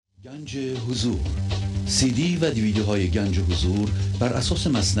گنج حضور، سی دی و دیویدیوهای گنج حضور بر اساس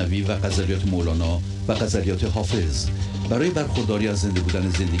مثنوی و غزلیات مولانا و غزلیات حافظ برای برخورداری از زنده بودن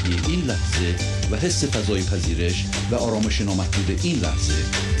زندگی این لحظه و حس فضای پذیرش و آرامش نامحدود این لحظه،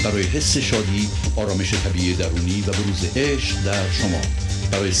 برای حس شادی، آرامش طبیعی درونی و بروز عشق در شما،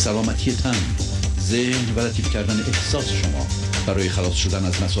 برای سلامتی تن، ذهن و لطیف کردن احساس شما، برای خلاص شدن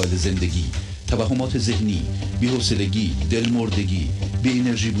از مسائل زندگی، توهمات ذهنی، بی‌حوصلگی، دلمردگی، بی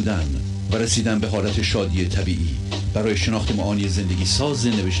انرژی بودن و رسیدن به حالت شادی طبیعی، برای شناخت معانی زندگی ساز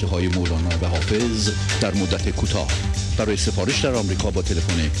نوشته‌های مولانا و حافظ در مدت کوتاه. برای سفارش در آمریکا با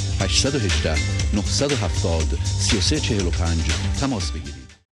تلفن 818 970 3345 تماس بگیرید.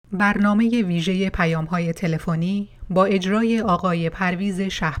 برنامه ویژه پیام‌های تلفنی با اجرای آقای پرویز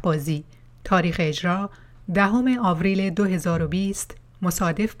شهبازی. تاریخ اجرا 10 آوریل 2020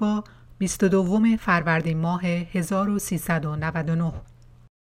 مصادف با 22 فروردین ماه 1399.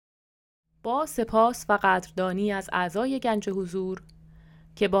 با سپاس و قدردانی از اعضای گنج حضور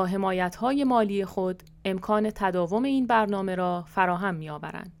که با حمایت‌های مالی خود امکان تداوم این برنامه را فراهم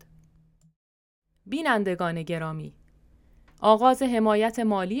می‌آورند. بینندگان گرامی، آغاز حمایت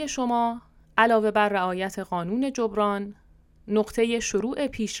مالی شما علاوه بر رعایت قانون جبران، نقطه شروع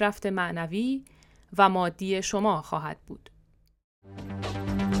پیشرفت معنوی و مادی شما خواهد بود.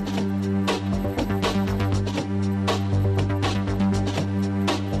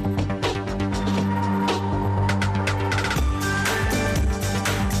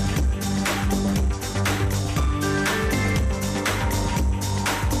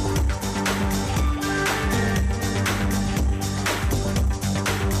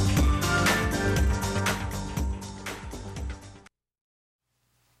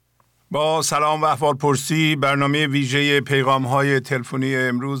 با سلام و احوالپرسی برنامه ویژه پیغام‌های تلفنی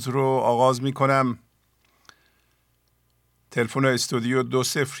امروز رو آغاز می‌کنم. تلفن استودیو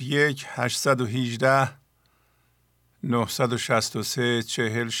 201 818 963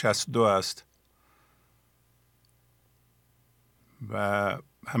 4062 است و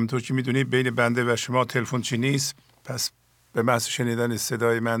همونطور که می‌دونید بین بنده و شما تلفن چی نیست، پس به محض شنیدن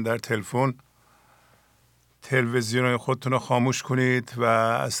صدای من در تلفن تلویزیون خودتون رو خاموش کنید و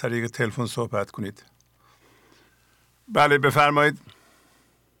از طریق تلفن صحبت کنید. بله بفرمایید.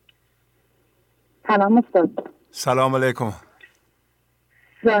 سلام استاد. سلام علیکم.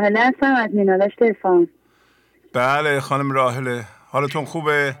 راهله هستم از مینالشت اصفهان. بله خانم راهله، حالتون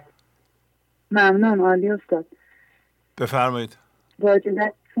خوبه؟ ممنون، عالی استاد. بفرمایید. با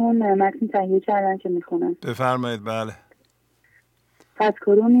اجازهتون متن تهیه کردن که میخونم. بفرمایید. بله.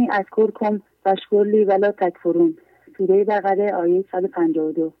 فذکرونی اذکرکم واشکرلی ولا تکفرون. سوره بقره آیه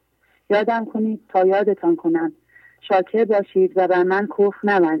 152. یادم کنید تا یادتان کنم، شاکر باشید و بر من کفر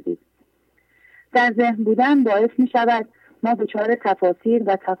نورزید. در ذهن بودن باعث می شود ما دچار تفاسیر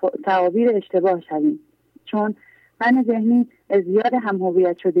و تعابیر اشتباه شویم، چون من ذهنی ازدیاد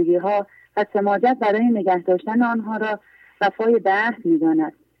هم‌هویت شدگی ها و سماجت برای نگه داشتن آنها را وفای به عهد می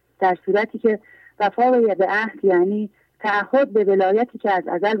داند، در صورتی که وفای به عهد یعنی تعهد به ولایتی که از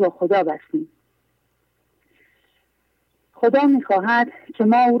ازل با خدا بستیم. خدا می‌خواهد که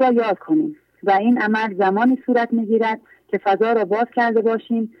ما او را یاد کنیم و این عمل زمانی صورت می‌گیرد که فضا را باز کرده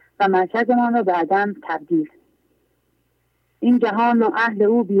باشیم و مرکزمان را به عدم تبدیل. این جهان و اهل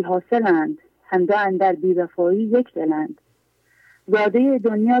او بی حاصلند، همدا اندر بی وفایی یک دلند. زاده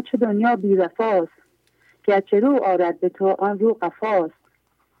دنیا چه دنیا بی وفاست، گرچه رو آرد به تو آن رو قفاست.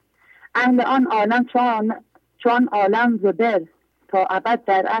 اهل آن عالم چون عالم زبر، تا ابد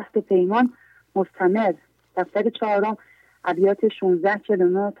در عهد و پیمان مستمر. دفتر 4 ابیات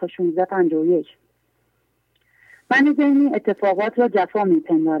 1649 تا 1651. من ذهنی اتفاقات را جفا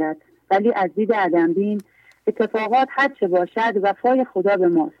می‌پندارد، ولی از دید عدم‌بین اتفاقات هر چه باشد وفای خدا به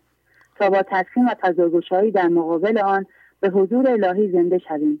ماست تا با تسلیم و تضادگشایی در مقابل آن به حضور الهی زنده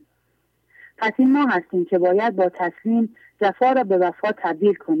شویم. پس این ما هستیم که باید با تسلیم جفا را به وفا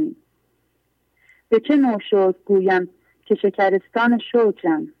تبدیل کنیم. به چه نوع شکر گویم که شکرستان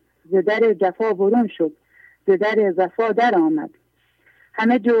شکرم، ز در جفا برون شد، ز در وفا در آمد.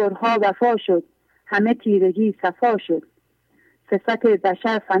 همه جورها وفا شد، همه تیرگی صفا شد. صفت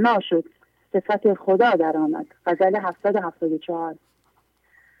بشر فنا شد، صفت خدا در آمد. غزل 774.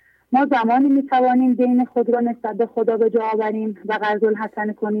 ما زمانی میتوانیم دین خود را نسبت به خدا به جا آوریم و قرض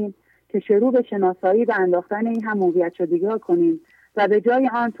الحسنه کنیم که شروع به شناسایی و انداختن این هم‌هویت شدگی‌ها کنیم و به جای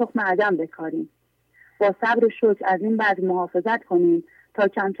آن تخم عدم بکاریم. با صبر و شکر از این بعد محافظت کنیم تا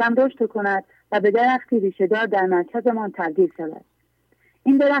کم کم رشد کند و به درختی ریشه‌دار در مرکزمان تبدیل شود.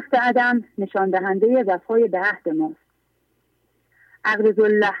 این درخت عدم نشان دهنده وفای به عهد ماست. اقرض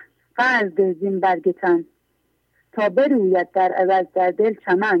الله قرض زین برگتن، تا بروید در عوض در دل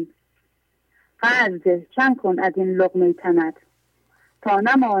چمن. قرض کم کن از این لقمه تنت تا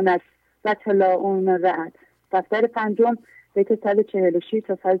نماند و تلاؤن رعد. دفتر 5 بیت 146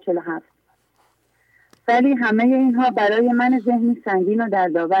 تا 147. ولی همه اینها برای من ذهنی سنگین و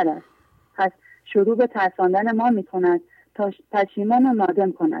دردآور است. پس شروع به ترساندن ما می کند تا پشیمان و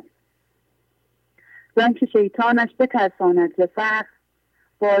نادم کند. زن که شیطانش بترساند ز فقر،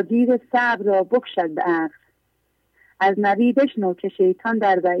 با دیر صبر را بکشد به عقل. از نبی بشنو که شیطان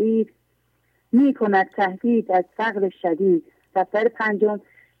در بعید، می کند تهدید از فقر شدید. دفتر 5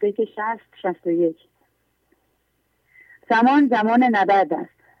 بیت 60-61. زمان نبرد است،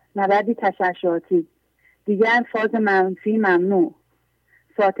 نبردی تشعشعاتی. دیگر فاز منفی ممنوع،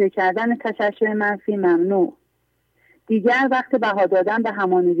 ساطع کردن تشعشع منفی ممنوع. دیگر وقت بها دادن به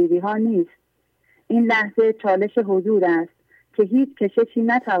همانیدگی ها نیست. این لحظه چالش حضور است که هیچ کششی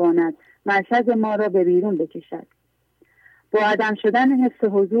نتواند مرکز ما را به بیرون بکشد. با عدم شدن حس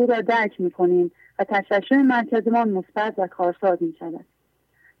حضور را درک می‌کنیم و تشعشع مرکزمان مثبت و کارساز می‌شود.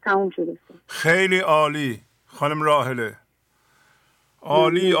 تموم شده. خیلی عالی خانم راحله،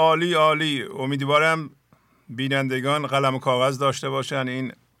 عالی عالی عالی. امیدوارم بینندگان قلم و کاغذ داشته باشن،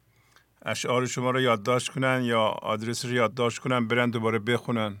 این اشعار شما رو یادداشت کنن یا آدرس رو یادداشت کنن برن دوباره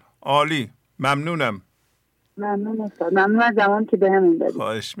بخونن. عالی، ممنونم. ممنون استاد، ممنون از زمان که بهمون دادید.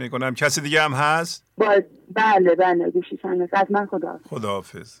 خواهش میکنم. کسی دیگه هم هست؟ بله گوشی چند است. از من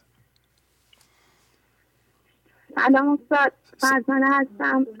خداحافظ. سلام استاد، فرزانه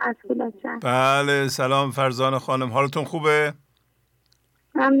هستم از فولادشهر. بله سلام فرزانه خانم، حالتون خوبه؟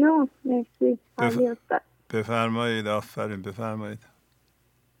 ممنون، مرسی. عالی استاد. بفرمایید. آفرین، بفرمایید.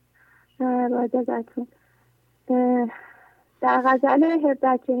 با اجازهتون در غزل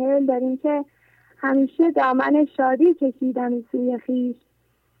 1740 داریم که همیشه دامن شادی کشیدم سوی خویش،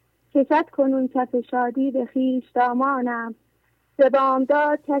 کشد کنون کف شادی به خویش دامانم. ز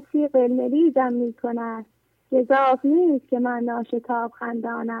بامداد کسی قلملیدم می کند، گزاف نیست که من ناشتاب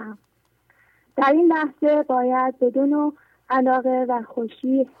خندانم. در این لحظه باید بدون علاقه و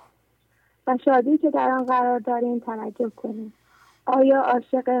خوشی و شادی که در آن قرار داریم توجه کنیم. آیا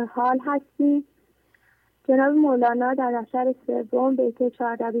عاشق حال هستیم؟ جناب مولانا در اثر 3 بیت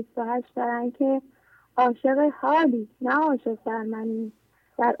 14-28 دارن که عاشق حالی نه عاشق در منی،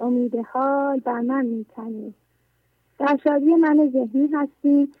 در امید حال بر من میتنی. در شادی من ذهنی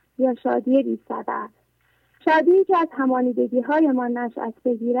هستیم یا شادی بی سبب؟ شادی که از همانیدگی های ما نشأت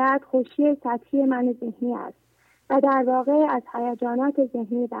بگیرد خوشی سطحی من ذهنی است و در واقع از هیجانات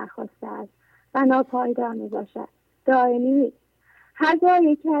ذهنی برخواسته است و ناپایدار می باشد، دائمی نیست. هر جا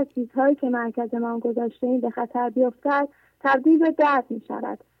یکی از چیزهایی که مرکزمان گذاشته‌ایم به خطر بیفتد تبدیل به درد می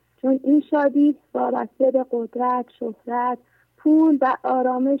شود، چون این شادی وابسته به قدرت، شهرت، پول و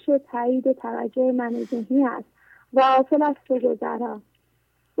آرامش و تایید و توجه من ذهنی است و غافل از گذرا.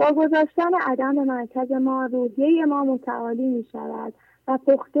 با گذاشتن عدم به مرکز ما روحیه ما متعالی می شود و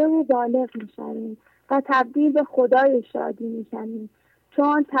پخته و بالغ می شویم و تبدیل به خدای شادی می شویم،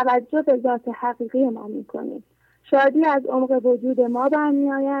 چون توجه به ذات حقیقی ما می کنیم. شادی از عمق وجود ما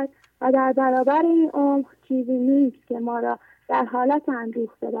برمی آید و در برابر این عمق چیزی نیست که ما را در حالت اندوه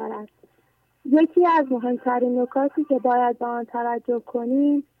ببرد. یکی از مهمترین نکاتی که باید به آن توجه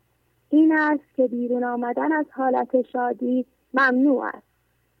کنیم این است که بیرون آمدن از حالت شادی ممنوع است.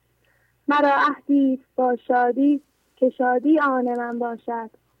 مرا عهدی است با شادی که شادی آن من باشد،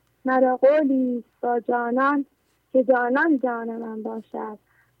 مرا قولی است با جانان که جانان جان من باشد.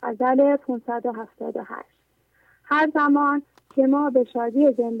 غزل 578. هر زمان که ما به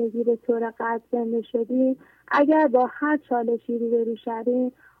شادی زندگی به طور قطع زنده شدیم، اگر با هر چالشی روبرو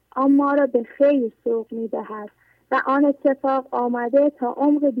شویم، آن ما را به خیر سوق می‌دهد و آن اتفاق آمده تا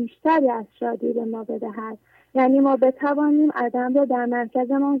عمق بیشتری از شادی به ما بدهد. یعنی ما بتوانیم عدم را در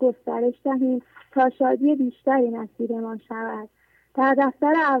مرکزمان گسترش دهیم تا شادی بیشتری نصیب ما شود. در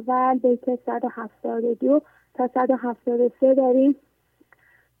دفتر اول بیت 172 تا 173 داریم: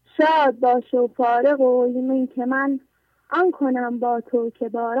 شاد باش و فارغ و ایمن که من آن کنم با تو که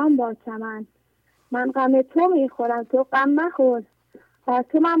باران با چمن. من غم تو میخورم تو غم مخور، بر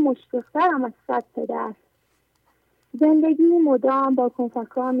تو من مشفق‌ترم از 100 پدر. زندگی مدام با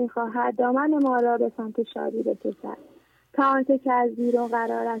کنفکان میخواهد دامن ما را به سمت شادی بکشد تا آنچه که از بیرون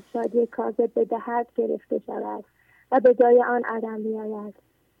قرار از شادی کاذب بدهد گرفته شود و به جای آن عدم بیاید.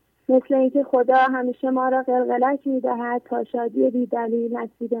 مثل اینکه خدا همیشه ما را قلقلک می‌دهد تا شادی بی دلیل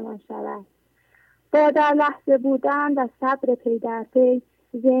نصیب ما شود. با در لحظه بودن و صبر پی در پی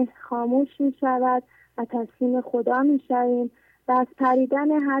ذهن خاموش می‌شود و تسلیم خدا می‌شویم و از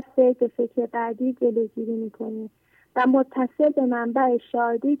پریدن هر فکر به فکر بعدی جلوگیری می‌کنیم و متصل به منبع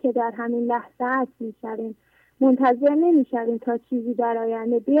شادی که در همین لحظه است می‌شویم منتظر نمی‌شویم تا چیزی در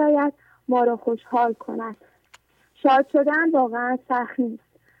آینده بیاید ما را خوشحال کند. شاد شدن واقعا سخت نیست،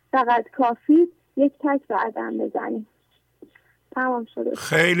 فقط کافی یک تک به قدم بزنیم. تمام شده.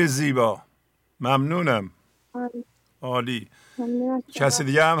 خیلی زیبا، ممنونم. عالی. کسی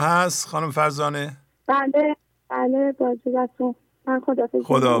دیگه هم هست خانم فرزانه؟ بله با اجازهتون من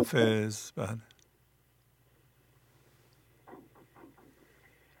خداحافظ. بله.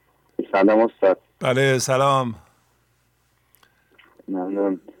 سلام استاد. بله سلام.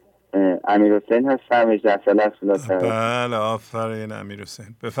 ممنون. امیر حسین هستم، 18 ساله هستم. بله آفرین امیر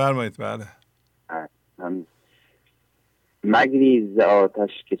حسین، بفرمایید. بله. مگریز ز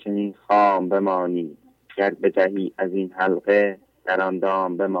آتش که چنین خام بمانی، گر بدهی از این حلقه در آن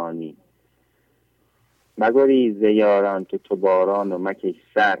دام بمانی. مگریز ز یاران تو باران و مکش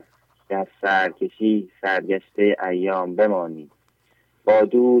سر، گر سرکشی سرگشته ایام بمانی. با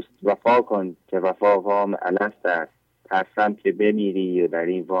دوست وفا کن که وفا وام الست است، ترسم که بمیری و در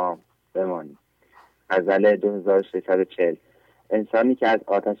این وام بمانی. غزل 2640. انسانی که از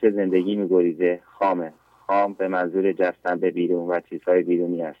آتش زندگی می‌گریزه خامه. خام به منظور جستن به بیرون و چیزهای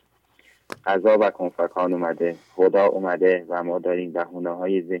بیرونی است. قضا و کنفکان اومده، خدا اومده و ما داریم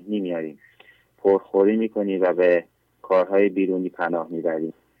بهونه‌های ذهنی میاریم. پرخوری میکنیم و به کارهای بیرونی پناه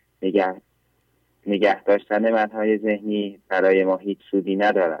میبریم. نگه داشتن منهای ذهنی برای ما هیچ سودی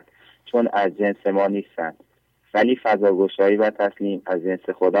ندارد، چون از جنس ما نیستند. ولی فضاگشایی و تسلیم از جنس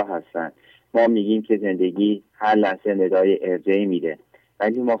خدا هستند. ما میگیم که زندگی هر لحظه ندای ارجاعی میده،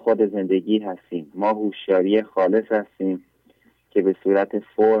 ولی ما خود زندگی هستیم. ما هوشیاری خالص هستیم که به صورت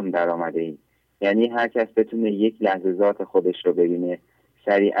فرم در آمده ایم. یعنی هر کس بتونه یک لحظه ذات خودش رو ببینه،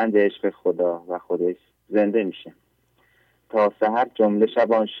 سریعا به عشق خدا و خودش زنده میشه. تا سحر جمله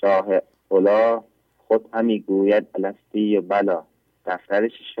شبان شاه اولا، خود همی گوید الستی و بلا. دفتر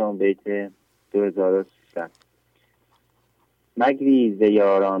ششم بیت 2300. مگریز ز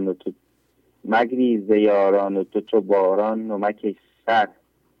یاران و تو باران و مکش سر،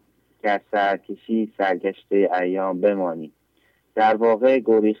 گر سرکشی سرگشته ایام بمانی. در واقع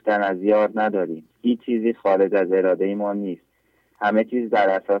گریختن از یار نداریم. هیچ چیزی خارج از اراده ما نیست. همه چیز بر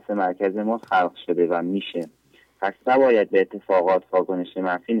اساس مرکز ما خلق شده و میشه. پس نباید به اتفاقات واکنش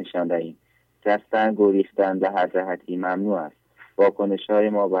منفی نشان دهیم. جستن، گریختن به هر جهتی ممنوع است. واکنش‌های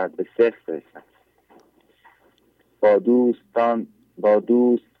ما باید به صفر برسند. با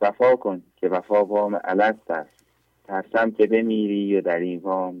دوست وفا کن که وفا وام الست است. ترسم که بمیری و در این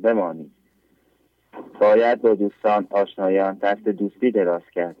وام بمانی. باید با دوستان آشنایان دست دوستی دراز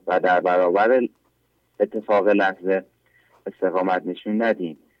کرد و در برابر اتفاق لحظه استقامت نشون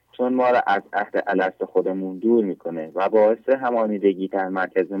ندیم، چون ما را از عهد الست خودمون دور میکنه و باعث همانیدگی در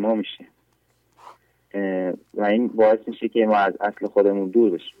مرکز ما میشه و این باعث میشه که ما از اصل خودمون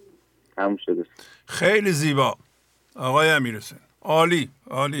دور بشیم. تموم شده. خیلی زیبا آقای امیر حسین، عالی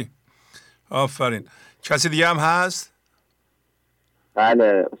عالی، آفرین. کسی دیگه هم هست؟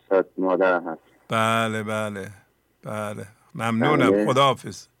 بله استاد، مادرم هست. بله بله بله، ممنونم. بله.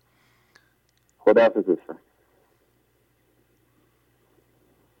 خداحافظ. خداحافظ استاد.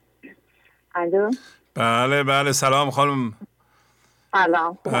 الو. بله بله، سلام خانم.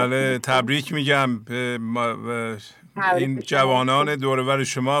 سلام. بله، تبریک میگم به این جوانان دور و بر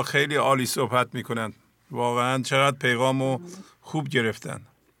شما، خیلی عالی صحبت میکنن. واقعا چقدر پیغامو خوب گرفتن.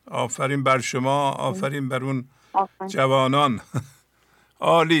 آفرین بر شما، آفرین بر اون جوانان.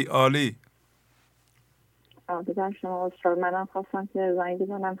 عالی عالی. بودم شما استاد. منم خواستم که زنگ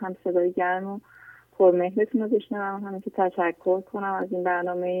بزنم، هم صدای گرم و پرمهرتون رو بشنوم، هم که تشکر کنم از این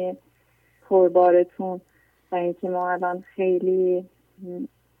برنامه پربارتون و اینکه ما الان خیلی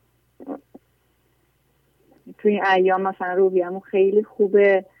توی این ایام مثلا روحیه‌مون خیلی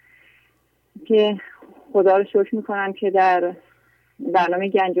خوبه که خدا رو شکر میکنم که در برنامه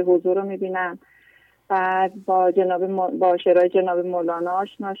گنج حضور رو میبینم. بعد با شعرهای جناب مولانا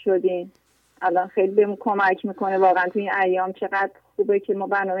آشنا شدیم. الان خیلی بهمون کمک میکنه واقعا توی این ایام. چقدر خوبه که ما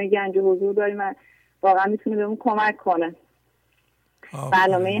برنامه گنج حضور داریم و واقعا میتونه بهمون کمک کنه.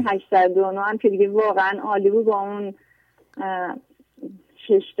 برنامه 809 هم که دیگه واقعا عالی بود، با اون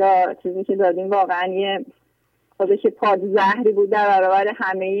 6 تا چیزی که دادیم واقعا یه خودش پادزهری بود در برابر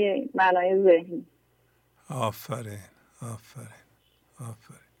همه معنای ذهنی. آفرین آفرین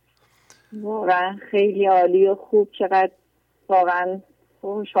آفرین، واقعا خیلی عالی و خوب. چقدر واقعا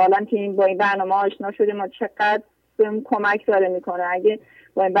خوشحالم که با این برنامه آشنا شدیم. ما چقدر بهمون کمک داره میکنه. اگه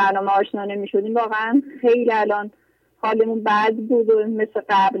با این برنامه آشنا نمیشدیم واقعا خیلی الان حالمون بد بود و مثل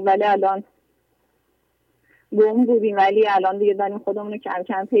قبل، ولی الان گم بودیم. ولی الان دیگه داریم خودمون رو کم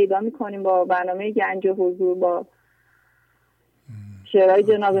کم پیدا میکنیم با برنامه گنج حضور، با شعرهای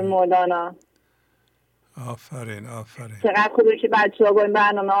جناب مولانا. آفرین آفرین. چقدر خوبه که بچه‌ها با این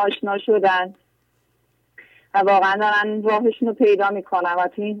برنامه آشنا شدن و واقعا دارن راهشون رو پیدا میکنن و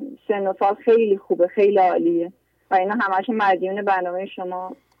تو این سن و سال خیلی خوبه، خیلی عالیه و اینا همشون مدیون برنامه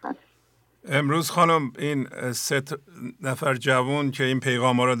شما هست. امروز خانم این 3 نفر جوان که این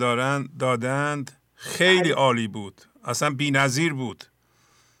پیغام رو دادند خیلی عالی بود، اصلا بی‌نظیر بود.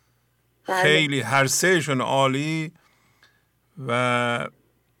 خیلی هر 3شون عالی و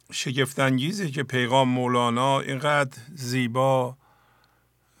شگفت‌انگیزه که پیغام مولانا اینقدر زیبا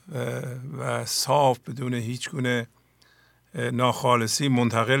و صاف بدون هیچ گونه ناخالصی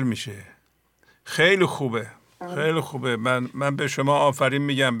منتقل میشه. خیلی خوبه، خیلی خوبه. من به شما آفرین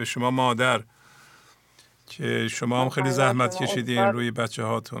میگم، به شما مادر که شما هم خیلی زحمت کشیدین روی بچه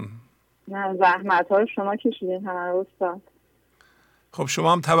هاتون. نه زحمت ها شما کشیدین همه استاد. خب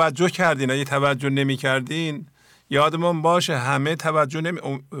شما هم توجه کردین، اگه توجه نمی کردین یادمون باشه همه توجه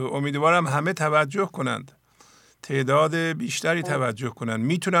امیدوارم همه توجه کنند، تعداد بیشتری توجه کنند،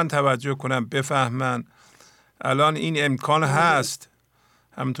 میتونن توجه کنند، بفهمن. الان این امکان هست،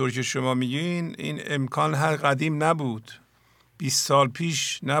 همونطور که شما میگین این امکان هر قدیم نبود، 20 سال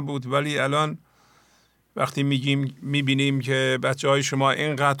پیش نبود، ولی الان وقتی میبینیم که بچه های شما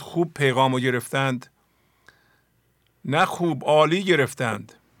اینقدر خوب پیغامو گرفتند، نه خوب، عالی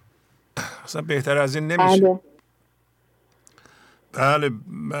گرفتند، اصلا بهتر از این نمیشه. بله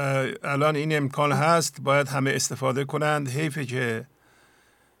الان این امکان هست، باید همه استفاده کنند. حیفه که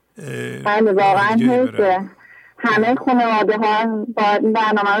بله واقعا حیفه، همه خانواده ها باید این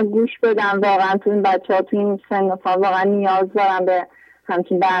برنامه رو گوش بدن. واقعا تو این بچه ها تو این سن و سال واقعا نیاز دارن به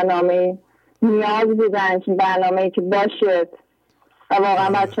همچین برنامه، نیاز بودن همچین برنامه‌ای که باشه و واقعا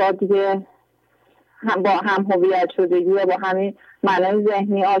بچه ها دیگه با هم هویت شدگی و با همین معنای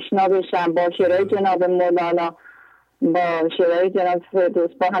ذهنی آشنا بشن، با شعرهای جناب مولانا، با شعرهای جناب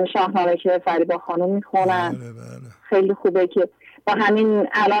فردوس، با همین شاهنامه که فریبا خانم میخونن. خیلی خوبه که با همین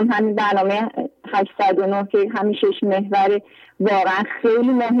الان همین برنامه 809 که همین 6 محور واقعا خیلی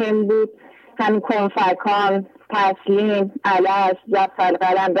مهم بود. همین کنفکان، تسلیم، الست، جفت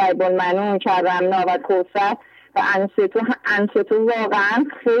قلم، ریب المنون، کرمنا و کوثر و انستو واقعا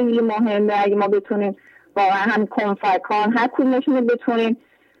خیلی مهمه. اگه ما بتونیم واقعا هم کنفکان هر کدومشون رو بتونیم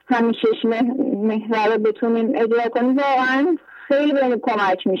همین 6 محور رو بتونیم اجرا کنیم واقعا خیلی بهمون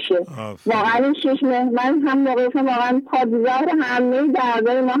کمک میشه. واقعا این 6 محور هم موقعیتون واقعا پادزار همه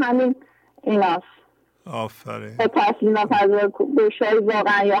دردار ما همین ایناست. آفرین. با تسلیم و فضا گوشایی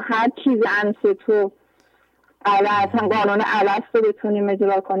واقعا یا هر چیز انستو الست هم قانون الست رو بتونیم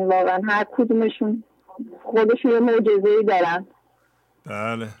اجرا کنیم. واقعا هر کدومشون خودشون یه معجزه‌ای دارن.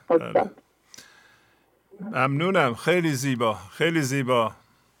 بله بله. ممنونم، خیلی زیبا، خیلی زیبا،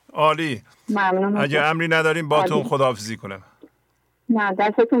 عالی. ممنونم. اگه امری نداریم با تون خداحافظی کنم. نه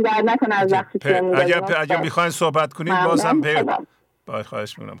دستتون درد نکنه از وقتی که اگه میخواین صحبت کنید بازم باید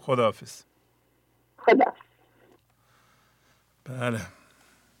خواهش میکنم. خداحافظ. خدا. بله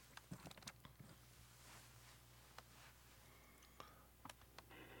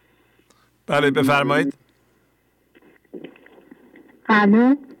بله بفرمایید.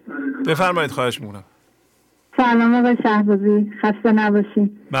 الو بفرمایید خواهش میکنم. سلام آقای شهبازی، خسته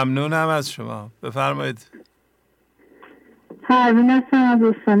نباشید. ممنونم از شما، بفرمایید. پروین هستم از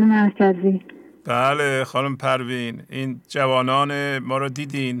استان مرکزی. بله خانم پروین، این جوانان ما رو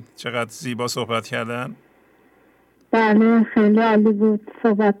دیدین چقدر زیبا صحبت کردن؟ بله خیلی عالی بود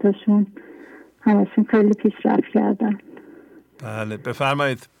صحبتشون، همشون خیلی پیشرفت کردن. بله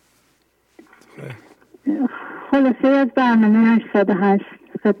بفرمایید. خلاصه از برنامه 808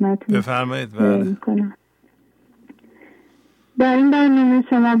 خدمتتون بفرمایید. بله در این برنامه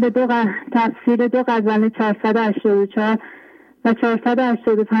شما به تفسیر 2 غزل 484 و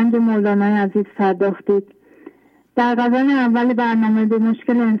 485 مولانای عزیز پرداختید. در غزل اول برنامه به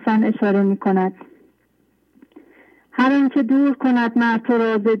مشکل انسان اشاره می کند. هر آنچه دور کند مرد تو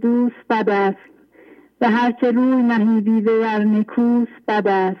را ز دوست بد است و هر چه روی نهی بیوه در نکوست بد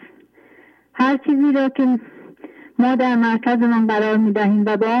است. هر چیزی را که ما در مرکزمان قرار می دهیم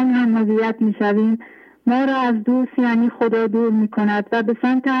و با آن هم مضیت می شویم ما را از دوست یعنی خدا دور می کند و به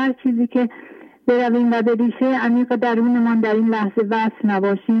سمت هر چیزی که برویم و به ریشه عمیق درونمان در این لحظه وصل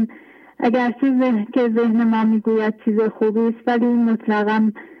نباشیم، اگر چیزی که ذهن ما می گوید چیز خوبی است ولی این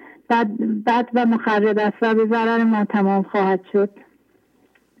مطلقاً بد و مخرب است و به ضرر ما تمام خواهد شد.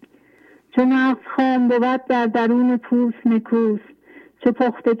 چون مغز خام بود در درون پوست نکوست، چو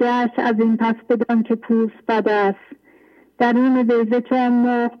پخته گشت از این پس بدان که پوست بد است. درون بیضه چون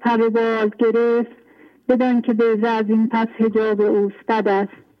مرغ پر و بال گرفت، بدان که بیضه از این پس حجاب اوست بد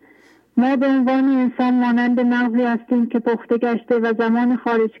است. ما به عنوان انسان مانند مغزی هستیم که پخته گشته و زمان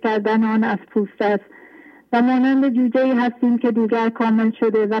خارج کردن آن از پوست است و مانند جوجه‌ای هستیم که دیگر کامل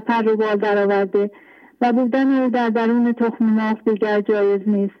شده و پر و بال درآورده و بودن او در درون تخم مرغ دیگر جایز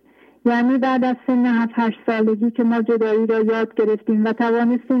نیست. یعنی بعد از سن 7-8 سالگی که ما جدایی را یاد گرفتیم و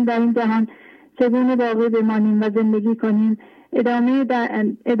توانستیم در این جهان چگونه باقی بمانیم و زندگی کنیم،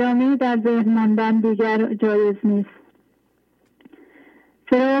 ادامه در ذهن ماندن دیگر جایز نیست.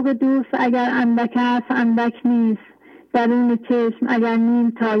 فراق دوست اگر اندک است اندک نیست، درون چشم اگر نیم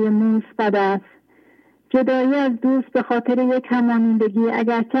تای موس بد است. جدایی از دوست به خاطر یک همانندگی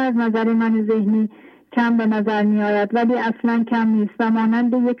اگرچه از نظر من ذهنی کم به نظر می آید ولی اصلا کم نیست و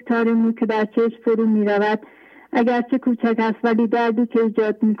مانند یک تار مو که در چشم فرو می رود اگرچه کوچک است ولی دردی که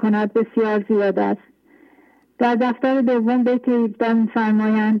ایجاد می کند بسیار زیاد است. در دفتر دوم بیت 17 می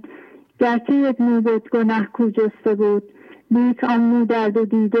فرمایند گرچه یک مو بود گناه کو جسته بود، لیک آن مو درد و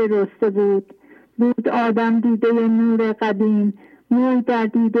دیده رسته بود آدم دیده نور قدیم، موی در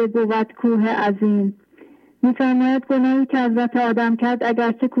دیده بود کوه عظیم. می‌فرماید گناهی که حضرت آدم کرد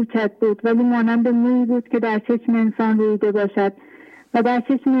اگرچه کوچک بود ولی مانند مویی بود که در چشم انسان رویده باشد و در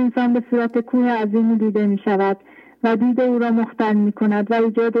چشم انسان به صورت کوه عظیمی دیده می شود و دید او را مختل می کند و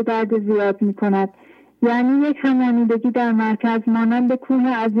ایجاد درد زیاد می کند. یعنی یک همانیدگی در مرکز مانند کوه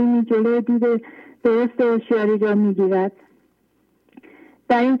عظیمی جلوی دید درست هوشیاری را می گیرد.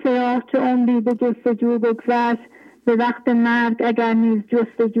 در این فراق چه عمری به جستجو بگذشت، به وقت مرگ اگر نیز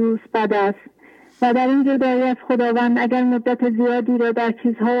جستجوست بد است. و در این جدایی از خداوند اگر مدت زیادی را در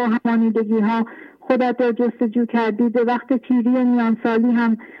چیزها و همانیدگی‌ها خودت را جستجو کردی، به وقت پیری میانسالی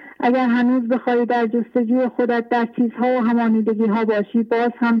هم اگر هنوز بخواهی در جستجوی خودت در چیزها و همانیدگی‌ها باشی،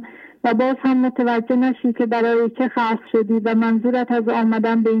 باز هم متوجه نشی که برای چه خلق شدی و منظورت از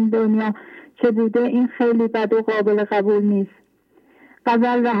آمدن به این دنیا چه بوده، این خیلی بد و قابل قبول نیست.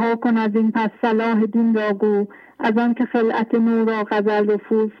 غزل رها کن از این پس صلاح دین را گو، از آن که خلعت نو را غزل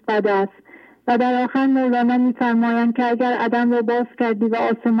رفوس بد است. و در آخر مولانا می‌فرمایند که اگر عدم را باز کردی و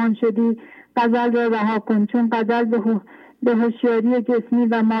آسمان شدی، غزل را رها کن، چون غزل به هوشیاری جسمی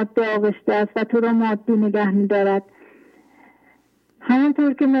و ماده آغشته است و تو را مادی نگه می‌دارد.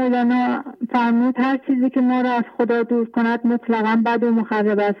 همانطور که مولانا فرمود هر چیزی که ما را از خدا دور کند مطلقاً بد و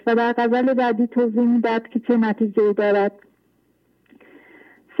مخرب است و در غزل بعدی توضیح می‌دهد که چه نتیجه‌ای دارد.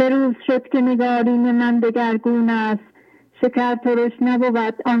 3 روز شد که نگارین من دگرگون است، شکر ترش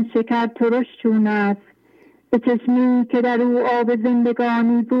نبود آن شکر ترش چون است. به چشمی که در او آب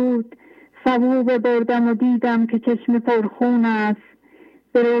زندگانی بود، سبو ببردم و دیدم که چشم پرخون است.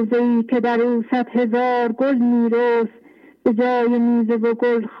 به روضه‌ای که در او 100,000 گل میرست، به جای میوه و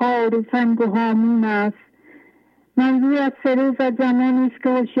گل خار و سنگ و هامون است. منظور از 3 روز از زمانی است که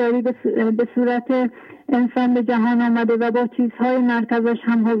هوشیاری به صورت انسان به جهان آمده و با چیزهای مرکزش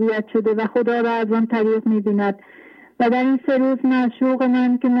هم هویت شده و خدا را از آن طریق می‌بیند. و در این 3 روز معشوق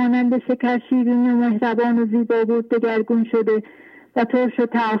من که مانند شکر شیرین و مهربان و زیبا بود دگرگون شده و ترش و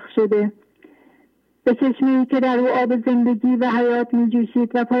تلخ شده. به چشمی که در او آب زندگی و حیات می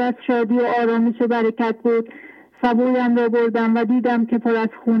جوشید و پر از شادی و آرامش و برکت بود، سبویم را بردم و دیدم که پر از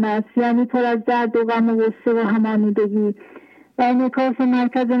خون است، یعنی پر از درد و غم و غصه و همانیدگی. و انعکاس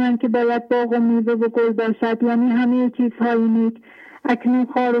مرکز من که باید باغ و میوه و گل باشد، یعنی همه چیزهای نیک، اکنون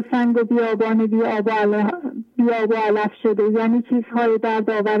خار و سنگ و بیابان بیاب و علف شده، یعنی چیزهای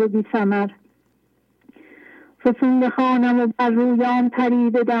دردآور و بی ثمر. فسون بخوانم و بر روی آن پری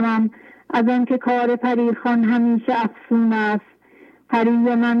بدمم، از آن که کار پریخوان همیشه افسون است. پری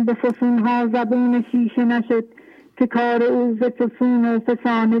من به فسونها زبون شیشه نشد، که کار او ز فسون و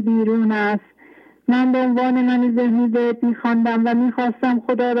فسانه بیرون است. من به عنوان من ذهنی ذهن می‌خواندم و می‌خواستم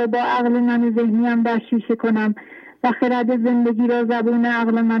خدا را با عقل من ذهنیم در شیشه کنم و خرد زندگی را زبون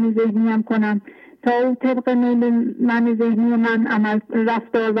عقل من ذهنیم کنم تا او طبق میل من ذهنی من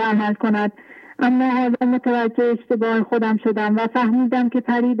رفتار و عمل کند. اما حالا متوجه اشتباه خودم شدم و فهمیدم که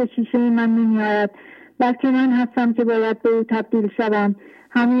پری به شیشه من نمی‌آید، بلکه من هستم که باید به او تبدیل شوم.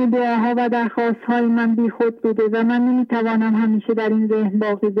 همه دعاها و درخواست‌های من بی خود بوده و من نمی‌توانم همیشه در این ذهن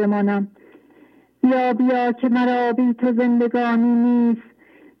باقی بمانم. بیا بیا که مرا بی تو زندگانی نیست،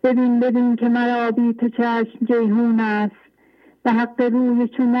 ببین که مرا بی تو چشم جیحون است. به حق روی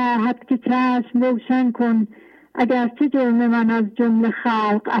چو ماهت که چشم روشن کن، اگرچه جرم من از جمله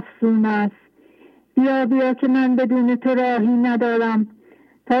خلق افزون است. بیا بیا که من بدون تو راهی ندارم،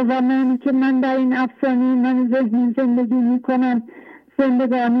 تا زمانی که من در این افسانه من ذهنی زندگی میکنم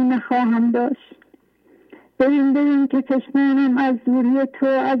زندگانی نخواهم داشت. ببین که چشمانم از دوری تو،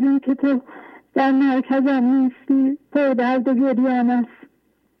 از این که تو در مرکزم نیستی، پر درد و گریان است.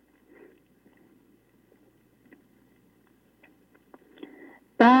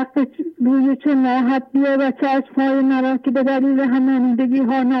 برق روی چون راحت بیا و چشمهای مرا که به دلیل همانیدگی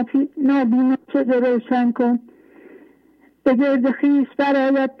ها نابینا شده روشن کن. به گرد خویش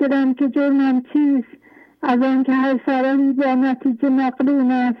برآید دلم که جرمم چیست، از آن که هر سراحی با نتیجه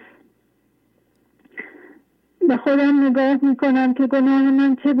مقرون است. به خودم نگاه میکنم که گناه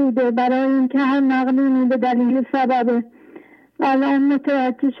من چه بوده برای اینکه هر مقرونی به دلیل سببه. الان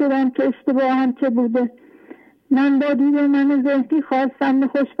متوجه شدم که اشتباهم چه بوده. من با دید من ذهنی خواستم به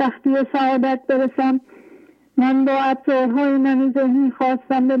خوشبختی و سعادت برسم. من با ابزارهای من ذهنی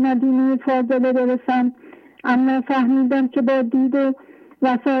خواستم به مدینه فاضله برسم، اما فهمیدم که با دید و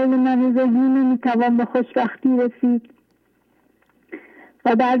وسایل من ذهنی نمیتوان به خوشبختی رسید.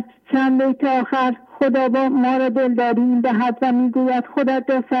 و در چند بیت آخر خدا با ما را دلداری می‌دهد و میگوید خودت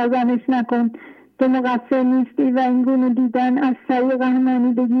را سرزنش نکن، تو مقصر نیستی و این گونه دیدن از طریق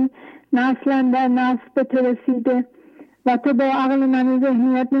همانیدگی نسلا در نسل به تو رسیده و تو با عقل من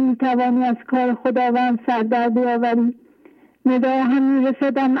ذهنیت نمیتوانی از کار خداوند سر در بیاوری. ندا هم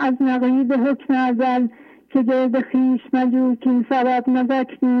میرسدم از نقیض حکم ازل که گرد خویش مجو که این سبب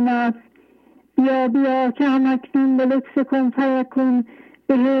نزکنین است. بیا بیا که همکنون به لطف کن فیکون،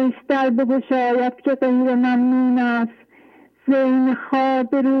 بهش در بگشاید که غیر ممنون است. زین خار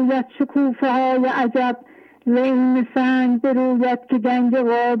بروید شکوفه های عجب، زین سنگ بروید که گنج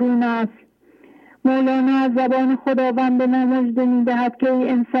قارون است. مولانا از زبان خداوند به ما مژده می‌دهد که ای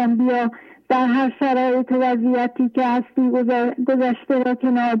انسان بیا، در هر شرایط و وضعیتی که هستی گذشته را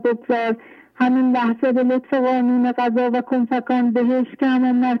کنار بگذار. همین لحظه به لطف قانون قضا و کنفکان بهشت که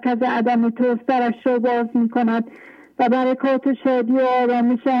همان مرکز عدم توست درش رو باز می‌کند و برکات و شادی و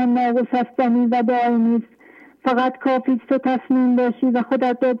آرامش آن ناگسستنی و دائمی است. فقط کافی است تو تصمیم باشی و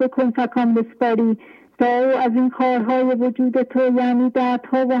خودت را به کنفکان بسپاری تا او از این کارهای وجود تو، یعنی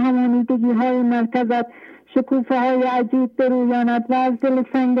دردها و همانیدگی‌های مرکزت، شکوفه های عجیب برویاند و از دل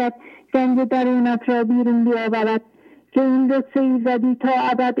سنگت گنج درونت را بیرون بیاورد که این لطف ایزدی تا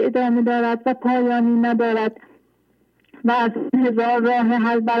ابد ادامه دارد و پایانی ندارد و از هزار راه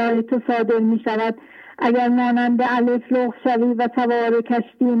حل برای تو صادر می شود اگر مانند الف لغ شوی و سوار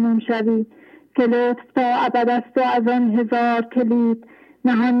کشتی نون شوی که لطف تا ابد است و از آن هزار کلید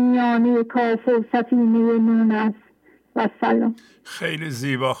نهانیانه کاف و سفینه نون است. و سلام. خیلی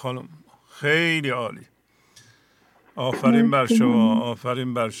زیبا خانم، خیلی عالی. آفرین بر شما،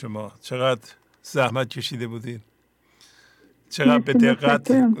 آفرین بر شما. چقدر زحمت کشیده بودین، چقدر به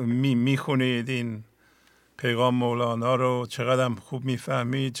دقت میخونید این پیغام مولانا رو، چقدر هم خوب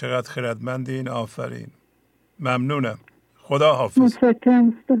میفهمید، چقدر خردمندین. آفرین، ممنونم. خدا حافظ.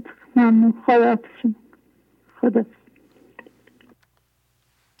 متشکرم. ممنون. خدا حافظ. خدا.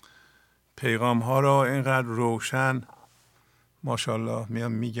 پیغام ها رو اینقدر روشن ماشاءالله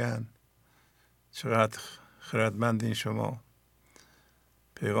میگن. چقدر خردمندین شما.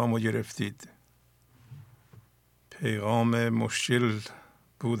 پیغام رو گرفتید. پیغام مشکل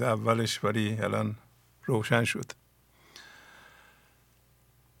بود اولش ولی الان روشن شد.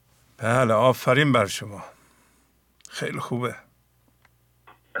 بله، آفرین بر شما. خیلی خوبه.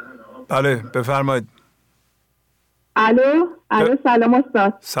 بله بفرمایید. الو سلام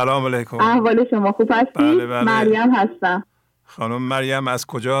استاد. سلام علیکم. احوال شما خوب هستید؟ بله. مریم هستم. خانم مریم از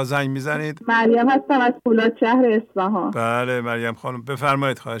کجا زنگ میزنید؟ مریم هستم از فولاد شهر اصفهان. بله مریم خانم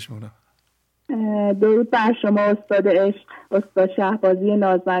بفرمایید، خواهش می‌کنم. درود بر شما استاد عشق، استاد شهبازی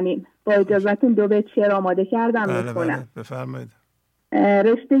نازنین. با اجازهتون دو بیت شعر آماده کردم میخونم. بله بفرمایید.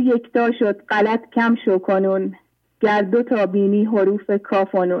 رشته یکتا شد غلط کم شو کنون، گر دو تا بینی حروف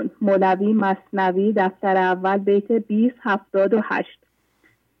کافونون. مولوی مثنوی دفتر اول بیت 2078.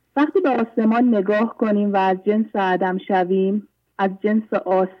 وقتی به آسمان نگاه کنیم و از جنس عدم شویم، از جنس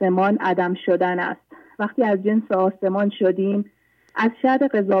آسمان عدم شدن است. وقتی از جنس آسمان شدیم، از شر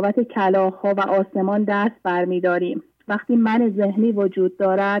قضاوت کلاغ‌ها و آسمان دست برمی‌داریم. وقتی من ذهنی وجود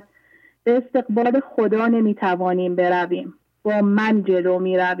دارد، به استقبال خدا نمی‌توانیم برویم. با من جلو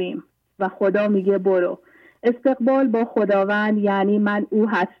می‌رویم و خدا میگه برو. استقبال با خداوند یعنی من او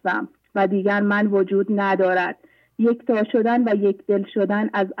هستم و دیگر من وجود ندارد. یکتا شدن و یک دل شدن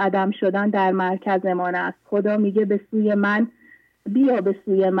از عدم شدن در مرکزمان است. خدا میگه به سوی من بیا، به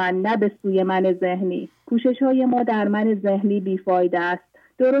سوی من، نه به سوی من ذهنی. کوشش‌های ما در من ذهنی بیفایده است.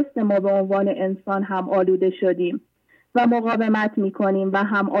 درست ما به عنوان انسان هم آلوده شدیم و مقاومت می‌کنیم و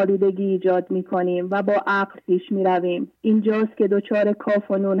هم آلودگی ایجاد می‌کنیم و با عقل پیش می‌رویم. اینجاست که دچار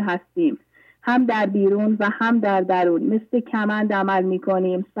کاف و نون هستیم، هم در بیرون و هم در درون. مثل کمند عمل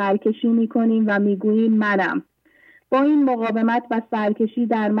می‌کنیم، سرکشی می‌کنیم و می‌گوییم منم. با این مقاومت و سرکشی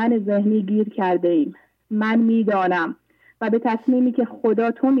در من ذهنی گیر کرده ایم. من می‌دانم و به تصمیمی که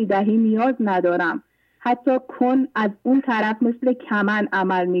خدا تو می‌دهی نیاز ندارم. حتی کن از اون طرف مثل کمند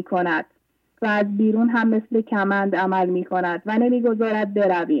عمل می کند و از بیرون هم مثل کمند عمل می کند و نمیگذارد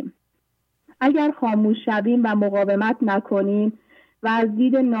برویم. اگر خاموش شویم و مقاومت نکنیم و از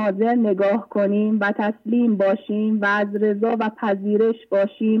دید ناظر نگاه کنیم و تسلیم باشیم و از رضا و پذیرش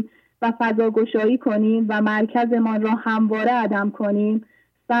باشیم و فضاگشایی کنیم و مرکزمان را همواره عدم کنیم،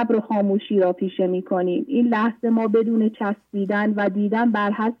 صبر و خاموشی را پیشه می کنیم. این لحظه ما بدون چسبیدن و دیدن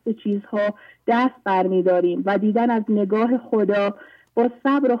بر حسب چیزها دست برمی داریم و دیدن از نگاه خدا با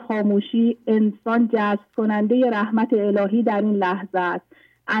صبر و خاموشی انسان جذب کننده رحمت الهی در این لحظه است.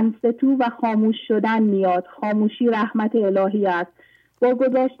 انصتو و خاموش شدن میاد. خاموشی رحمت الهی است. با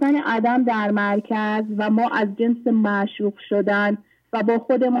گذاشتن عدم در مرکز و ما از جنس معشوق شدن و با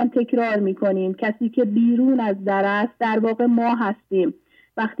خودمان تکرار میکنیم کسی که بیرون از در است در واقع ما هستیم.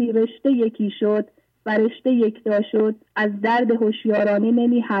 وقتی رشته یکی شد و رشته یکتا شد از درد هوشیارانه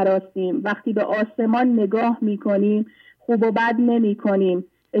نمی هراسیم. وقتی به آسمان نگاه میکنیم خوب و بد نمی کنیم.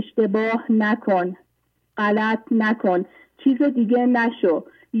 اشتباه نکن، غلط نکن، چیز دیگه نشو.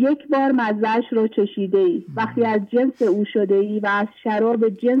 یک بار مزه‌اش رو چشیده ای. وقتی از جنس او شده ای و از شراب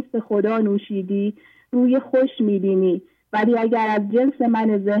جنس خدا نوشیدی روی خوش میبینی، ولی اگر از جنس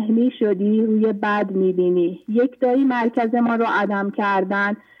من ذهنی شدی روی بد میبینی. یک دایی مرکز ما رو عدم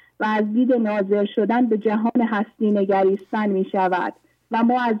کردن و از دید ناظر شدن به جهان هستی نگریستن میشود و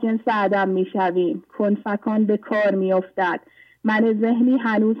ما از جنس عدم میشویم. کنفکان به کار میافتد. من ذهنی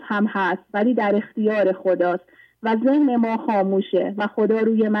هنوز هم هست ولی در اختیار خداست و ذهن ما خاموشه و خدا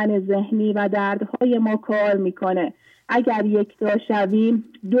روی من ذهنی و دردهای ما کار میکنه. اگر یکتا شویم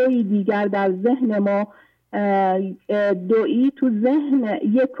دویی دیگر در ذهن ما دویی تو ذهن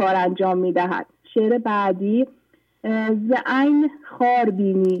یک کار انجام میدهد. شعر بعدی: ز عین خار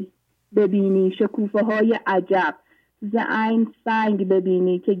ببینی شکوفه های عجب، ز عین سنگ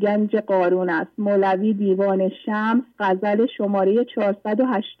ببینی که گنج قارون است. مولوی دیوان شمس، غزل شماره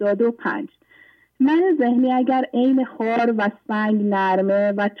 485. من ذهنی اگر عین خار و سنگ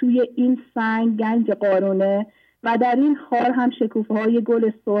نرمه و توی این سنگ گنج قارونه و در این خار هم شکوفه های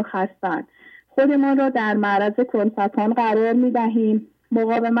گل سرخ هستند، خودمان را در معرض کنفکان قرار می دهیم.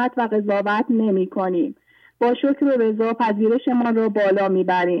 مقاومت و قضاوت نمی کنیم. با شکر و رضا پذیرشمان را بالا می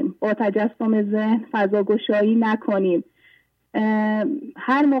بریم. با تجسم ذهن فضاگشایی نکنیم.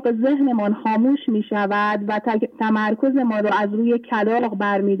 هر موقع ذهنمان خاموش می شود و تمرکز ما را از روی کلاغ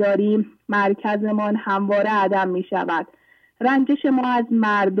برمی داریم، مرکزمان همواره عدم می شود. رنجش ما از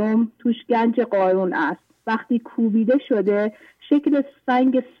مردم توش گنج قارون است. وقتی کوبیده شده شکل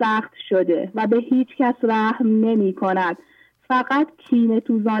سنگ سخت شده و به هیچ کس رحم نمی کند. فقط کینه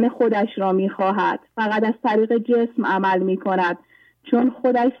توزان خودش را می خواهد. فقط از طریق جسم عمل می کند چون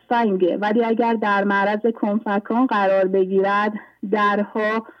خودش سنگه. ولی اگر در معرض کنفکان قرار بگیرد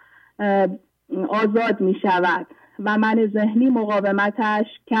درها آزاد می شود و من ذهنی مقاومتش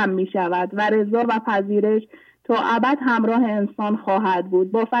کم می شود و رضا و پذیرش تا ابد همراه انسان خواهد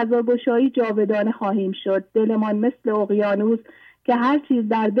بود. با فضاگشایی جاودانه خواهیم شد. دلمان مثل اقیانوس که هر چیز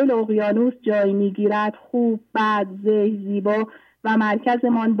در دل اقیانوس جای میگیرد، خوب، بد، زیبا و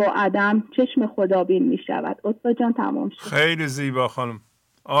مرکزمان با عدم چشم خدابین می شود. استاد جان تمام شد. خیلی زیبا خانم،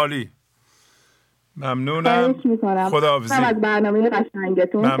 عالی، ممنونم. خداحافظی. هم از برنامه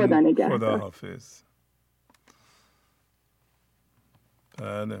قشنگتون. خدا نگهدار. خداحافظ.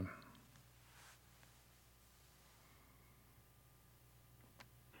 بله.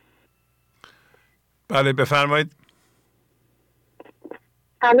 بله بفرمایید.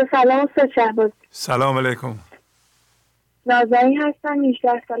 سلام استاد شهبازی. سلام علیکم. نازنین هستم،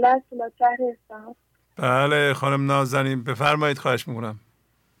 18 ساله از فولاد شهر اصفهان. بله خانم نازنین بفرمایید، خواهش میکنم.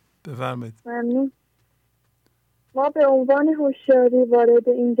 بفرمایید. ممنون. ما به عنوان هوشیاری وارد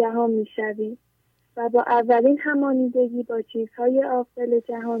این جهان میشویم و با اولین همانیدگی با چیزهای آفل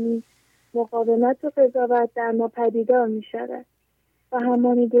جهانی مقاومت و قضاوت در ما پدیدار می شود و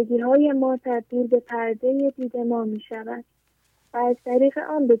همانیدگی های ما تبدیل به پرده دید ما می شود و از طریق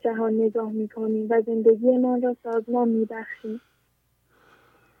آن به جهان نگاه می کنیم و زندگی ما را سازمان می بخشیم.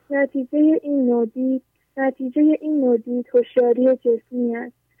 نتیجه این نودید هوشیاری جسمی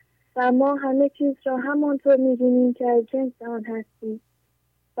است و ما همه چیز را همانطور می بینیم که از جنس آن هستیم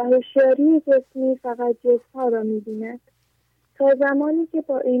و هوشیاری جسمی فقط جسم‌ها را می بیند. تا زمانی که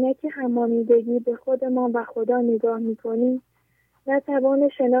با عینک همانیدگی به خودمان و خدا نگاه می کنیم نه توان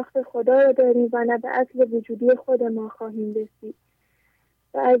شناخت خدا را داریم و نه به اصل وجودی خودمان خواهیم رسید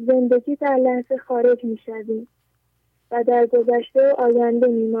و از زندگی در لحظه خارج می شویم و در گذشته و آینده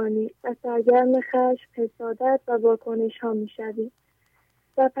می مانیم و سرگرم خشم، حسادت و واکنش ها می شویم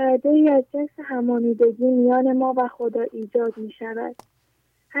و پرده ای از جنس همانیدگی میان ما و خدا ایجاد می شود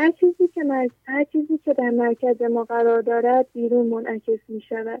هر چیزی که در مرکز ما قرار دارد بیرون منعکس می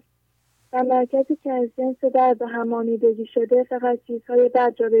شود و مرکزی که از جنس درد و همانیدگی شده فقط چیزهای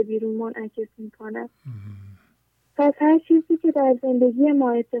بد را به بیرون منعکس می کند. پس هر چیزی که در زندگی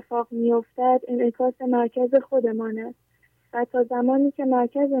ما اتفاق می افتد انعکاس مرکز خودمان است و تا زمانی که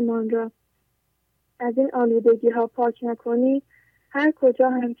مرکزمان را از این آلودگی ها پاک نکنیم، هر کجا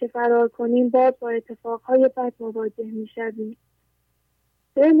هم که فرار کنیم باز با اتفاقهای بد مواجه می شویم.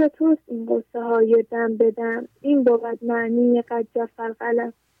 دل توست این قصه های دم بدم، این بود معنی قد جف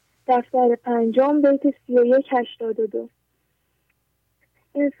القلم. دفتر 5 بیت 3182.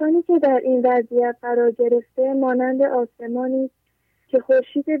 انسانی که در این وضعیت قرار گرفته مانند آسمانی است که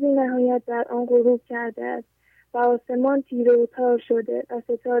خورشید بی‌نهایت در آن غروب کرده است و آسمان تیره و تار شده و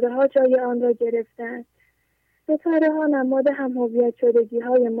ستاره‌ها جای آن را گرفتند. ستاره‌ها نماد هم‌هویت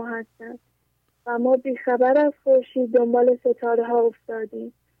شدگی‌های ما هستند و ما بیخبر از خورشید دنبال ستاره‌ها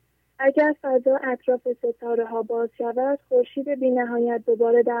افتادیم. اگر فضا اطراف ستاره‌ها باز شود، خورشید بی‌نهایت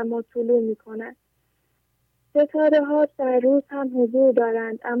دوباره در ما طلوع می‌کند. ستاره‌ها در روز هم حضور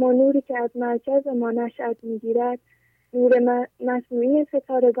دارند، اما نوری که از مرکز ما نشأت می‌گیرد، نور مصنوعی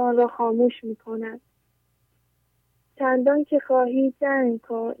ستارگان را خاموش می‌کند. چندان که خواهی جنگ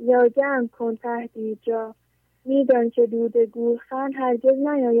کن یا جمع کن تهدید جا، میدان که دود گورخن هرگز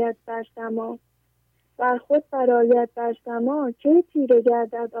نیاید بر سما. بر خود برآید بر سما که تیره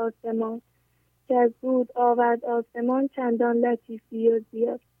گردد آسمان. که از دود آورد آسمان چندان لطیفی و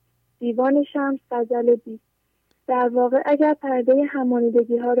زیاد. دیوان شمس غزل 20. در واقع اگر پرده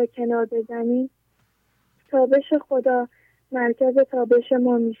همانیدگی ها را کنار بزنیم، تابش خدا مرکز تابش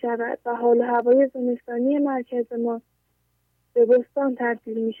ما می شود و حال و هوای زمستانی مرکز ما به بستان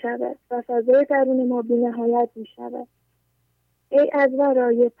تبدیل می شود و فضای درون ما بی نهایت می شود. ای از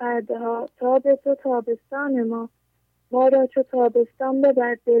ورای پرده ها تاب تو تابستان ما را چو تابستان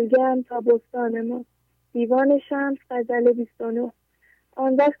ببر دلگرم تا بستان ما. دیوان شمس غزل 29.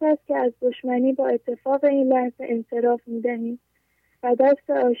 آن وقت است که از دشمنی با اتفاق این لحظه انصراف می دهیم و دست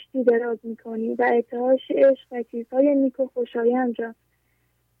آشتی دراز می کنیم و ارتعاش عشق و چیزهای نیک و خوشایند را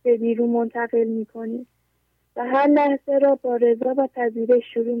به بیرون منتقل می کنیم و هر لحظه را با رضا و پذیرش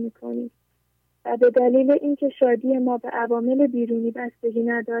شروع می کنیم و به دلیل اینکه شادی ما به عوامل بیرونی بستگی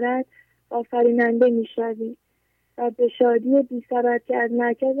ندارد آفریننده می شویم و به شادی بی سبب که از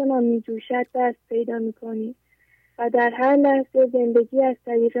مرکز ما می جوشد دست پیدا می کنیم و در هر لحظه زندگی از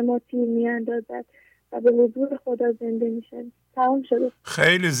طریق ما تیر می اندازد و به حضور خدا زنده می شویم. تمام شده.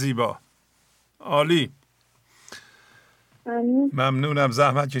 خیلی زیبا، عالی. ممنونم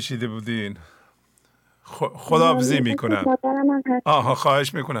زحمت کشیده بودین. خداحافظی میکنم. آها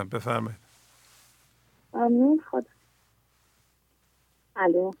خواهش میکنم، بفرمایید. ممنون. خدا.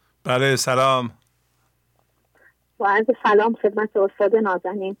 الو. بله سلام. با عرض سلام خدمت استاد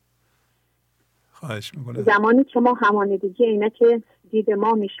نازنین. خواهش میکنم. زمانی که ما همانیدگی عینک دید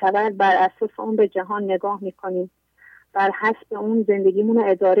ما میشود، بر اساس اون به جهان نگاه میکنیم، بر حسب اون زندگیمون رو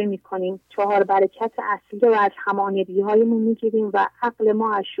اداره میکنیم، 4 برکت اصلی رو از همانیدگی هایمون میگیریم و عقل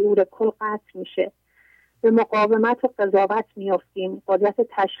ما از شعور کل قطع میشه. به مقاومت و قضاوت میافتیم، قدرت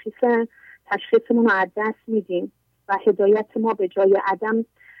تشخیصمون رو از دست میدیم و هدایت ما به جای عدم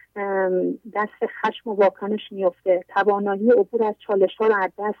دست خشم و واکنش میفته. توانایی عبور از چالش ها رو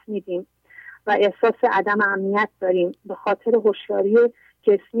از دست میدیم و احساس عدم امنیت داریم. به خاطر هوشیاری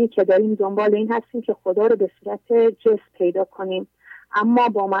جسمی که داریم دنبال این هستیم که خدا رو به صورت جسم پیدا کنیم، اما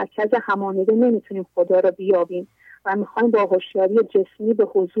با مرکز همانیده نمیتونیم خدا رو بیابیم و میخوایم با هوشیاری جسمی به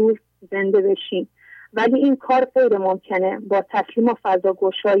حضور زنده بشیم، ولی این کار غیر ممکنه. با تسلیم و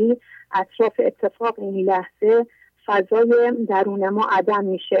فضاگشایی اطراف اتفاق این لحظه فضای درون ما عدم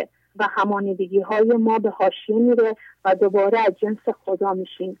میشه و همانیدگی های ما به حاشیه میره و دوباره از جنس خدا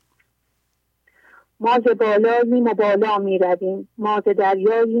میشیم. ما ز بالاییم و بالا میرویم، ما ز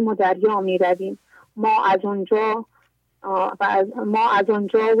دریاییم و دریا میرویم، ما از اونجا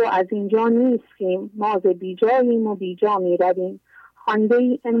و از اینجا نیستیم، ما ز بیجاییم و بیجا میرویم. خوانده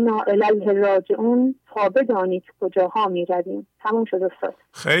ای انا الیه راجعون تا بدانی که کجاها میرویم. تموم شد استاد.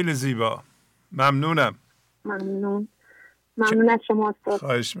 خیلی زیبا، ممنونم. ممنون از شما استاد.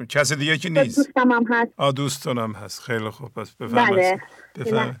 خواهش می‌کنم. کسی دیگه که نیست؟ دوستم هم هست. دوستانم هست. خیلی خوب، پس بفرمایید.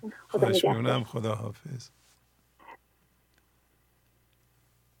 بله. خواهش می‌کنم. خدا حافظ.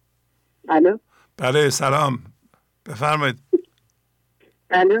 الو. بله سلام، بفرمایید.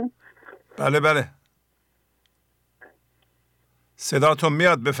 الو. بله صداتون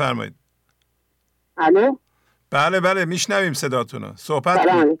میاد، بفرمایید. الو. بله میشنویم صداتون رو. صحبت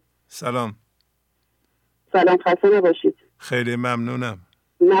کنید. سلام خسته نباشید. خیلی ممنونم.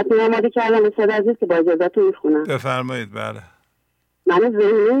 متن آماده کردم استاد عزیز که با اجازهتون میخونم. بفرمایید. بله. من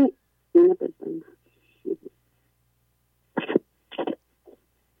ذهنی اینو بزنم.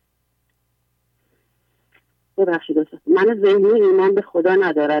 ببخشید من ذهنی ایمان به خدا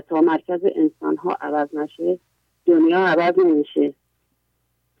ندارد. تا مرکز انسان ها عوض نشه دنیا عوض نمیشه.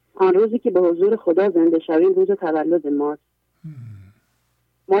 آن روزی که به حضور خدا زنده شویم روز تولد ماست.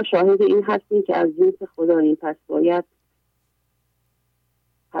 ما شاهد این هستیم که از جنس خداییم.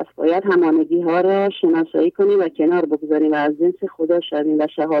 پس باید همانگی ها را شناسایی کنیم و کنار بگذاریم و از جنس خدا شویم و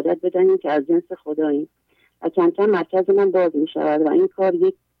شهادت بدهیم که از جنس خداییم. و کم کم مرکزمان باز می شود و این کار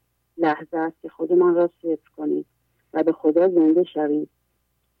یک لحظه است که خودمان را صفر کنیم و به خدا زنده شویم.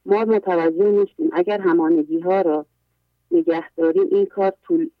 ما متوجه نیستیم اگر همانگی ها را نگه داریم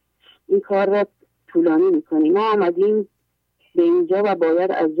این کار را طولانی میکنیم. ما آمدیم به اینجا و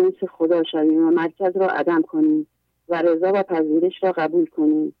باید از جنس خدا شویم و مرکز را عدم کنیم و رضا و پذیرش را قبول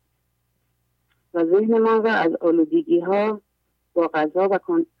کنیم و ذهنمان را از آلودگی ها با غذا و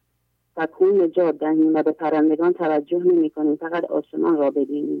سکون نجات دهیم و به پرندگان توجه نمی کنیم، فقط آسمان را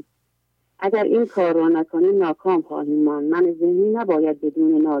ببینیم. اگر این کار را نکنیم ناکام خواهیم ماند. من ذهنی نباید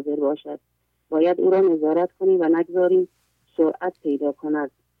بدون ناظر باشد. باید او را نظارت کنیم و نگذاریم سرعت پیدا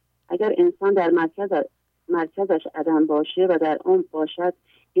کند. اگر انسان در مرکزش عدم باشه و در عمق باشد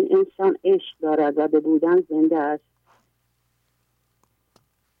این انسان عشق دارد و به بودن زنده است.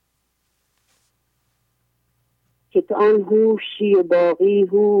 که تو آن هوشی و باقی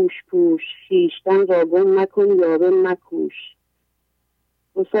هوش پوش، خویشتن را گم نکن یاوه مکوش.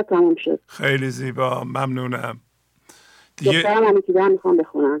 دوستا تمام شد. خیلی زیبا، ممنونم. دخترم همی که میخوام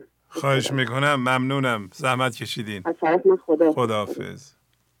بخونم. خواهش میکنم، ممنونم، زحمت کشیدین. از طرف من خداحافظ.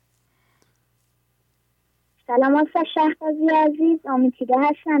 سلام آفر شهبازی عزیز، آمیتیده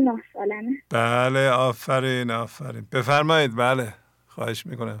هستم، 9 سالمه. بله آفرین آفرین، بفرمایید. بله خواهش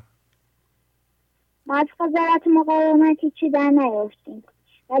میکنم. ما از قضاوت مقاومتی چی در نیافتیم،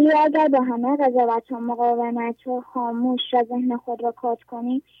 ولی اگر با همه قضاوت و مقاومت و خاموش را ذهن خود را کات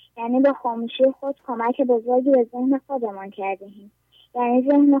کنیم، یعنی به خاموشی خود کمک بزرگی به ذهن خودمان کردیم. یعنی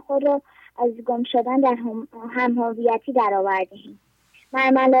ذهن خود را از گم شدن در هم‌هویتی درآوردیم.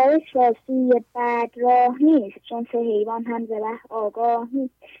 مرملای ساسی بد راه نیست، چون سه حیوان هم ذبح آگاه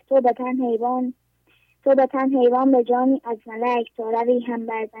نیست. تو به تن حیوان به جانی از ملک، تو روی هم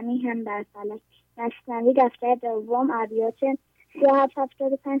بر زمین هم بر فلک. مثنوی دفتر دوم ابیات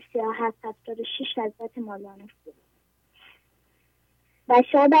 3775 3776 حضرت مولانا.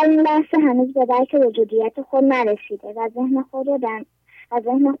 بشر در این لحظه هنوز به درک وجودیت خود نرسیده و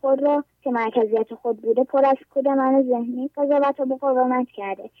ذهن خود را که مرکزیت خود بوده پر از کود من ذهنی قضاوت و مقاومت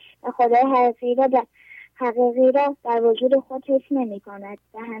کرده و خدای حقیقی را در وجود خود حس نمی کند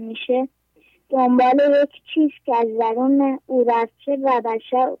و همیشه دنبال یک چیز که از درون او رفته و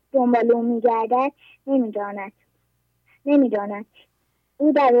بشر دنبال او می گردد نمیداند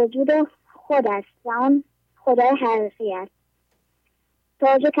او در وجود خود است و آن خدای حقیقی است.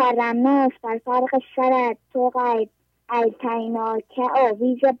 تاج کرمناس بر فرق سرت، تو قید التینا که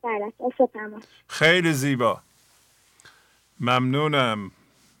آویز برد. خیلی زیبا، ممنونم.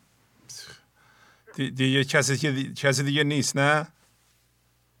 دیگه کسی دیگه نیست؟ نه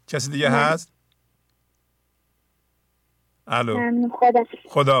کسی دیگه هست؟ الو،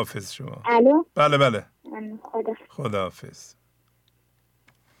 خداحافظ شما. الو، بله خداحافظ.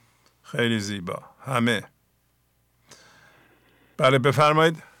 خیلی زیبا همه. بله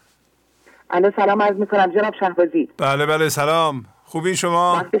بفرمایید. الو، سلام عرض میکنم جناب شهبازی. بله سلام، خوبی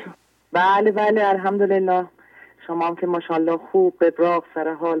شما؟ بله الحمدلله. شما هم که ماشاءالله خوب، ببراق،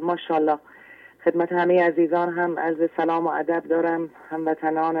 سر حال، ماشاءالله. خدمت همه عزیزان هم عرض سلام و ادب دارم،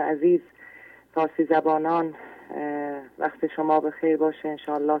 هموطنان عزیز فارسی زبانان. وقت شما بخیر باشه،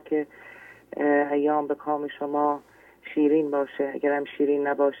 انشاءالله که ایام به کام شما شیرین باشه. اگرم شیرین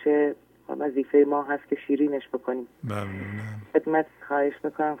نباشه وظیفه ما هست که شیرینش بکنیم. ممنونم. خواهش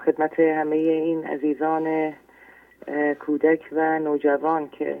میکنم خدمت همه این عزیزان کودک و نوجوان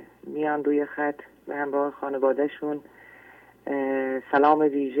که میان روی خط به همراه خانوادهشون سلام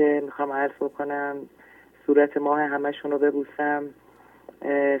ویژه میخوام عرض بکنم. صورت ماه همشون رو ببوسم.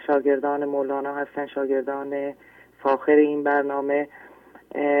 شاگردان مولانا هستن، شاگردان فاخر این برنامه.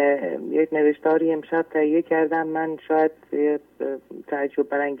 یک نوشتاری امشب تهیه کردم. من شاید تعجب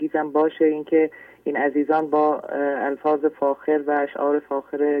برانگیزم باشه اینکه این عزیزان با الفاظ فاخر و اشعار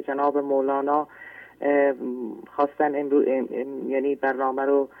فاخر جناب مولانا خواستن یعنی برنامه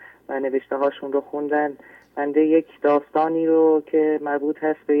رو و نوشته هاشون رو خوندن. بنده یک داستانی رو که مربوط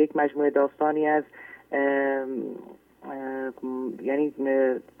هست به یک مجموعه داستانی از یعنی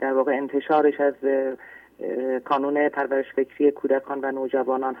در واقع انتشارش از کانون پرورش فکری کودکان و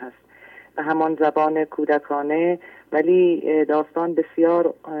نوجوانان هست. به همان زبان کودکانه، ولی داستان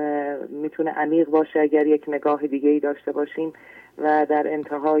بسیار میتونه عمیق باشه اگر یک نگاه دیگه‌ای داشته باشیم. و در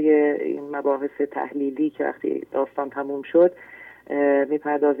انتهای این مباحث تحلیلی که وقتی داستان تموم شد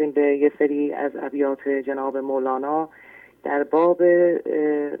میپردازیم به یه سری از ابیات جناب مولانا در باب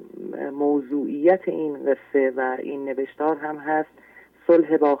موضوعیت این قصه و این نوشتار هم هست: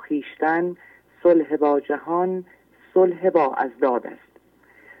 صلح با خویشتن، صلح با جهان، صلح با اضداد است.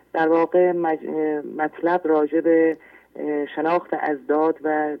 در واقع مطلب راجع به شناخت اضداد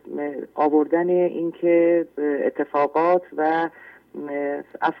و آوردن اینکه اتفاقات و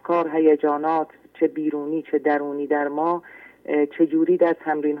افکار، هیجانات چه بیرونی چه درونی در ما چجوری در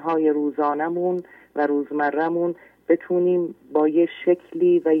تمرین‌های روزانمون و روزمرمون بتونیم با یک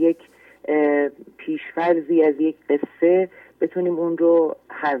شکلی و یک پیشفرضی از یک قصه بتونیم اون رو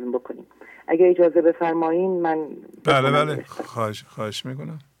هضم بکنیم. اگه اجازه بفرمایین من بله خواهش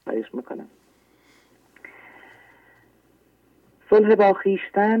میکنم. صلح با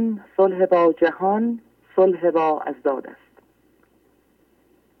خویشتن، صلح با جهان، صلح با اضداد است.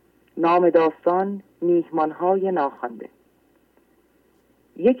 نام داستان میهمانهای ناخوانده.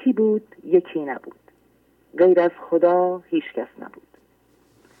 یکی بود یکی نبود، غیر از خدا هیچ کس نبود.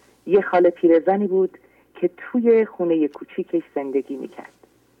 یه خاله پیرزنی بود که توی خونه کوچیکش زندگی میکرد.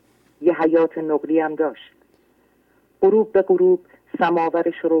 یه حیات نقلی هم داشت. غروب به غروب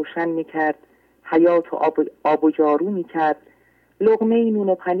سماورش روشن میکرد، حیات و آب و جارو میکرد، لقمه نون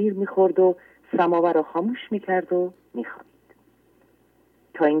و پنیر میخورد و سماور رو خاموش میکرد و میخوابید.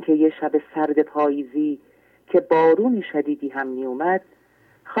 تا اینکه یه شب سرد پاییزی که بارون شدیدی هم میومد،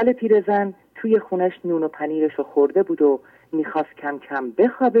 خاله پیرزن توی خونش نون و پنیرش رو خورده بود و میخواست کم کم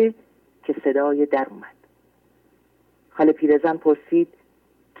بخوابه که صدای در اومد. خاله پیرزن پرسید: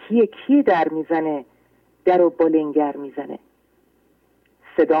 کیه در میزنه؟ در و بالنگر میزنه.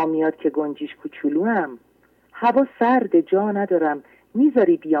 صدا میاد که گنجیش کوچولوام، هوا سرد، جا ندارم،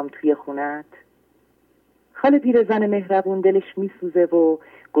 میذاری بیام توی خونت؟ خاله پیرزن مهربون دلش میسوزه و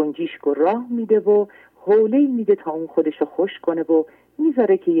گنجیشکو راه میده و حوله میده تا اون خودشو خوش کنه و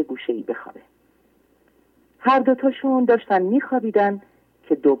میذاره که یه گوشه‌ای بخوابه. هر دوتاشون داشتن میخوابیدن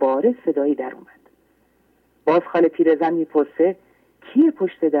که دوباره صدایی در اومد. باز خاله پیرزن میپرسه: کیه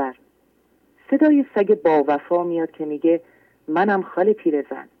پشت در؟ صدای سگ با وفا میاد که میگه: منم خاله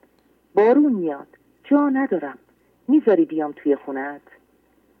پیرزن، بارون میاد، جا ندارم، میذاری بیام توی خونت؟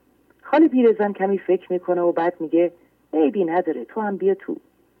 خاله پیرزن کمی فکر میکنه و بعد میگه: عیبی نداره، تو هم بیا تو.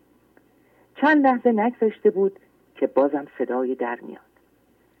 چند لحظه نگذشته بود که بازم صدای در میاد.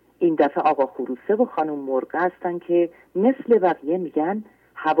 این دفعه آقا خروسه و خانم مرغ هستن که مثل بقیه میگن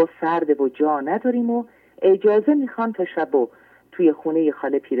هوا سرده و جا نداریم و اجازه میخوان تا شبو توی خونه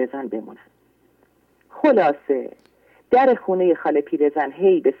خاله پیرزن بمونن. خلاصه در خونه خاله پیرزن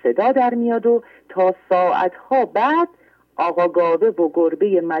هی به صدا در میاد و تا ساعتها بعد آقا گاوه و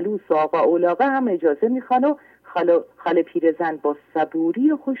گربه ملوس و آقا اولاغه هم اجازه میخوان و خاله پیرزن با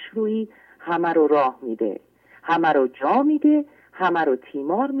صبوری و خوشرویی همه رو راه میده، همه رو جا میده، همه رو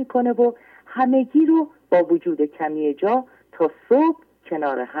تیمار میکنه و همگی رو با وجود کمی جا تا صبح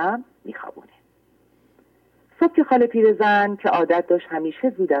کنار هم میخوابونه. صبح که خاله پیرزن که عادت داشت همیشه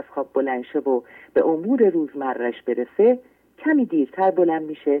زود از خواب بلند شه و به امور روزمرش برسه، کمی دیرتر بلند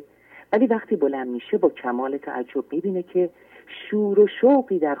میشه، ولی وقتی بلند میشه با کمال تعجب میبینه که شور و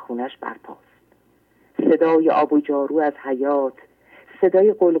شوقی در خونش برپاست. صدای آب و جارو از حیاط،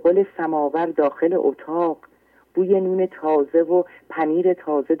 صدای قلقل سماور داخل اتاق، بوی نون تازه و پنیر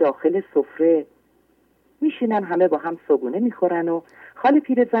تازه داخل سفره. میشینن همه با هم صبحونه میخورن و خاله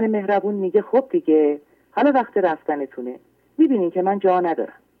پیرزن مهربون میگه: خب دیگه حالا وقت رفتنتونه، میبینین که من جا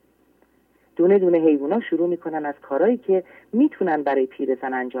ندارم. دونه دونه حیوونا شروع میکنن از کارهایی که میتونن برای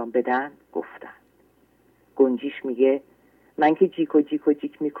پیرزن انجام بدن گفتن. گنجیش میگه: من که جیک و جیک و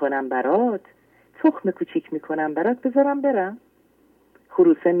جیک میکنم برات، تخم کوچیک میکنم برات، بذارم برم.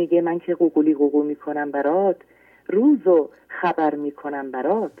 خروسه میگه: من که قوقولی قوقو میکنم برات، روزو خبر میکنم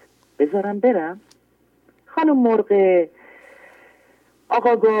برات، بذارم برم. خانم مرغ،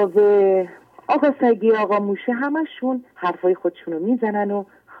 آقا گاوه، آقا سگی، آقا موشه، همشون حرفای خودشونو میزنن و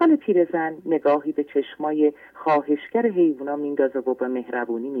خاله پیرزن نگاهی به چشمای خواهشگر حیوونا میندازه و با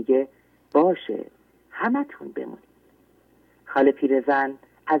مهربونی میگه: باشه، همتون بمونید. خاله پیرزن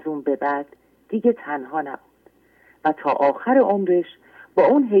از اون به بعد دیگه تنها نبود و تا آخر عمرش با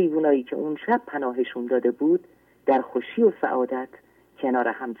اون حیوانایی که اون شب پناهشون داده بود در خوشی و سعادت کنار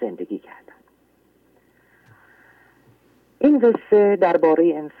هم زندگی کردن. این قصه درباره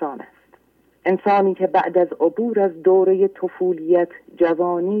انسان است. انسانی که بعد از عبور از دوره طفولیت،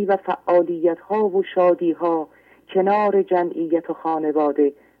 جوانی و فعالیت ها و شادی ها کنار جمعیت و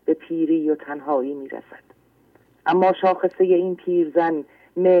خانواده به پیری و تنهایی میرسد. اما شاخصه این پیرزن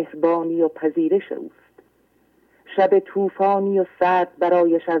مهربانی و پذیرش اوست. شب طوفانی و سرد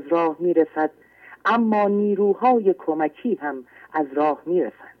برایش از راه میرسد، اما نیروهای کمکی هم از راه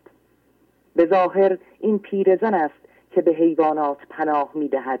میرسند. به ظاهر این پیرزن است که به حیوانات پناه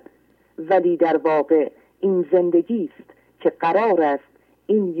میدهد، ولی در واقع این زندگی است که قرار است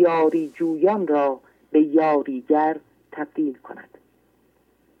این یاری جویان را به یاریگر تبدیل کند.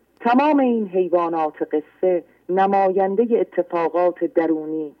 تمام این حیوانات قصه نماینده اتفاقات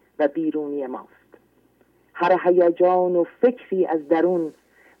درونی و بیرونی ماست. هر هیجان و فکری از درون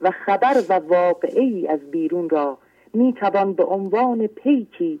و خبر و واقعی از بیرون را میتوان به عنوان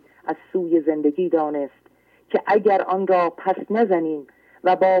پیکی از سوی زندگی دانست که اگر آن را پس نزنیم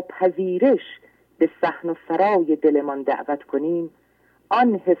و با پذیرش به صحن و سرای دلمان دعوت کنیم،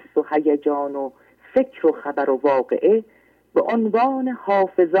 آن حس و هیجان و فکر و خبر و واقعه به عنوان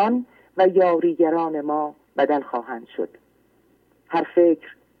حافظان و یاریگران ما بدل خواهند شد. هر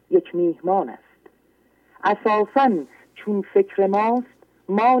فکر یک میهمان است. اساساً چون فکر ماست،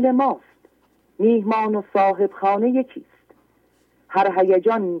 مال ماست. میهمان و صاحب خانه یکیست.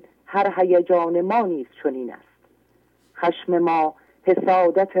 هر هیجان ما نیز چنین است. خشم ما،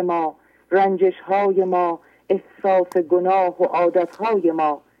 حسادت ما، رنجش‌های ما، احساس گناه و عادت‌های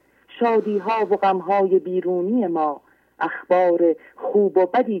ما، شادی‌ها و غم‌های بیرونی ما، اخبار خوب و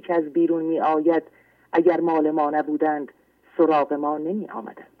بدی که از بیرون می آید اگر مال ما نبودند سراغ ما نمی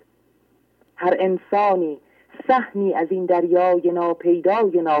آمدند. هر انسانی سهمی از این دریای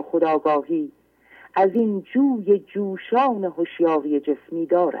ناپیدای ناخودآگاهی، از این جوی جوشان هوشیاری جسمی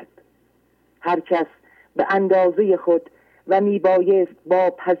دارد. هر کس به اندازه خود و می بایست با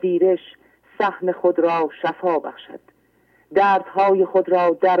پذیرش سهم خود را شفا بخشد، دردهای خود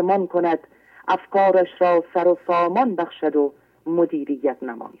را درمان کند، افکارش را سر و سامان بخشد و مدیریت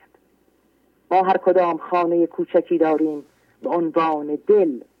نماید. ما هر کدام خانه کوچکی داریم به عنوان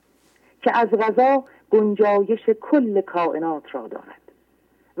دل که از غذا گنجایش کل کائنات را دارد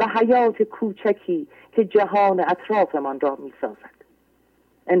و حیات کوچکی که جهان اطرافمان را می سازد.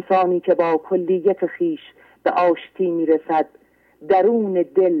 انسانی که با کلیت خیش به آشتی می رسد، درون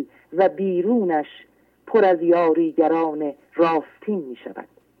دل و بیرونش پر از یاریگران راستین می شود.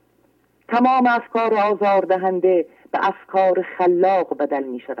 تمام افکار آزاردهنده به افکار خلاق بدل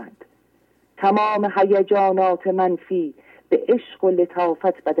می شوند. تمام هیجانات منفی به عشق و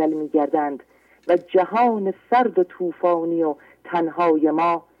لطافت بدل می گردند و جهان سرد و طوفانی و تنهای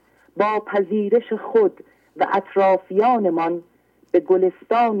ما با پذیرش خود و اطرافیانمان به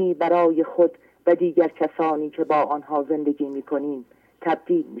گلستانی برای خود و دیگر کسانی که با آنها زندگی می کنیم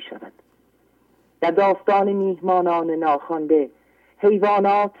تبدیل می شود. در داستان میهمانان ناخوانده،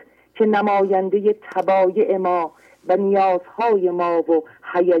 حیوانات که نماینده طبایع ما و نیازهای ما و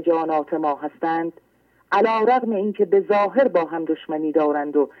هیجانات ما هستند، علی‌رغم اینکه به ظاهر با هم دشمنی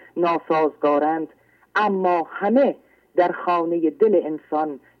دارند و ناسازگارند، اما همه در خانه دل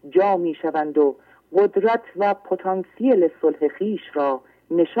انسان جا می شوند و قدرت و پتانسیل صلح خویش را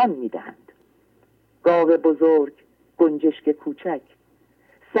نشان می دهند. گاو بزرگ، گنجشک کوچک،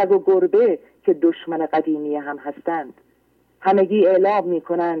 سگ و گربه که دشمن قدیمی هم هستند، همگی اعلام می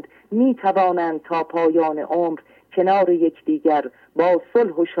کنند می توانند تا پایان عمر کنار یکدیگر با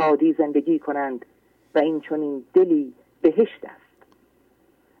صلح و شادی زندگی کنند و این چنین دلی بهشت است.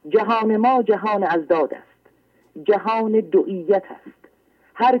 جهان ما جهان ازداد است، جهان دوئیت است.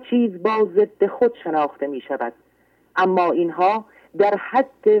 هر چیز با ضد خود شناخته می شود، اما اینها در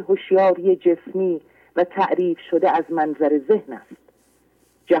حد هوشیاری جسمی و تعریف شده از منظر ذهن است.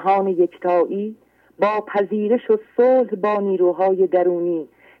 جهان یکتایی با پذیرش و صلح با نیروهای درونی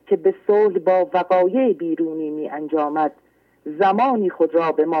که به صلح با وقایع بیرونی می انجامد، زمانی خود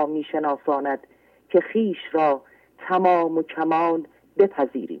را به ما می شناساند که خیش را تمام و کمال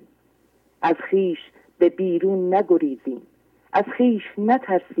بپذیریم، از خیش به بیرون نگریزیم، از خیش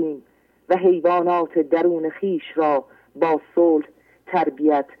نترسیم و حیوانات درون خیش را با صلح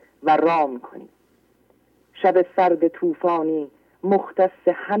تربیت و رام کنیم. شب سرد طوفانی مختص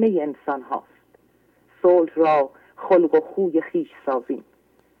همه انسان هاست. صلح را خلق و خوی خیش سازیم.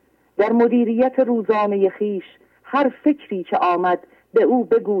 در مدیریت روزانه خیش هر فکری که آمد به او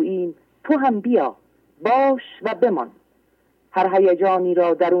بگوییم تو هم بیا، باش و بمان. هر هیجانی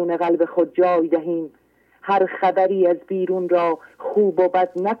را درون قلب خود جای دهیم، هر خبری از بیرون را خوب و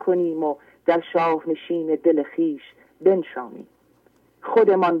بد نکنیم و در شاهنشین دل خیش بنشانیم.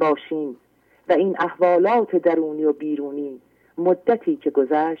 خودمان باشیم و این احوالات درونی و بیرونی مدتی که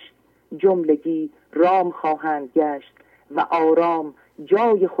گذشت جملگی رام خواهند گشت و آرام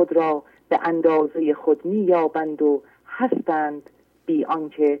جای خود را به اندازه خود می‌یابند و هستند بی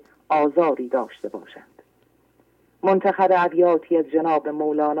آنکه آزاری داشته باشند. منتخب ابیاتی از جناب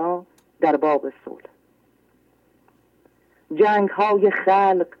مولانا در باب صلح. جنگ های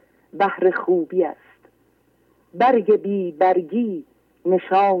خلق بهر خوبی است، برگ بی برگی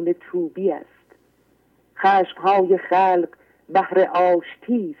نشان توبی است. خشم های خلق بهر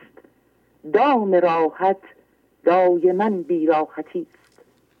آشتی است، دام راحت دایما بی راحتی است.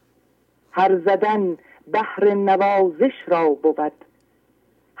 هر زدن بهر نوازش را بود،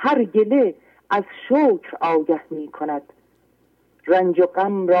 هر گله از شکر آگه می کند. رنج و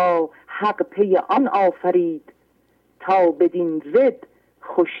غم را حق پی آن آفرید، تا بدین ضد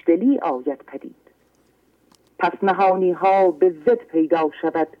خوشدلی آید پدید. پس نهانی ها به ضد پیدا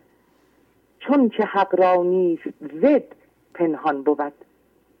شود، چون که حق را نیست ضد پنهان بود.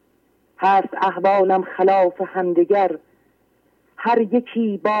 هست احوالم خلاف همدیگر، هر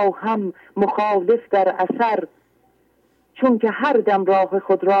یکی با هم مخالف در اثر. چون که هر دم راه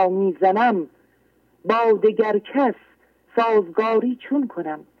خود را میزنم، با دگر کس سازگاری چون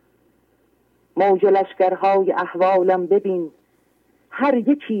کنم. موج لشکرهای احوالم ببین، هر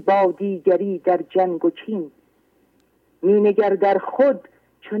یکی با دیگری در جنگ و چین. می نگر در خود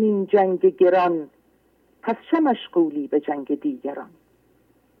چون این جنگ گران، پس چه مشغولی به جنگ دیگران.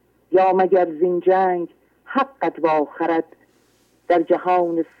 یا مگر زین جنگ حقت واخرد، در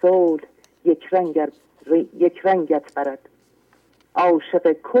جهان صلح یک رنگت برد.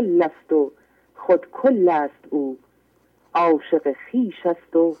 عاشق کل است و خود کل است او، عاشق خیش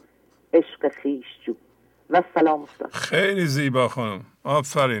است و عشق خیش جو. و سلام استاد. خیلی زیبا خانم،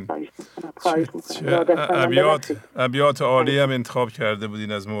 آفرین. ابیات عالی هم انتخاب کرده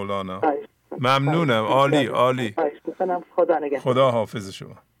بودین از مولانا. ممنونم، عالی عالی. خدا حافظ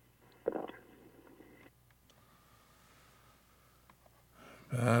شما.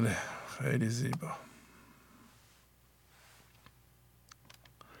 بله خیلی زیبا.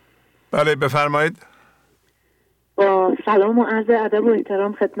 بله بفرمایید. با سلام و عرض ادب و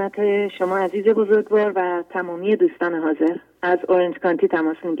احترام خدمت شما عزیز بزرگوار و تمامی دوستان حاضر، از اورنج کانتی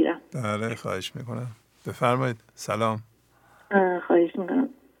تماس میگیرم. بله خواهش میکنم، بفرمایید. سلام. خواهش میکنم.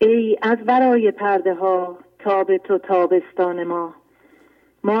 ای از ورای پرده ها تاب تو تابستان ما،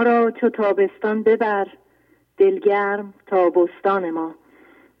 ما را چو تابستان ببر دلگرم تابستان ما.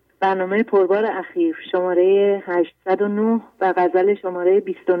 برنامه پربار اخیر شماره 809 و غزل شماره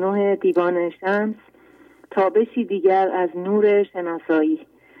 29 دیوان شمس. تابشی دیگر از نور شناسایی.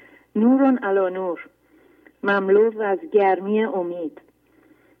 نورون علا نور، مملو از گرمی امید.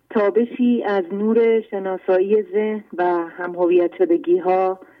 تابشی از نور شناسایی ذهن و هم‌هویت شدگی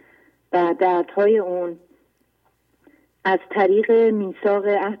ها و دردهای اون از طریق میثاق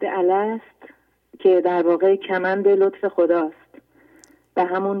عهد الست که در واقع کمند لطف خداست و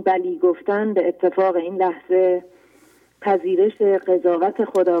همون بلی گفتن به اتفاق این لحظه، پذیرش قضاوت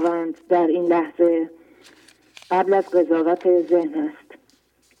خداوند در این لحظه قبل از قضاوت ذهن است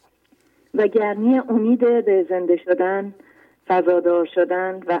و گرمی امید به زنده شدن، فضادار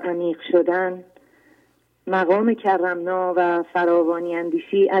شدن و عمیق شدن، مقام کرمنا و فراوانی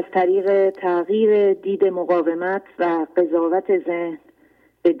اندیشی از طریق تغییر دید مقاومت و قضاوت ذهن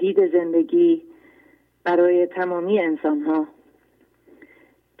به دید زندگی برای تمامی انسان ها.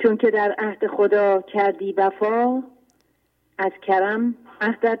 چون که در عهد خدا کردی وفا، از کرم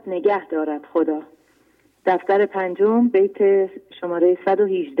عهدت نگه دارد خدا. دفتر 5 بیت شماره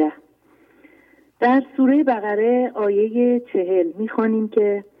 118. در سوره بقره آیه 40 میخوانیم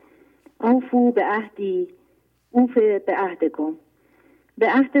که اوفو به عهدی اوف به عهدکم، به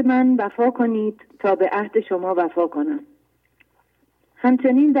عهد من وفا کنید تا به عهد شما وفا کنم.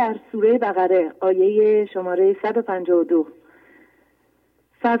 همچنین در سوره بقره آیه شماره 152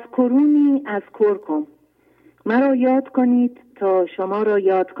 فذکرونی اذکرکم، مرا یاد کنید تا شما را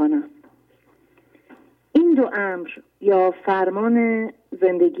یاد کنم. این دو امر یا فرمان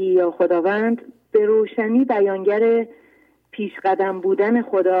زندگی یا خداوند به روشنی بیانگر پیش قدم بودن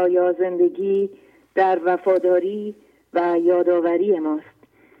خدا یا زندگی در وفاداری و یادآوری ماست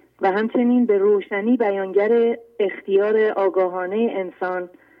و همچنین به روشنی بیانگر اختیار آگاهانه انسان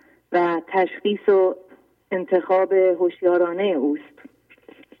و تشخیص و انتخاب هوشیارانه اوست.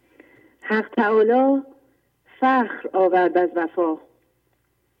 حق تعالی فخر آورد از وفا،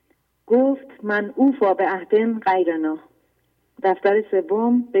 گفت من اوفا به عهدن غیرنا. دفتر 3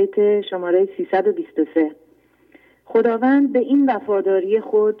 بیت شماره 323. خداوند به این وفاداری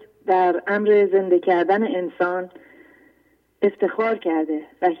خود در امر زنده کردن انسان افتخار کرده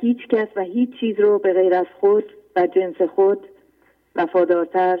و هیچ کس و هیچ چیز رو به غیر از خود و جنس خود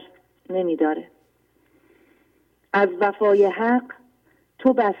وفادارتر نمی داره. از وفای حق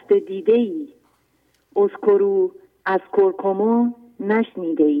تو بسته دیده ای، اذکرو اذکرکمو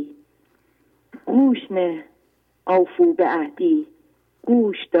نشنیده ای. گوش نه آفو به عهدی،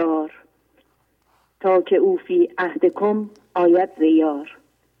 گوش دار تا که او فی عهدکم آید زیار.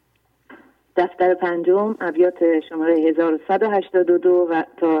 دفتر پنجم، ابیات شماره 1182 و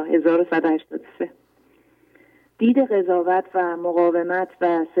تا 1183. دید قضاوت و مقاومت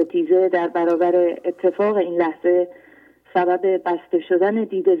و ستیزه در برابر اتفاق این لحظه سبب بسته شدن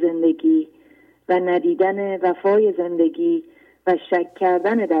دید زندگی و ندیدن وفای زندگی و شک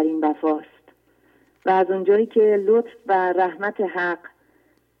کردن در این وفاست. و از اونجایی که لطف و رحمت حق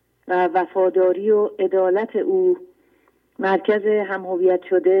و وفاداری و عدالت او مرکز هم‌هویت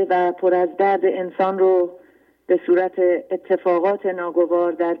شده و پر از درد انسان رو به صورت اتفاقات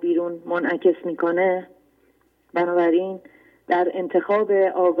ناگوار در بیرون منعکس میکنه، بنابراین در انتخاب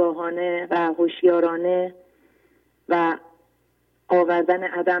آگاهانه و هوشیارانه و آوردن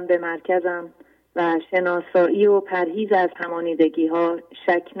عدم به مرکزم و شناسایی و پرهیز از همانیدگی ها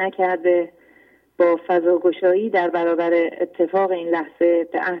شک نکرده با فضاگشایی در برابر اتفاق این لحظه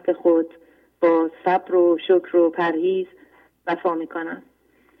به عهد خود با صبر و شکر و پرهیز وفا میکنم.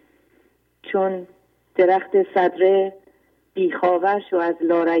 چون درخت صدره بیخاور شو از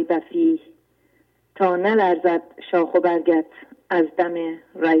لاریب فیه، تا نلرزد شاخ و برگت از دم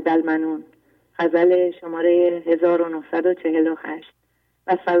ریب المنون. غزل شماره 1948.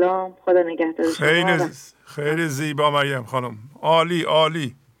 و سلام، خدا نگهدار شما. خیلی زیبا مریم خانم، عالی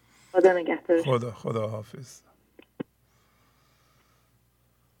عالی. خدا نگهدار. خدا حافظ.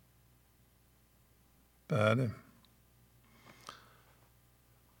 بله،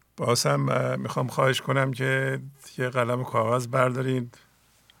 باز هم میخوام خواهش کنم که یه قلم و کاغذ بردارید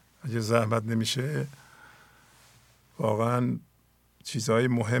اگه زحمت نمیشه. واقعا چیزهای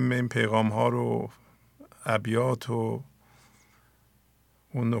مهم این پیغام ها رو، ابیات و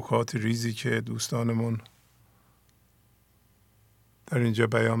اون نکات ریزی که دوستانمون در اینجا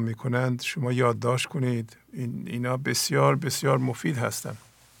بیان میکنند شما یادداشت کنید. اینا بسیار بسیار مفید هستند.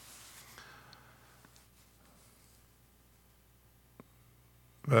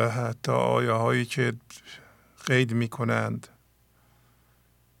 و حتی آیه هایی که قید می کنند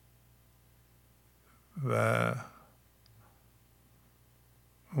و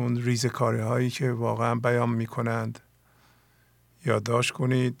اون ریزکاری هایی که واقعا بیان می کنند یادداشت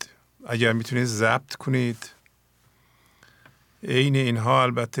کنید. اگر میتونید ضبط کنید. عین اینها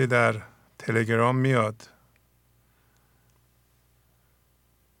البته در تلگرام میاد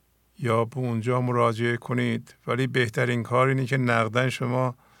یا به اونجا مراجعه کنید، ولی بهترین کار اینه که نقدن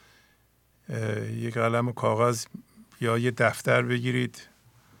شما یک قلم و کاغذ یا یه دفتر بگیرید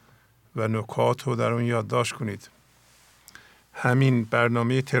و نکات رو در اون یادداشت کنید. همین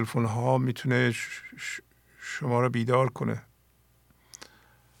برنامه تلفن ها میتونه شما رو بیدار کنه.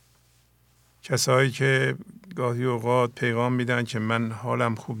 کسایی که گاهی اوقات پیغام میدن که من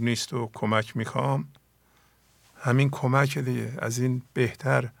حالم خوب نیست و کمک میخوام، همین کمک دیگه. از این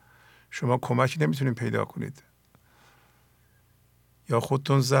بهتر شما کمک نمیتونید پیدا کنید. یا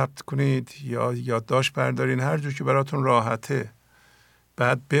خودتون ضبط کنید یا یادداشت بردارین، هر جور که براتون راحته.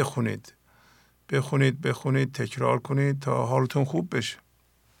 بعد بخونید تکرار کنید تا حالتون خوب بشه.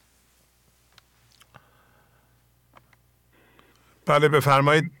 بله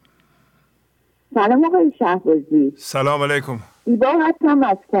بفرمایید. سلام آقای شهبازی. سلام علیکم. ایبا هستم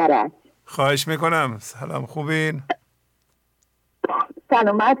از کرج. خواهش میکنم. سلام، خوبین؟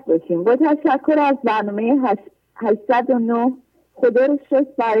 سلامت باشین. با تشکر از برنامه 809. خدا رو شکر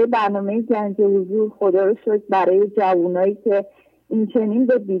برای برنامه گنج حضور. خدا رو شکر برای جوانایی که این چنین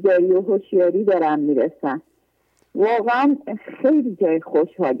به بیداری و هوشیاری دارن میرسن. واقعا خیلی جای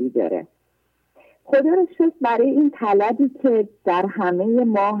خوشحالی داره. خدا رو شکر برای این طلبی که در همه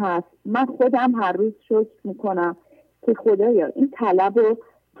ما هست. من خودم هر روز شکر میکنم که خدایا این طلب رو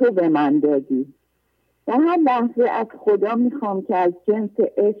تو به من دادی. در هر لحظه از خدا میخوام که از جنس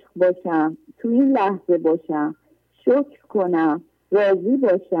عشق باشم، تو این لحظه باشم، شکر کنم، راضی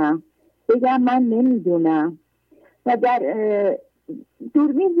باشم، بگم من نمیدونم و در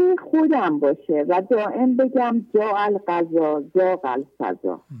دوربین خودم باشه و دائم بگم جا القضا ذاق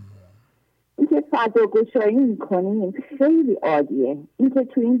الفضا. اینکه فضاگشایی میکنیم خیلی عالیه. اینکه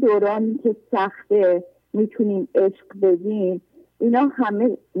تو این دورانی که سخته میتونیم عشق بگیم، اینا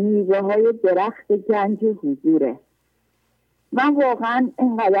همه میوه های درخت گنج حضوره. من واقعا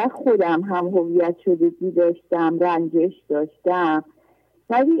انقدر خودم هم هویت شدگی داشتم، رنجش داشتم،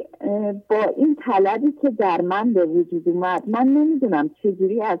 ولی با این طلبی که در من به وجود اومد، من نمیدونم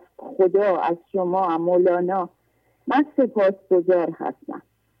چجوری از خدا، از شما، مولانا، من سپاسگزار هستم.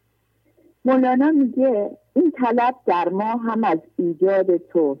 مولانا میگه این طلب در ما هم از ایجاد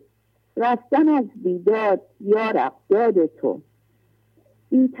تو، رفتن از بیداد یا رفتاد تو.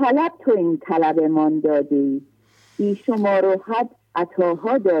 بی طلب تو این طلبمان داده ای، بی شمار و حد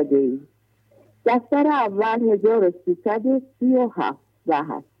عطاها داده ای. دفتر اول 1337 و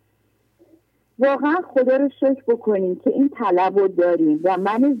هست. واقعا خدا رو شکر بکنیم که این طلب رو داریم و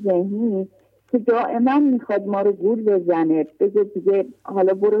من ذهنی که دائما میخواد ما رو گول بزنه، بگه دیگه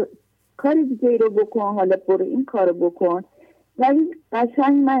حالا برو کار دیگه رو بکن، حالا برو این کار رو بکن. ولی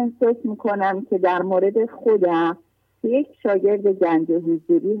قشنگ من احساس میکنم که در مورد خودم که یک شاگرد گنج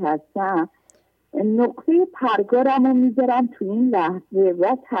حضوری هستم، نقطه پرگارم رو میذارم تو این لحظه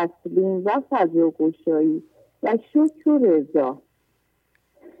و تسلیم و فضاگشایی و شکر و رضا.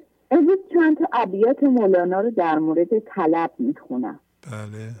 امروز چند تا ابیات مولانا رو در مورد طلب میخونم.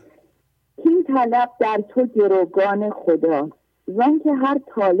 بله. این طلب در تو گروگان خدا، زن که هر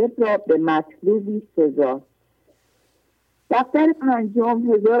طالب را به مطلوبی سزا. دفتر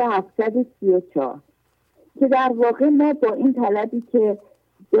پنجم 1734 که در واقع ما با این طلبی که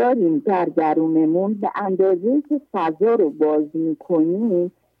داریم در درونمون به اندازه که فضا رو باز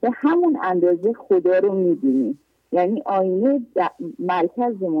میکنیم به همون اندازه خدا رو میبینیم. یعنی آینه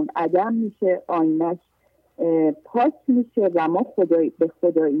مرکزمون عدم میشه، آینهش پاک میشه و ما به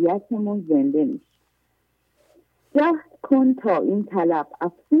خداییتمون زنده میشه. جهد کن تا این طلب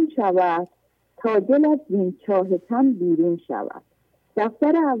افزون شود، تا دل از این چاهتن بیرون شود.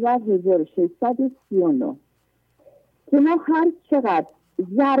 دفتر اول 1639 که ما هر چقدر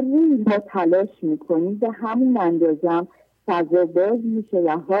ذره ما تلاش میکنیم به همون اندازه فضا باز میشه و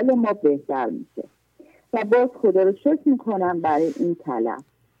حال ما بهتر میشه. و باز خدا رو شکر میکنم برای این طلب.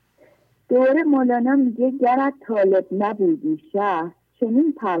 دوره مولانا میگه گرت طالب نبودی شهر،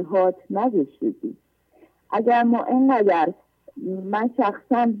 چنین پرهات نگشودی. اگر ما اینقدر، من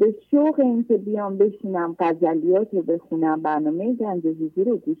شخصا به شوق این که بیام بشینم غزلیات رو بخونم، برنامه گنج حضور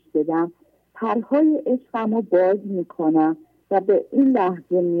رو گوش بدم، پرهای عشقم رو باز میکنم و به این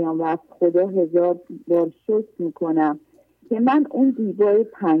لحظه میام و از خدا 1000 بار شکر میکنم که من اون دیبای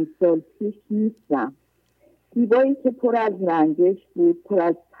 5 سال پیش نیستم. دیبایی که پر از رنجش بود، پر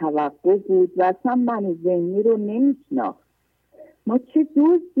از توقع بود و اصلا من ذهنی رو نمیشناخت. ما چه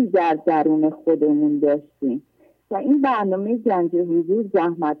دوستی در درون خودمون داشتیم و این برنامه گنج حضور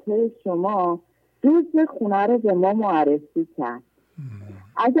زحمت‌های شما دوست خونه رو به ما معرفی کرد.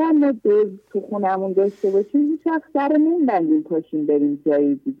 اگر ما دوست تو خونمون داشته باشیم هیچ وقت سر نمی‌بندیم پاشیم بریم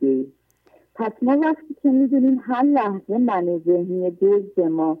جای دیگه. پس ما وقتی که میدونیم هر لحظه من ذهنی دوست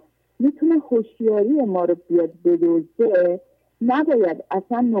ما میتونه هوشیاری ما رو بیاد بدزده، نباید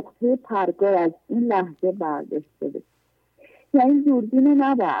اصلا نقطه پرگار از این لحظه برداشته بشه. یعنی دوربین رو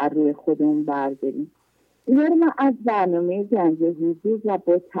نباید روی خودمون برداریم. اینو ما از برنامه گنج حضور و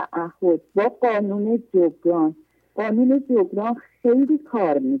با تعهد با قانون جبران خیلی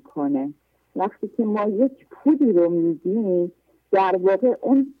کار میکنه. وقتی که ما یک پودی رو میدیم در واقع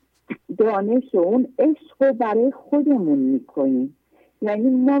اون دانش و اون عشق رو برای خودمون میکنیم. یعنی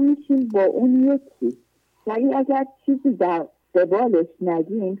ما میشیم با اون یکی. ولی اگر چیزی در قبالش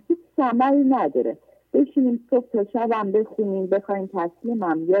ندیم هیچ ثمری نداره. بشینیم صبح تا شب هم بخونیم، بخوایم تسلیم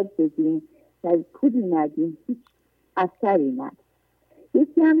هم یاد بگیریم ولی پودی ندیم هیچ اثری نداره.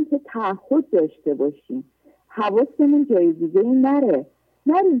 یکی هم که تعهد داشته باشیم، حواسمون جای دیگه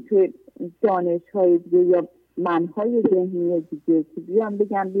نریم توی دانش های دیگه یا منهای ذهنی دیگه که بیان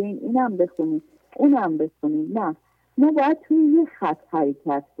بگم بیاین اینم بخونیم اونم بخونیم. نه، ما باید توی یه خط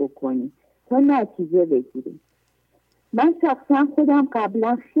حرکت بکنیم تا نتیجه بگیریم. من شخصا خودم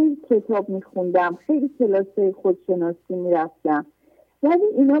قبلا خیلی کتاب میخوندم، خیلی کلاسای خودشناسی میرفتم، ولی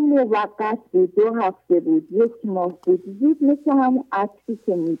اینا موقت بود، 2 هفته بود، 1 ماه بود، زود مثل همون عطری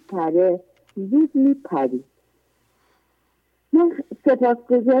که میپره زود میپرید. من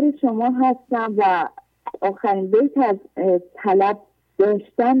سپاسگزار شما هستم و آخرین بیت از طلب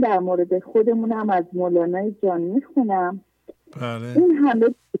داشتن در مورد خودمونم از مولانای جان میخونم. بله. این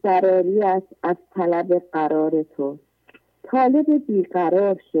همه بیقراری است از طلب قرار تو، طالب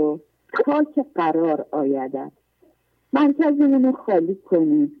بیقرار شو تا که قرار آیدد. مرکزمون رو خالی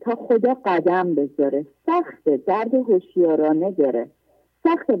کنیم تا خدا قدم بذاره. سخته، درد هوشیارانه داره.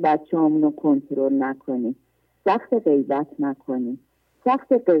 سخت بچه همون رو کنترل نکنیم، سخت غیبت نکنیم،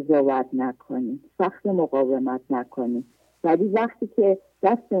 سخت قضاوت نکنیم، سخت مقاومت نکنیم. ولی وقتی که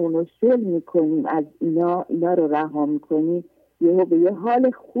دستمون رو شل میکنیم از اینا رو رها میکنیم، یهو به یه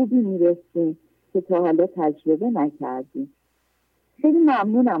حال خوبی میرسیم که تا حالا تجربه نکردیم. خیلی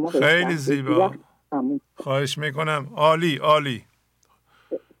ممنونم. خیلی زیبا. خواهش میکنم. عالی عالی.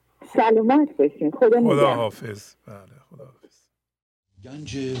 سلامت باشین. خدا حافظ. بله، خدا حافظ.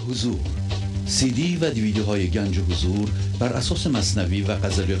 گنج حضور CD و دیویدیوهای گنج حضور بر اساس مثنوی و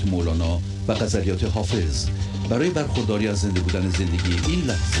غزلیات مولانا و غزلیات حافظ برای برخورداری از زنده بودن زندگی این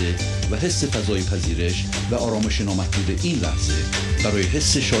لحظه و حس فضای پذیرش و آرامش نامحدود این لحظه، برای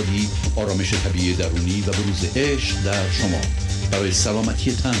حس شادی، آرامش طبیعی درونی و بروز عشق در شما، برای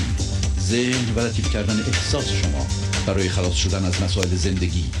سلامتی تن، ذهن و لطیف کردن احساس شما، برای خلاص شدن از مسائل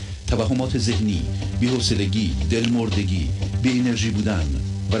زندگی، توهمات ذهنی، بی‌حوصلگی، دلمردگی، بی انرژی بودن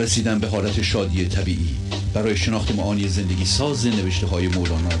و رسیدن به حالت شادی طبیعی، برای شناخت معانی زندگی ساز نوشته‌های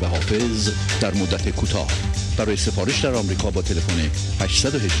مولانا و حافظ در مدت کوتاه. برای سفارش در آمریکا با تلفن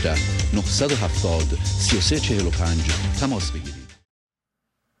 818 970 3345 تماس بگیرید.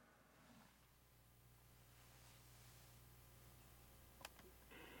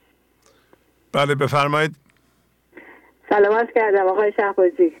 بله بفرمایید. سلام عرض کردم آقای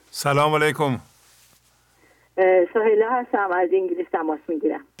شهبازی. سلام علیکم. سهیلا هستم، از انگلیس تماس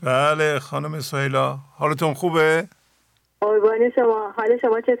میگیرم. بله خانم سهیلا، حالتون خوبه؟ قربان شما. حال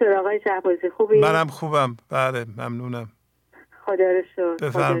شما چطور آقای شهبازی؟ خوبی؟ منم خوبم، بله ممنونم. خدا رو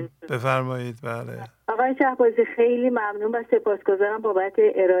شکر. بفرمایید. بله آقای شهبازی خیلی ممنون و سپاسگزارم بابت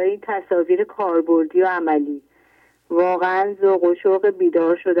ارائه این تصاویر کاربردی و عملی. واقعا ذوق و شوق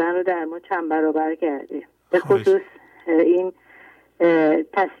بیدار شدن رو در ما چند برابر کرده. به خصوص این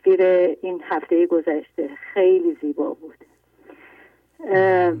تصویر این هفته گذشته خیلی زیبا بود.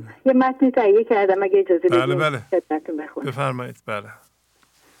 یه متنی تهیه کردم اگه اجازه بدید. بله بفرمایید. بله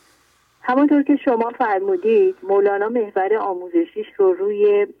همونطور که شما فرمودید مولانا محور آموزشیش رو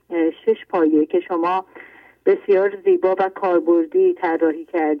روی 6 پایه که شما بسیار زیبا و کاربردی طراحی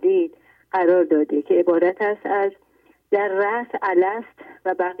کردید قرار داده که عبارت است از در رأس الست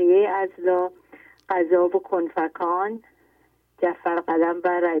و بقیه اضلاع قضا و کنفکان، جفر قلم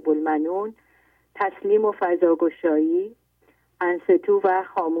و ریب المنون، تسلیم و فضاگشایی، انستو و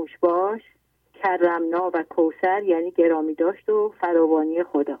خاموش باش، کرمنا و کوثر یعنی گرامی داشت و فراوانی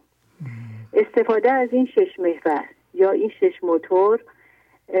خدا. استفاده از این 6 محور یا این 6 موتور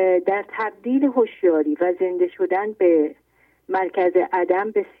در تبدیل هوشیاری و زنده شدن به مرکز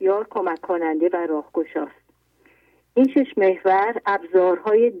عدم بسیار کمک کننده و راهگشاست. این 6 محور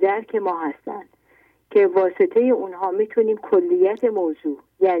ابزارهای درک ما هستند که واسطه اونها میتونیم کلیت موضوع،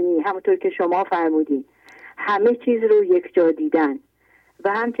 یعنی همونطور که شما فرمودین همه چیز رو یک جا دیدن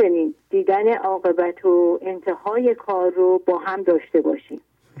و همچنین دیدن عاقبت و انتهای کار رو با هم داشته باشیم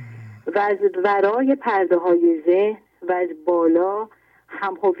و از ورای پرده های ذهن و از بالا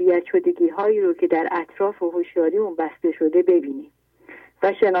هم هویت شدگی هایی رو که در اطراف و هوشیاریمون بسته شده ببینیم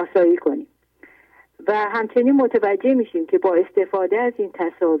و شناسایی کنیم و همچنین متوجه میشیم که با استفاده از این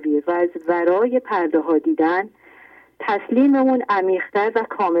تصاویر و از ورای پرده ها دیدن تسلیممون عمیق‌تر و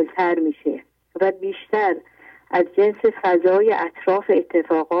کاملتر میشه و بیشتر از جنس فضای اطراف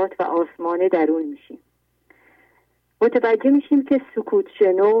اتفاقات و آسمان درون میشیم. متوجه میشیم که سکوت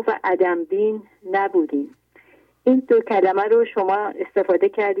شنو و عدم بین نبودیم. این 2 کلمه رو شما استفاده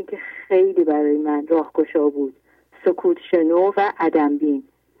کردین که خیلی برای من راهگشا بود. سکوت شنو و عدم بین،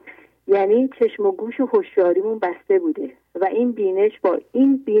 یعنی چشم و گوش و هوشیاریمون بسته بوده و این بینش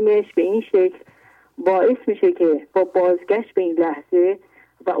به این شکل باعث میشه که با بازگشت به این لحظه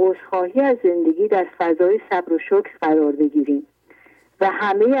و عذرخواهی از زندگی در فضای صبر و شکر قرار بگیریم و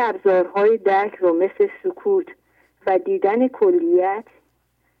همه ابزارهای درک رو مثل سکوت و دیدن کلیت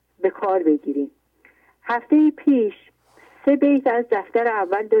به کار بگیریم. هفته پیش 3 بیت از دفتر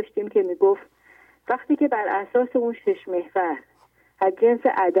اول داشتیم که میگفت وقتی که بر اساس اون 6 محور از جنس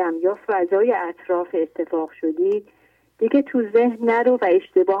عدم یا فضای اطراف اتفاق شدی دیگه تو ذهن نرو و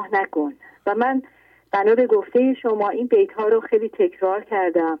اشتباه نکن. و من بنا به گفته شما این بیت ها رو خیلی تکرار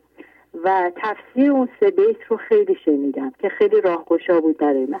کردم و تفسیر اون 3 بیت رو خیلی شنیدم که خیلی راهگشا بود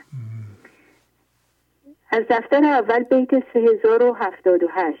برای من. از دفتر اول بیت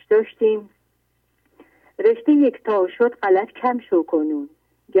 3078 داشتیم رشته یکتا شد غلط کم شو کنون،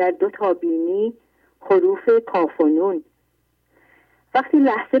 گر 2 تا بینی حروف کاف و نون. وقتی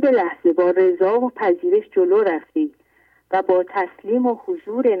لحظه به لحظه با رضا و پذیرش جلو رفتی و با تسلیم و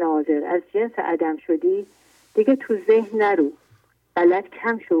حضور ناظر از جنس عدم شدی دیگه تو ذهن نرو، غلط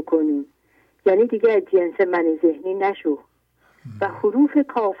کم شو کنون، یعنی دیگه از جنس من ذهنی نشو و حروف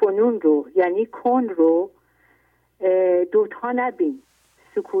کاف و نون رو یعنی کن رو 2 تا نبین،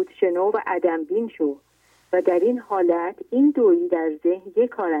 سکوت شنو و عدم بین شو و در این حالت این دویی در ذهن یک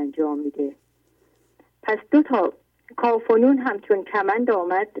کار انجام میده. پس 2 تا کاف و نون همچون کمند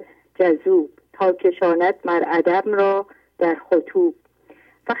آمد جذوب تا کشاند مر عدم را در خطوب.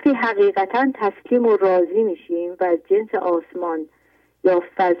 وقتی حقیقتا تسلیم و راضی میشیم و از جنس آسمان یا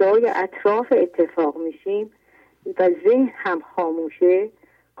فضای اطراف اتفاق میشیم و ذهن هم خاموشه،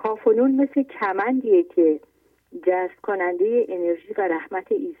 کافنون مثل کمندیه که جذب کننده انرژی و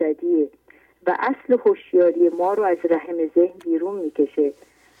رحمت ایزدیه و اصل هوشیاری ما رو از رحم ذهن بیرون میکشه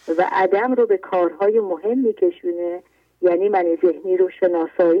و عدم رو به کارهای مهم میکشونه، یعنی من ذهنی رو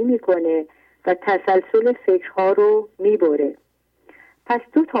شناسایی میکنه و تسلسل فکرها رو میبره. پس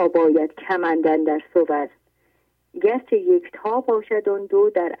دو تا باید کمندن در صور، گرچه یک تا باشد آن دو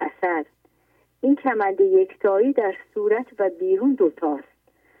در اثر. این کمند یکتایی در صورت و بیرون دوتاست،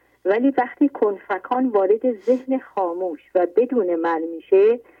 ولی وقتی کنفکان وارد ذهن خاموش و بدون من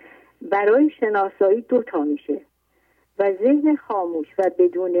میشه برای شناسایی دوتا میشه و ذهن خاموش و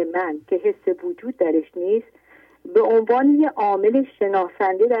بدون من که حس وجود درش نیست به عنوان یه عامل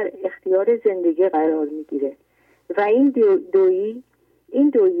شناسنده در اختیار زندگی قرار میگیره و این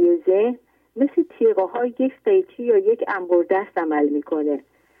دویی ذهن مثل تیغه های یک قیچی یا یک انبردست عمل میکنه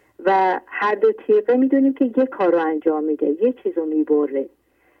و هر دو تیغه میدونیم که یک کار رو انجام میده، یک چیز رو میبره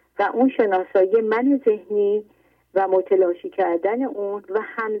و اون شناسایی من ذهنی و متلاشی کردن اون و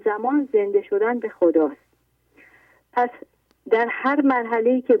همزمان زنده شدن به خداست. پس در هر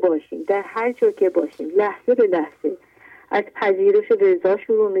مرحله‌ای که باشیم، در هر جا که باشیم، لحظه به لحظه از پذیرش رضا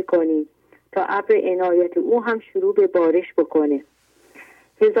شروع میکنیم تا ابر عنایت او هم شروع به بارش بکنه.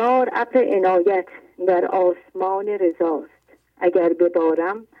 هزار ابر عنایت در آسمان رضاست، اگر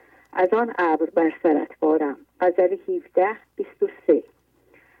ببارم از آن ابر بر سرت بارم. غزل 17:23.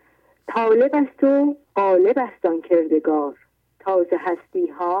 طالب است و غالب است آن کردگار، تازه هستی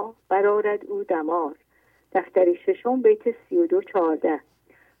ها برآرد او دمار. دفتر ششم بیت 32:14.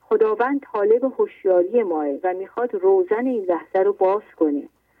 خداوند طالب هوشیاری ماه و میخواد روزن این لحظه رو باز کنه.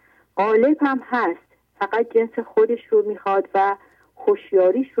 غالب هم هست، فقط جنس خودش رو میخواد و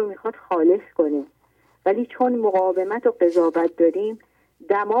هوشیاریش رو میخواد خالص کنه، ولی چون مقاومت و قضاوت داریم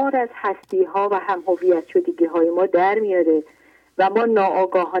دمار از هستی ها و هم هویت شدگی های ما در میاره و ما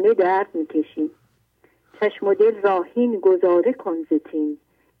ناآگاهانه درد میکشیم. چشم و دل راهین گذاره کن زتین،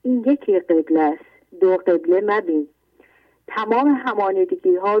 این یکی قبله است دو قبله مبین. تمام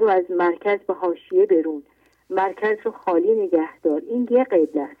همانندگی ها رو از مرکز به حاشیه برون، مرکز رو خالی نگه دار. این یه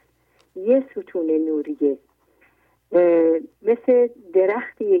قبله است، یه ستون نوریه، مثل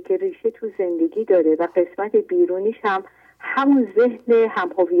درختیه که ریشه تو زندگی داره و قسمت بیرونیش هم همون ذهن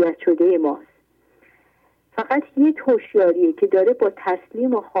هم هویت شده ماست. فقط یک هوشیاریه که داره با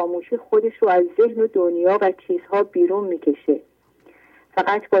تسلیم و خاموشی خودش رو از ذهن و دنیا و چیزها بیرون میکشه.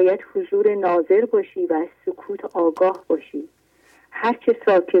 فقط باید حضور ناظر باشی و از سکوت آگاه باشی. هرچه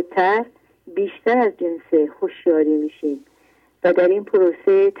ساکت‌تر بیشتر از جنس هوشیاری میشیم و در این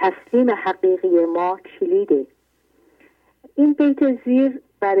پروسه تسلیم حقیقی ما کلیده. این بیت زیر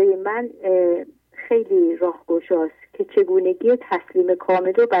برای من خیلی راهگشاست که چگونگی تسلیم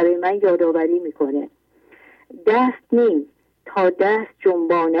کامل رو برای من یادآوری میکنه. دست نیم تا دست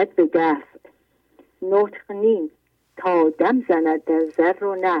جنباند به دفع، نطق نیم تا دم زند در زر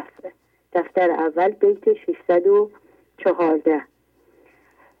و نفع. دفتر اول بیت 614.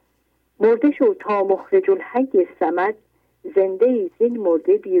 مرده شو تا مخرج الحی صمد، زنده ای زین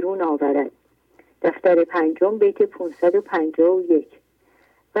مرده بیرون آورد. دفتر پنجم بیت 551.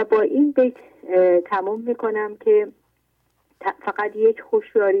 و با این بیت تمام میکنم که فقط یک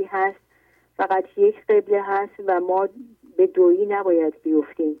هوشیاری هست، فقط یک قبله هست و ما به دویی نباید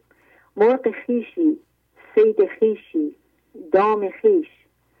بیفتیم. مرغ خیشی، صید خیشی، دام خیش،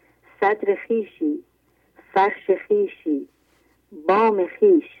 صدر خیشی، فرش خیشی، بام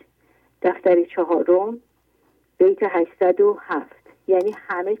خیش. دفتر چهارم بیت 807. یعنی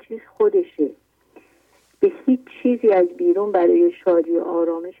همه چیز خودشه، به هیچ چیزی از بیرون برای شادی و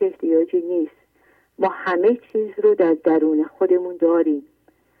آرامش احتیاجی نیست. ما همه چیز رو در درون خودمون داریم.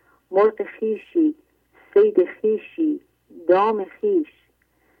 مرغ خیشی، صید خیشی، دام خیش،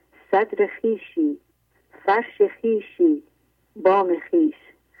 صدر خیشی، فرش خیشی، بام خیش.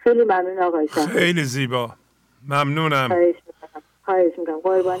 خیلی ممنون آقای صاحب. خیلی زیبا، ممنونم. خواهش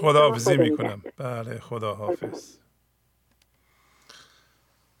میکنم. خداحافظی میکنم. بله، خدا حافظ.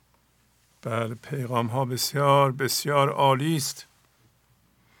 بله، پیغام ها بسیار بسیار عالی است.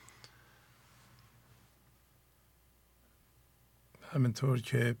 همینطور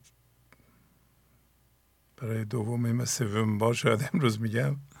که برای دومین و سومین بار شاید امروز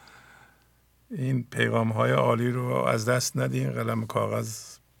میگم، این پیغام های عالی رو از دست ندین. قلم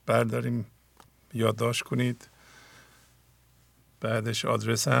کاغذ برداریم، یادداشت کنید. بعدش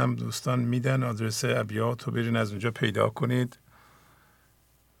آدرس هم دوستان میدن، آدرس ابیات رو برین از اونجا پیدا کنید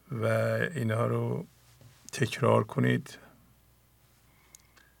و اینها رو تکرار کنید.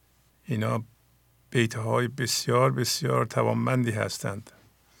 اینا بیت های بسیار بسیار توانمندی هستند.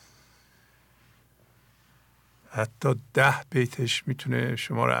 حتی 10 بیتش میتونه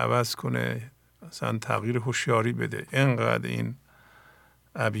شما رو عوض کنه، اصلا تغییر هوشیاری بده. اینقدر این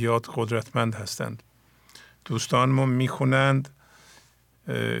ابیات قدرتمند هستند. دوستانمون میخونند،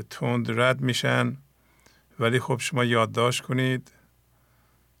 تند رد میشن، ولی خب شما یادداشت کنید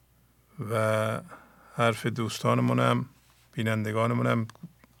و حرف دوستانمونم بینندگانمونم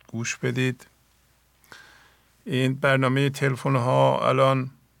گوش بدید. این برنامه تلفن ها الان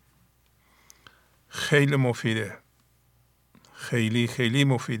خیلی مفیده، خیلی خیلی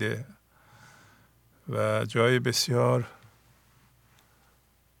مفیده و جای بسیار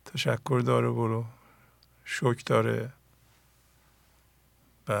تشکر داره و شکر داره.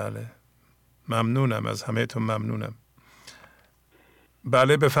 بله، ممنونم از همه تون، ممنونم.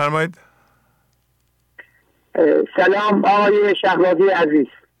 بله بفرمایید. سلام آقای شهبازی عزیز.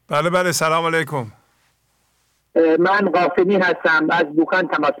 بله سلام علیکم. من قاسمی هستم، از بوکان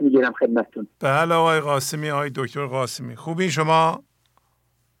تماس میگیرم خدمتتون. بله آقای قاسمی، آقای دکتر قاسمی، خوبی شما؟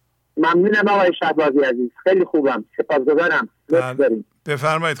 ممنونم آقای شهبازی عزیز، خیلی خوبم، سپاسگزارم. بله.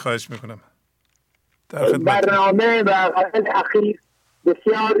 بفرمایید، خواهش میکنم. برنامه و قسمت اخیر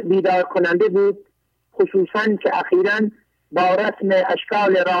بسیار بیدار کننده بود، خصوصا که اخیراً با رسم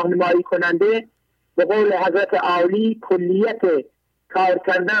اشکال راهنمایی کننده به قول حضرت عالی کلیت کار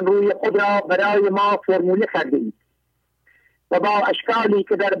کردن روی خود را برای ما فرموله کرده اید و با اشکالی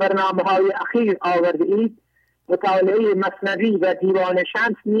که در برنامه‌های اخیر آورده اید مطالعه مثنوی و دیوان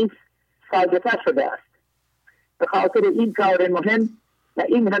شمس نیز ساده شده است. به خاطر این کار مهم و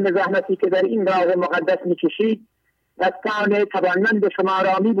این همه زحمتی که در این راه مقدس می‌کشید دستان توانمند شما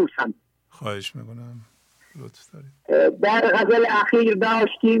را می‌بوسم. خواهش می‌کنم، لطف دارید. در غزل اخیر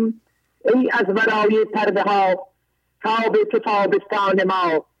داشتیم ای از ورای پرده ها تاب تو تابستان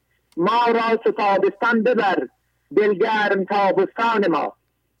ما را تو تابستان ببر دلگرم تابستان ما.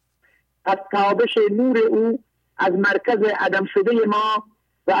 از تابش نور او از مرکز عدم شده ما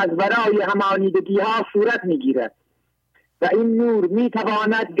و از ورای همانیدگی ها صورت میگیرد و این نور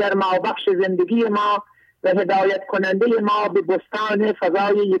میتواند گرما بخش زندگی ما و هدایت کننده ما به بستان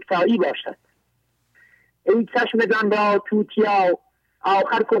فضای یکتایی باشد. ای چشم جان را توتیا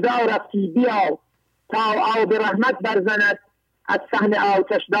آخر کجا رفتی بیا تا آب رحمت برزند از صحن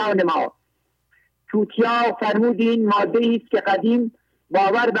آتشدان ما. توتیا فرمودین ماده است که قدیم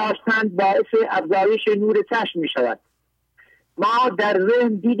باور داشتند باعث افزایش نور چشم می شود. ما در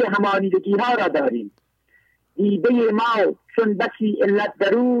ذهن دید همانیدگی ها را داریم. دیده ما چون بسی علت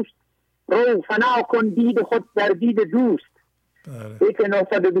دروست رو فنا کن دید خود در دید دوست. بیت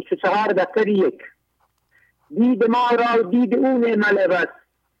 924 دفتر 1. دید ما را دید او نعمل بس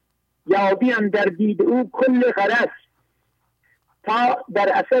یابیم در دید او کل غرض. تا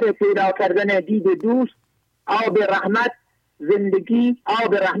در اثر پیدا کردن دید دوست آب رحمت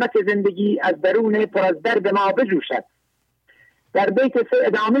زندگی از درون پر از درد ما بجوشد. در بیت 3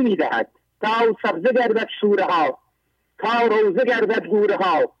 ادامه می دهد تا سبزه گردد شوره ها تا روزه گردد گوره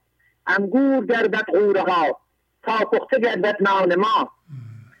ها انگور گردد غوره ها تا پخته گردد نان ما.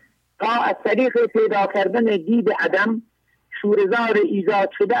 تا از طریق پیدا کردن دید عدم شورزار ایجاد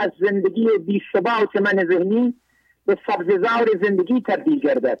شده از زندگی بی‌ثبات من ذهنی به سبززار زندگی تبدیل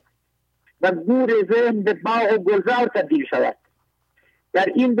گردد و گور ذهن به باغ و گلزار تبدیل شود. در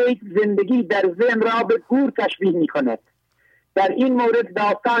این بیت زندگی در ذهن را به گور تشبیه می کند. در این مورد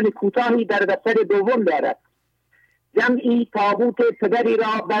داستان کوتاهی در دفتر دوم دارد. جمعی تابوت پدری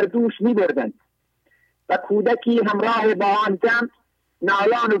را بر دوش می بردند و کودکی همراه با آن جمع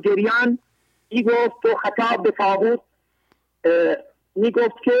نالان و گریان می گفت و خطاب به تابوت می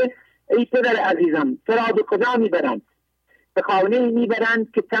گفت که ای پدر عزیزم تو را به کجا می برند؟ به خانه می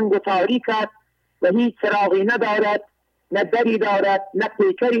برند که تنگ و تاریک است و هیچ چراغی ندارد، نه دری دارد، نه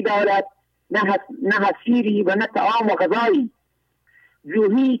پیکری دارد، نه حسیری و نه طعام و غذایی.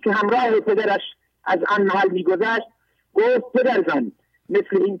 جوهی که همراه پدرش از آن محل می گذشت گفت پدرزن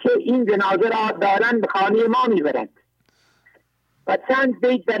مثل اینکه این جنازه را دارند به خانه ما می برند. و چند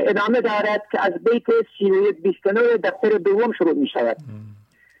بیت در ادامه دارد که از بیت 31-29 دفتر دوم شروع می شود.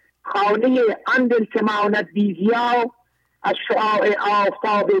 خانه آن دل که ماند بیزیا از شعاع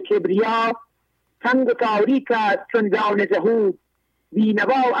آفتاب کبریا تنگ و تاریک است چون جان جهود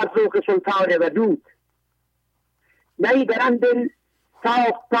بینوا از ذوق سلطان ودود. نی در آن دل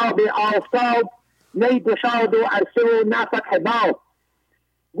تاب آفتاب نی گشاد و عرصه و نه فتح باب.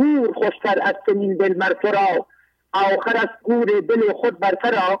 گور خوشتر از چنین دل مرترا آخر از گور دل خود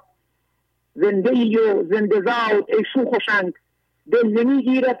برترا. زنده ای و زنده زاد ای شوخ و شنگ دل نمی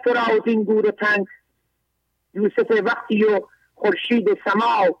گیرد تو را از این گور تنگ. یوسف وقتی و خورشید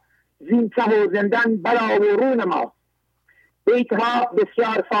سما زین چه و زندن برا و رون ما. بیت ها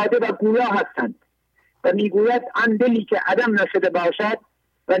بسیار ساده و گویا هستند و میگوید آن دلی که عدم نشده باشد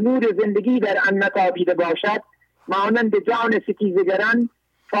و نور زندگی در آن نتابیده باشد مانند جان ستیزگران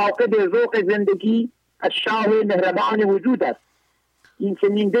فاقد ذوق زندگی از شاه مهربان وجود است. این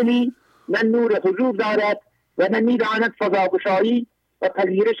چنین دلی نه نور حضور دارد و نه میداند فضاگشایی و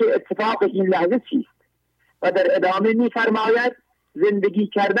پذیرش اتفاق این لحظه چیست. و در ادامه میفرماید زندگی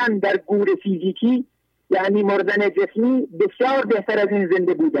کردن در گور فیزیکی یعنی مردن جسمی بسیار بهتر از این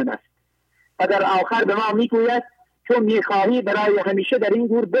زنده بودن است. و در آخر به ما میگوید چون میخواهی برای همیشه در این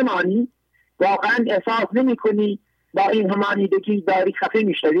گور بمانی واقعا احساس نمی کنی با این همانیدگی داری خفه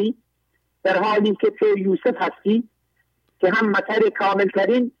میشوی، در حالی که تو یوسف هستی که هم مطر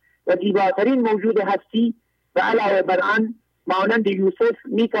کاملترین و زیباترین موجود هستی و علاوه بر آن مانند یوسف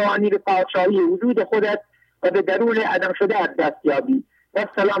میتوانی به پادشاهی وجود خودت و به درون عدم شده دست یابی. و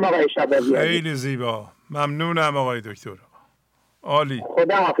سلام آقای شعبازی. خیلی زیبا، ممنونم آقای دکتر. عالی.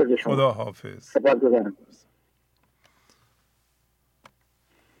 خدا حافظ شما. خدا حافظ. سپاسگزارم.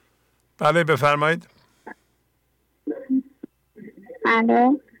 بله بفرمایید.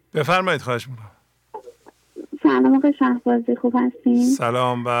 الو بفرمایید، خواهش میکنم. سلام آقای شهبازی، خوب هستین؟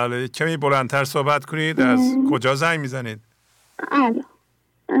 سلام. بله کمی بلندتر صحبت کنید. از کجا زنگ میزنید؟ الو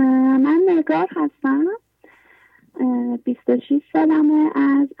من نگار هستم، 26 سالمه،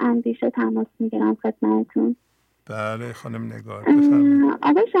 از اندیشه تماس میگیرم خدمتتون. بله خانم نگار بفرمایید.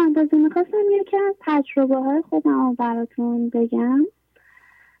 آقای شهبازی میخواستم یکی از تجربه های خودم براتون بگم.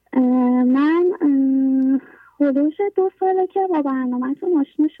 من حدوش 2 ساله که با برنامه‌تون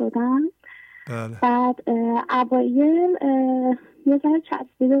آشنا شدم. بله. بعد اوایل یه ذره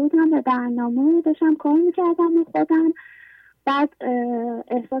چسبیده بودم به برنامه، داشتم کار میکردم و خودم. بعد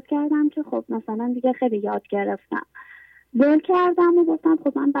احساس کردم که خب مثلا دیگه خیلی یاد گرفتم، ول کردم و گفتم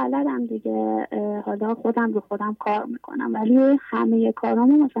خب من بلدم دیگه، حالا خودم رو خودم کار میکنم، ولی همه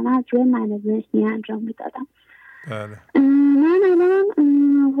کارامو مثلا از روی من ذهنی انجام میدادم. بله. من الان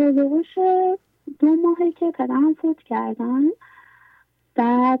حدوش 2 ماهه که پدرم فوت کردن.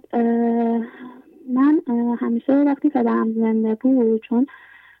 بعد من همیشه وقتی پدرم زنده بود، چون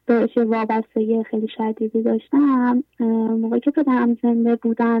بهش وابستگی خیلی شدیدی داشتم، موقعی که پدرم زنده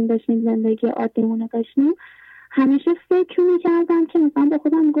بودن داشتیم زندگی عادیمونه داشتیم، همیشه فکر میکردم که مثلا به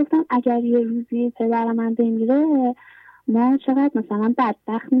خودم میگفتم اگر یه روزی پدر من بمیره ما چقدر مثلا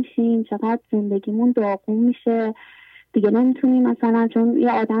بدبخت میشیم، چقدر زندگیمون داغون میشه دیگه، نمیتونیم مثلا، چون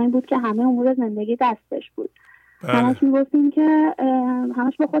یه آدمی بود که همه امور زندگی دستش بود. همش میگفتیم که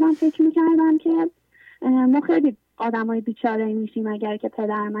همش به خودم فکر میکردم که ما خیلی آدمای بیچاره میشیم اگر که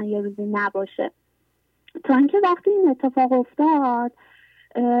پدر من یه روزی نباشه. تا اینکه وقتی این اتفاق افتاد،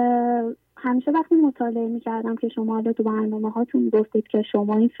 همیشه وقتی مطالعه میکردم که شما حالا تو برنامه هاتون گفتید که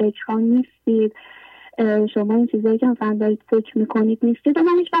شما این فکرها نیستید، شما این چیزایی که مثلا دارید فکر میکنید نیستید، و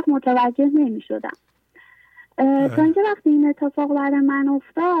من هیچ وقت متوجه نمیشدم. تا اینکه وقتی این اتفاق برای من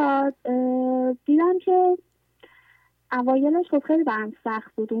افتاد، دیدم که اوایلش خب خیلی برام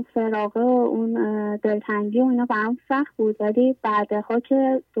سخت بود، اون فراغه و اون دلتنگی و اینا برام سخت بود، ولی بعدها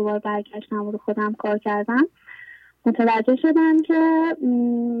که دوباره برگشتم و رو خودم کار کردم متوجه شدم که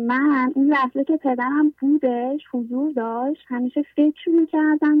من اون لحظه که پدرم بودش، حضور داشت، همیشه فکر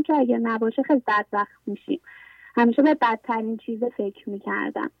میکردم که اگه نباشه خیلی بدبخت میشیم، همیشه به بدترین چیز فکر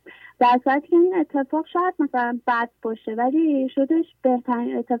میکردم، در صورتی که این اتفاق شاید مثلا بد باشه ولی شدش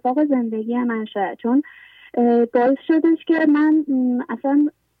بهترین اتفاق زندگی من شاید، چون باعث شدش که من اصلا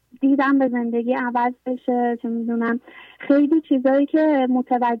دیدم به زندگی عوض بشه، چه میدونم خیلی چیزایی که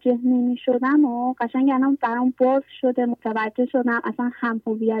متوجه نمی شدم و قشنگ الان برام باز شده، متوجه شدم، اصلا هم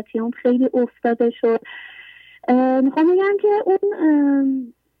هویتیام خیلی افتاده شد. میخوام بگم که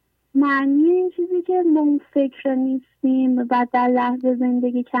اون معنی این چیزی که ما اون فکر نیستیم و در لحظه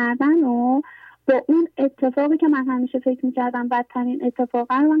زندگی کردن و با اون اتفاقی که من همیشه فکر میکردم بدترین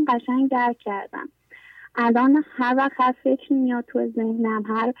اتفاقا رو من قشنگ درک کردم. الان هر وقت هر فکر میاد تو ذهنم،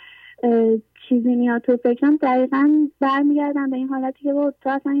 هر چیزی میاد تو فکرم، دقیقا برمیگردم به این حالتی که تو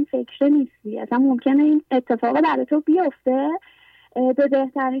اصلا این فکر نیستی، اصلا ممکنه این اتفاق برای تو بیفته به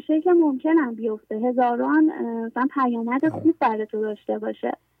بهترین شکل ممکنه بیفته، هزاران مثلا پیامد خوب برای تو داشته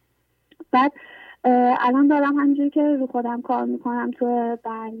باشه. بعد الان دارم همینجوری که رو خودم کار میکنم تو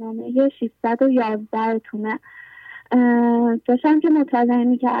برنامه 611 تونه داشتم که مطالعه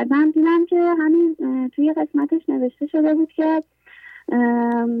میکردم، دیدم که همین توی قسمتش نوشته شده بود که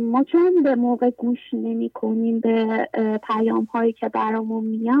ما چون به موقع گوش نمی کنیم به پیام هایی که برامون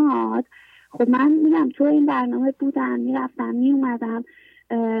میاد، خب من میگم تو این برنامه بودم، میرفتم میومدم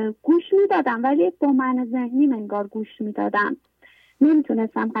گوش میدادم ولی با من ذهنی انگار گوش میدادم،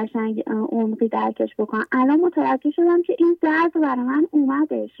 نمیتونستم قشنگ عمقی درکش بکنم. الان متوجه شدم که این درد برای من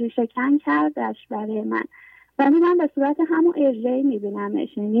اومدش، ریشه کن کردش برای من، ولی من به صورت همون ارجایی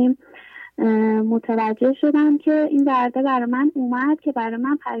میبینمش. یعنی متوجه شدم که این درده برای من اومد که برای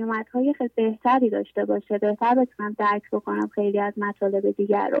من پیامدهای خیلی بهتری داشته باشه، بهتر بتونم درک بکنم خیلی از مطالب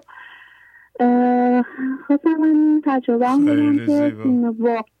دیگر رو. خواستم من تجربه هم بگم که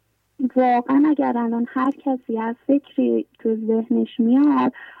واقعا اگر الان هر کسی از فکری تو ذهنش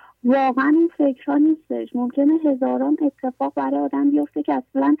میاد، واقعا این فکرها نیستش. ممکنه هزاران اتفاق برای آدم بیفته که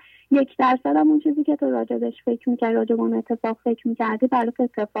اصلا 1% هم اون چیزی که تو راجبش فکر میکردی، راجب اون اتفاق فکر میکردی، برای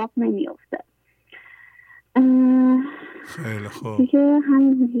اتفاق نمیفته. خیلی خوب دیگه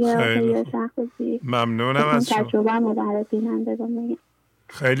همین خیلی شخصی ممنونم از شما. تجربه رو برای بینندگان میگم.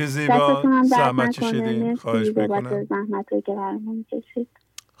 خیلی زیبا زحمت کشیدین. خواهش میکنم. زحمت رو که برامون کشید.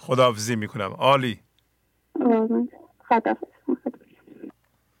 خداحافظی میکنم. عالی. خداحافظ.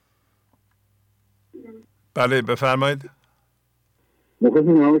 بله بفرمایید.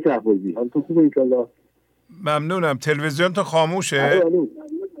 مخلصم شهبازی. حالتون خوبه انشالله؟ ممنونم. تلویزیون تو خاموشه؟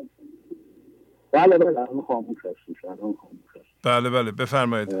 بله الان خاموش هستش. بله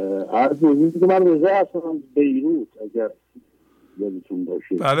بفرمایید. عرض می‌کنم که من رضا هستم بیروت، اگر یادتون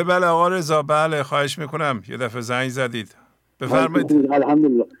باشه. بله آقا رضا، بله خواهش میکنم، یه دفعه زنگ زدید. بفرمایید.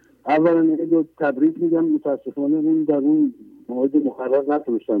 الحمدلله. اولا دو تبریک میگم، متاسفانه اون در اون موعد مقرر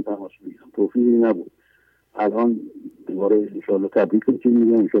نتونستم تماس بگیرم، توفیقی نبود. الان دوباره انشالله تبریک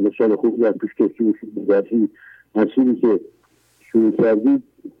میگم، انشالله سال خوب در پیش کشی باشید، بگردید مسیری که شروع کردید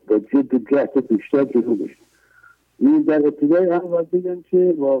با جد جهد بیشتر جلو بشید. این در ابتدای هم باید بگم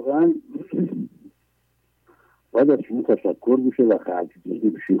که واقعا باید از شما تشکر بشه و خرجیدگی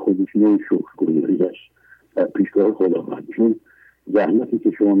بشه خودش نوع شکرگزاری است در پیشگاه خداوند، چون زحمتی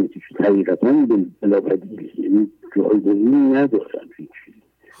که شما میکشید حقیقتا بلابدیل، یعنی جایگزینی ندارن هیچ چیزی.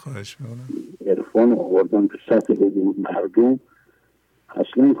 خواهش میکنم. عرفان آوردن به سطح حضور مردم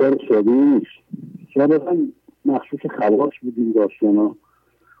اصلا کار ساده نیست. سابقا مخصوص خواص بودیم داستانا،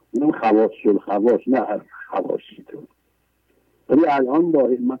 اونم خواص نه هر خواصی تو، ولی الان با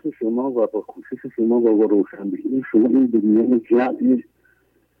همت شما و با کوشش شما و با روشنبینی شما این دنیای جمع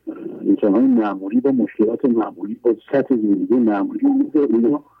انسان‌های معمولی با مشکلات معمولی با سطح زندگی معمولی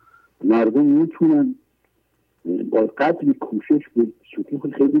اینا مردم میتونن با قدری کوشش به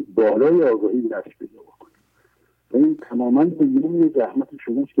سطوح خیلی بالای آگاهی دست پیدا بکنن. و این تماما به یه زحمت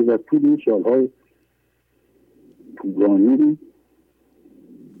شماست که در طول این سالهای طولانی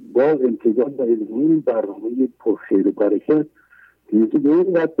با امتداد و ادامه برنامه پرخیر و برکت که به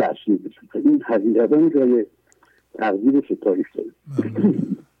این قدر تأثیر بسید. این حقیقتا جای تقدیر ستایش داره.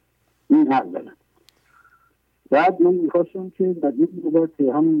 این اولا. بعد من میخواستم که در این بابت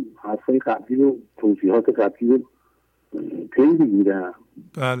هم حرفای قبلی رو، توضیحات قبلی رو پی بگیرم.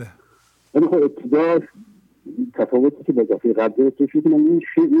 بله. ولی خب ابتداش تفاوتی که با دفعه قبل داشته شد، من این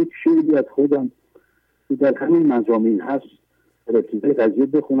یک شعری از خودم که در همین مضامین هست در ابتدای قضیه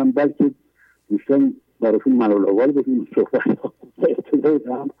بخونم، بلکه دوستان براشون ملال‌آور بکنیم صحبت ها. ابتدای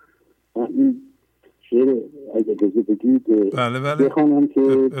هم این شعر اگر اجازه بدید بخوانم که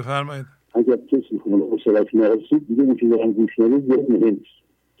بفرمایید. اگر کسی حوصله‌اش نرسید دیگه اون چیزا هم گوش ندید زیاد مهم نیست.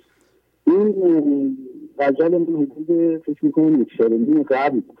 این غزل من حدود فکر میکنم 1.5 سال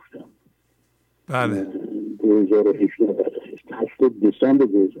قبل گفتم. بله. 2018 8 دسامبر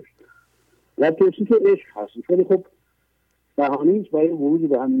 2018 و توصیف عشق هست، ولی خب بهانه ایست برای ورود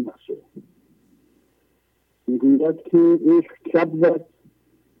به همین مسئله. میگوید که عشق کبود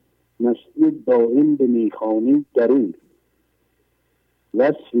مستی دائم به میخانه درون،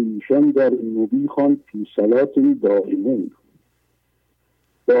 وصف ایشان در نبی خوان فی صلات دائمون،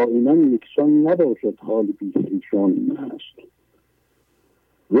 دائما یکسان نباشد حال بی خویشان مست،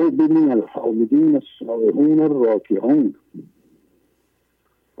 رو ببین الحامدین السائحون الراکعون،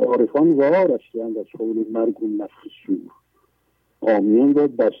 عارفان وارستند از حول مرگ و نفخ صور، عامیان را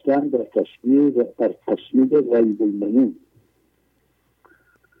بستند در تصمید غیب المنون،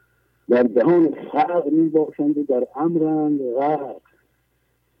 در دهان خلق می باشند و در امرند غرق،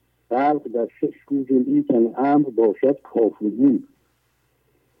 خلق در 6 گوش لیکن امر باشد کافرون،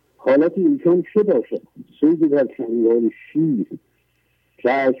 حالت ایشان چه باشد؟ صید در چنگال شیر،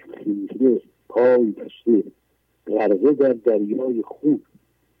 چشم خیره، پای بسته، غرقه در دریای خون،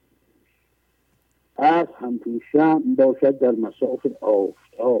 عقل همچون شمع باشد در مساف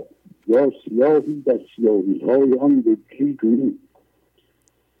آفتاب، یا سیاهی در سیاهی های آن بجی دونی،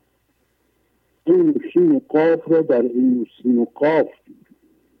 این شین و قاف را در این سین و قاف دید،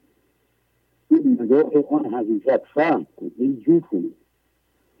 این نگاه آن حقیقت فهم کن، این جو کنید.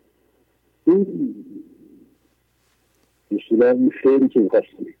 این اصطلاح این شعری که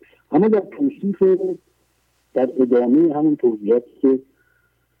می‌خواستم. اما در توصیف در ادامه همون توضیحاتی که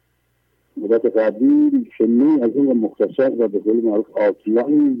مدت قبلی شنی از این مختصر و به قول معروف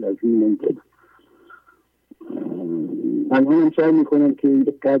آتلاین از این ممکن من هم سعی میکنم که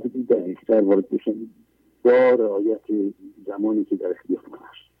یک قدری دقیق‌تر وارد بشم با رعایت زمانی که در اختیار من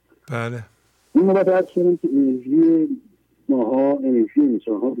هست. بله. این مدت عرض شدم که انرژی ماها، انرژی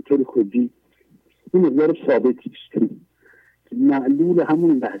انسان ها به طور کلی این مقدار ثابتی است که معلول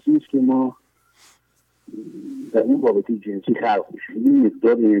همون لحظه است که ما در این رابطه جنسی خلق میشه. این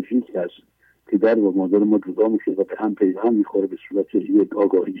مقدار انرژی که از پدر و مادر ما جدا میشه و به هم پیوند میخوره به صورت یک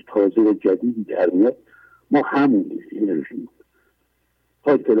آگاهی تازه و جدیدی در میاد، ما همون انرژی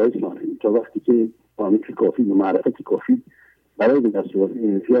تا اطلاعی سانیم تا وقتی که فهمش کافی و معرفت کافی برای به دست آوردن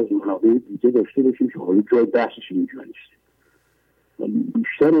انرژی از منابع دیگه داشته باشیم که حالا جای بحثش اینجا نیست.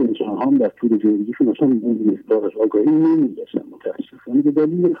 بیشتر انسان هم در طول زندگیشون اصلا اون مقدار از آگاهی نمیرسن متاسفانه به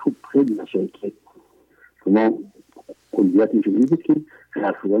دلیل خیلی مسائل که شما کلیت اینجا میدید که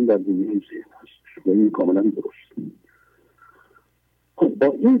حرف شدن در دنیای ذهن هست و این کاملا درست. با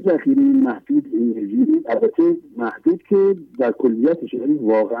این ذخیره محدود انرژی، البته محدود که در کلیتش یعنی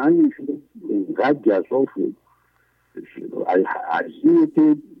واقعا میشه اینقدر جذاب شد عرضیه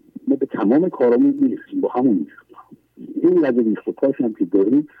که ما به تمام کارامون میرسیم با همون میرسیم. این قدر ریختکاش هم که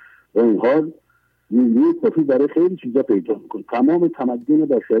داریم و این حال نیروی کافی برای خیلی چیزا پیدا میکنه. تمام تمدن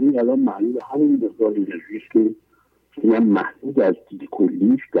بشری الان معلول همین مقدار انرژی است که هم محدود از دید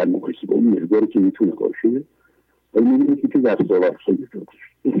کلیش در مقایسه با اون مقداری که میتونه باشه ولی میبینید که دستاورد خیلی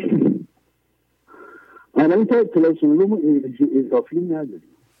جداست. اما این تا اطلاع سنوی ما انرژی اضافی نداریم.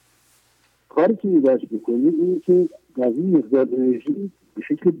 کاری که میبرش بکنیم اینه که در این مقدار انرژی به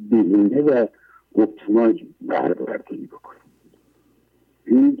شکل بهینه و اپتیمایز برداری بکنیم.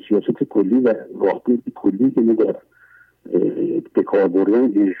 این سیاست کلی و راهبرد کلی که ما در به کار بردن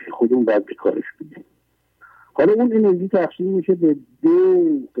انرژی خودمون باید به کارش بدیم. حالا اون انرژی تقسیم میشه به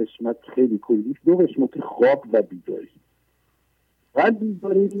دو قسمت خیلی کلیش، دو قسمت خواب و بیداری. و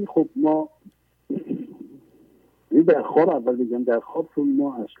بیداری خب ما در خواب اول بگم در خواب چون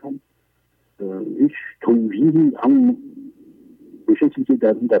ما اصلا هیچ توضیحی هم به شکلی که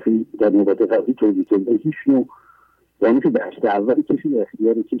در این دفعه در نوبت قبلی توضیح کرده هیچ نوع دانش دست اولی کسی در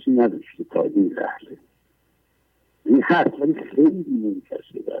اختیار کسی نداشته تا این لحظه. این هست ولی خیلی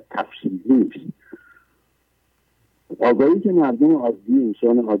منکسه و تفصیلی نیست. آگاهی که مردم عادی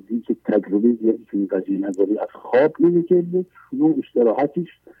انسان عادی که تجربه زیادی که این قضیه نداره از خواب اینه که یک نوع استراحتیش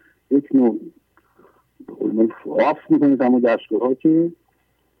یک نوع آف میکنه اما دستگاه ها که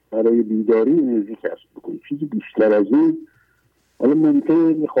برای بیداری انرژی کسب بکنه. چیزی بیشتر از این حالا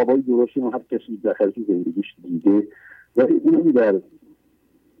ممکنه خوابای درستی ما هر کسی در خلال زندگیش دیده و این در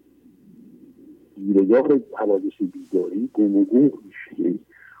دیرگاه حوادث بیداری گم و گم میشه.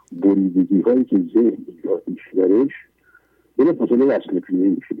 بریدگی هایی که ذهن ایجاد میشه درش بله مسئله وصل پینه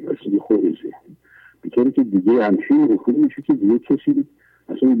میشه وصل خود ذهن بیطوری که دیگه همچین رکود میشه که دیگه کسی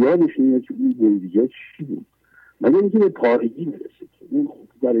اصلا یادش نمیاد که این بریدگی ها چی بود مگر اینکه به پارگی میرسه که این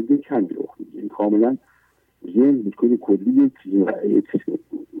در عده کمی رخ میده. این کاملا ذهن بیطور کلی یک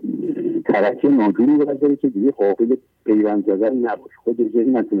ترکه ناجوری برداره که دیگه قابل پیوند زدن نباشه. خود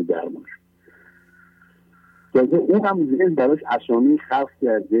ذهن نتونه درمانش جازه اون هم ذهن براش اسامی خلق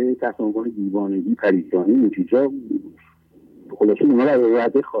کرده تحت عنوان دیوانگی، پریشانی، این چیزا خلاصه اونا رو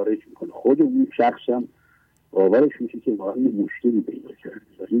رده خارج میکنه. خود اون شخص هم باورش میشه که واقعا مشکلی پیدا کرده.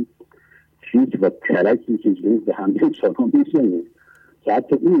 این چیز و ترکی که ذهن به همه انسان ها میزنه که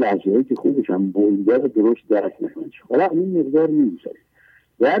حتی این لحظه‌ای که خودش هم بولیده رو درست درک نکنه. حالا این مقدار میگذاره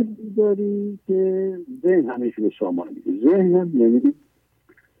در بیداری که ذهن همیشه به سامان میده. ذهن هم یعنی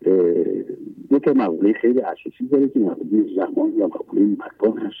دو تا مقوله خیلی اساسی داره که مقوله زمان و مقوله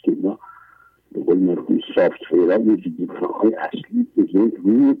مکان هست که اینا به قول مرحوم سافت ویرها یکی بناهای اصلی که ذهن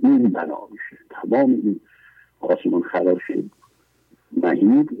روی این بنا میشه. تمام این آسمان خراش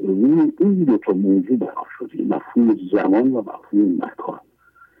مهید روی این دو تا موضوع بنا شده، مفهوم زمان و مفهوم مکان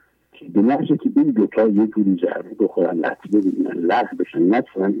که به نحوی که این دو تا یه جوری ضربه بخورن لطمه ببینن لغو بشن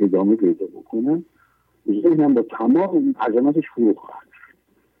نتونن ادامه پیدا بکنن ذهن هم با تمام عظمتش فرو خواهد.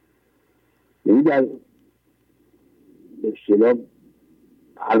 یعنی در به اصطلاح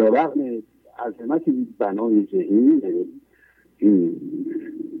علیرغم عظمت بنای ذهنی این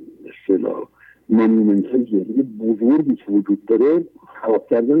به اصطلاح مانیمنت‌های ذهنی بزرگی که وجود داره خراب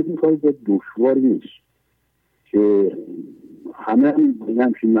کردن این کار دشوار نیست که همه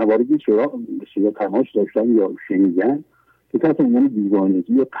همچین مواردی چرا به اصطلاح تماس داشتن یا شنیدن که تحت عنوان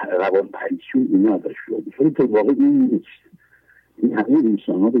دیوانگی یا روانپریشی اینا ازش شده ولی تو واقع این نیست. این همه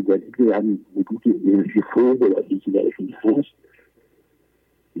انسان ها به دلیل همین وجود انرژی فوق العاده‌ای که درشون هست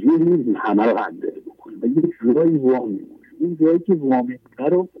یه نیز همه رو هندل بکنه و یه جایی وامی اون جایی که وامی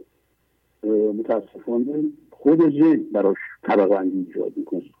رو متاسفانه خود ذهن براش طبقه بندی ایجاد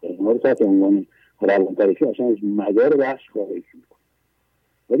میکنه. اینها رو تحت عنوان روانپزشی اصلا از مدار بحث خارج میکنه،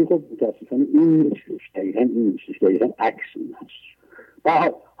 ولی خب متاسفانه این نیستش، دقیقا عکس این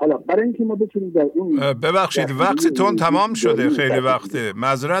هست. حالا برای اینکه ما بتونیم در اون ببخشید وقتتون تمام شده، خیلی وقته،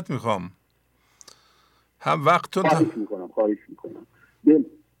 معذرت میخوام، هم وقتتون خواهش میکنم.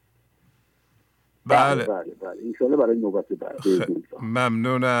 بله انشالله برای نوبت بعد.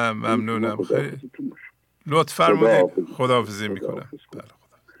 ممنونم لطف فرمایید. خداحافظی میکنم.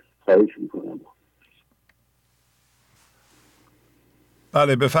 خواهش میکنم.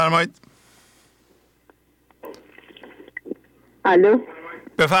 بله بفرمایید. الو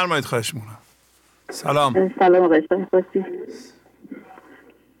بفرمایید. خواهش میکنم. سلام آقای شهبازی،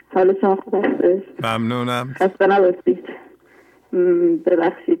 حال شما خوب است؟ ممنونم. خسته نباشید.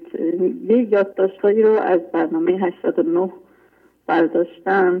 ببخشید یه یادداشت‌هایی رو از برنامه 89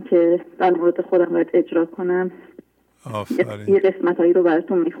 برداشتم که در مورد خودم باید اجرا کنم. یه قسمت‌هایی رو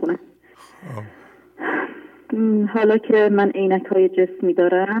براتون میخونم. حالا که من عینک‌های جسمی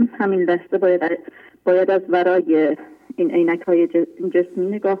دارم، همین لحظه باید از ورای این عینک‌های جسمی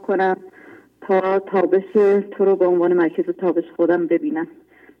نگاه کنم تا تابش تو رو به عنوان مرکز تابش خودم ببینم،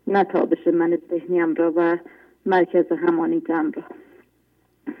 نه تابش من ذهنیم را و مرکز همانیتم را.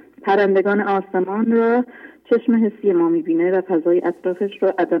 پرندگان آسمان را چشم حسی ما میبینه و فضای اطرافش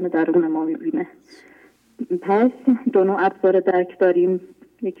را عدم درون ما میبینه. پس دو نوع ابزار درک داریم،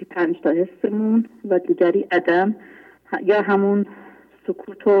 یکی 5 تا حسمون و دیگری عدم یا همون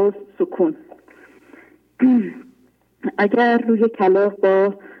سکوت و سکون. اگر روی کلاغ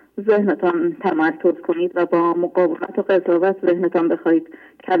با ذهنتان تمرکز کنید و با مقاومت و قضاوت ذهنتان بخواهید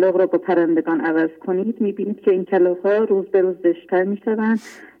کلاغ را با پرندگان عوض کنید، میبینید که این کلاغ ها روز به روز زشت‌تر میشوند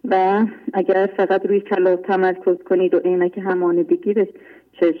و اگر فقط روی کلاغ تمرکز کنید و عینک همانندگی به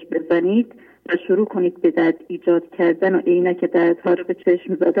چشم بزنید و شروع کنید به درد ایجاد کردن و عینک دردها رو به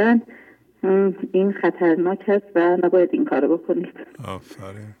چشم زدن، این خطرناک است و نباید این کارو بکنید.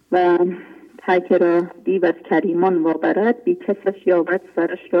 آفرین. و هر که را دیو از کریمان وابرد، بی کسش یابد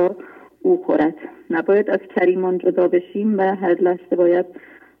سرش را او خورد. نباید از کریمان جدا بشیم و هر لحظه باید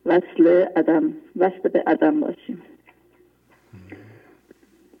وصل به عدم باشیم.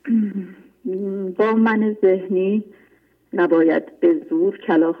 با من ذهنی نباید به زور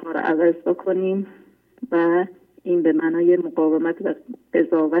کلاغ‌ها را عوض بکنیم و این به معنای مقاومت و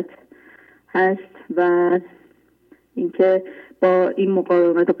قضاوت هست و اینکه با این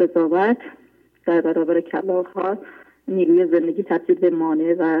مقاومت و قضاوت در برابر کلاغ‌ها نیروی زندگی تبدیل به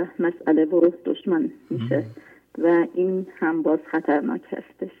مانع و مسئله و دشمن میشه و این هم باز خطرناک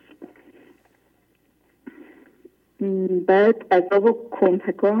هستش. بعد عذاب و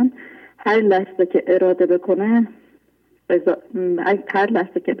کمپکان هر لحظه که اراده بکنه هر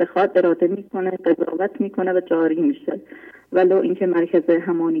لحظه که بخواد اراده میکنه، قضاوت میکنه و جاری میشه، ولو اینکه مرکز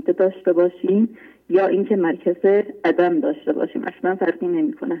همانیده داشته باشیم یا اینکه مرکز عدم داشته باشیم اصلا فرقی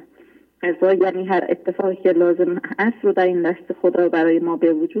نمیکنه. قضا یعنی هر اتفاقی که لازم است رو در این لحظه خدا برای ما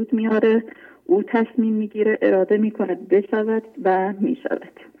به وجود میاره، او تصمیم میگیره، اراده میکنه بشود و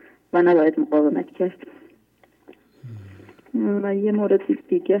میشود و نباید مقاومت کرد. و یه مورد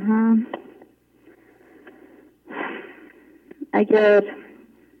دیگه هم، اگر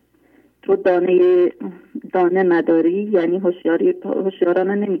تو دانه نداری یعنی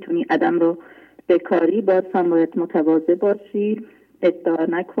هوشیارانه نمیتونی عدم رو بکاری، باز هم باید متواضع باشی، ادعا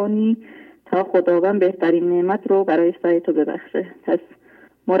نکنی تا خداوند بهترین نعمت رو برای سعی تو ببخشه. پس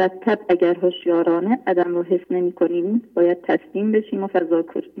مرتب اگر هوشیارانه عدم رو حس نمی کنیم باید تسلیم بشیم و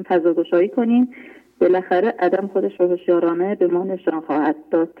فضاگشایی کنیم. بالاخره عدم خودش رو هوشیارانه به ما نشان خواهد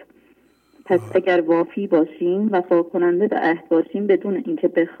داد. پس اگر وافی باشیم، وفا کننده به عهد باشیم بدون اینکه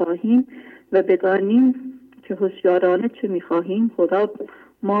بخواهیم و بدانیم که هوشیارانه چه میخواهیم، خدا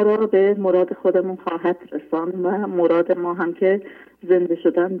ما را به مراد خودمون خواهد رسان و مراد ما هم که زنده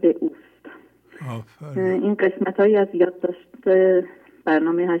شدن به اوست. این قسمت هایی از یادداشت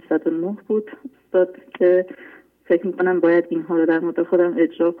برنامه 89 بود استاد که فکر میکنم باید اینها رو در مورد خودم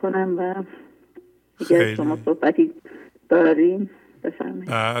اجرا کنم و اگر شما صحبتی دارین بفرمایید.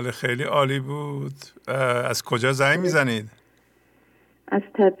 بله خیلی عالی بود. از کجا زنگ میزنید؟ از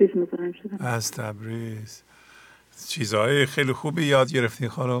تبریز مزاحم شدم. از تبریز. چیزهای خیلی خوبی یاد گرفتین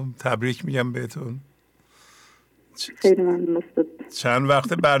خانم، تبریک میگم بهتون. خیلی ممنون استاد. چند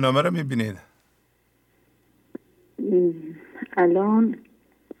وقت برنامه رو میبینید؟ الان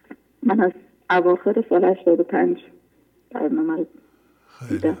من از اواخر سال 85 برنامه رو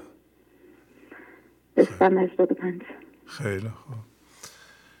خیلی بستم 85. خیلی خوب،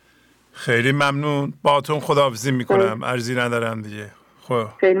 خیلی ممنون. باهاتون خداحافظی میکنم، عرضی ندارم دیگه.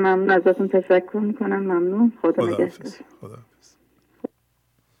 خیلی ممنون ازتون، تشکر میکنم. ممنون. خدا نگهدار. خداحافظ.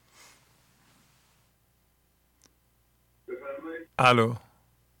 الو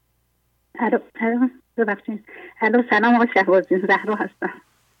ببخشید. الو سلام آقای شهبازی، زهرا هستم.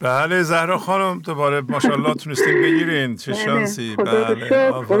 بله زهرا خانم، دوباره ماشاءالله تونستیم بگیرین، چه شانسی. خدا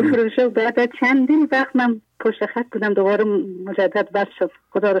رو شکر. بعد از چندین وقت من پشت خط بودم، دوباره مجدد بس شد.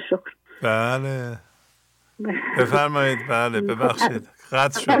 خدا رو شکر. بله بفرمایید. بله ببخشید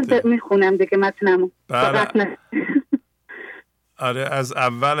قطع شد. میخونم دیگه متنمو. بله. آره از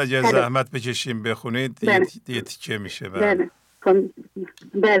اول اگه زحمت بکشیم بخونید دیگه تیکه میشه. بله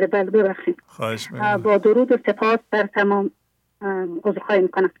بله ببخشید. خواهش میکنم. با درود و سپاس بر تمام عذرخواهی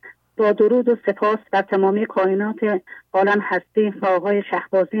میکنم. با درود و سپاس بر تمامی کائنات عالم هستی و آقای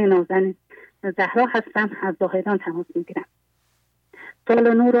شهبازی نازنین، زهرا هستم، از زاهدان تماس میگیرم.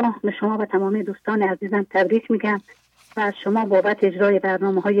 سال نو را به شما و تمامی دوستان عزیزم تبریک میگم و از شما بابت اجرای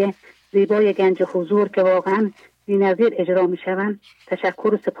برنامه‌های زیبای گنج حضور که واقعا بی‌نظیر اجرا میشوند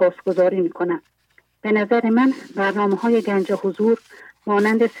تشکر و سپاسگزاری میکنم. به نظر من برنامه‌های گنج حضور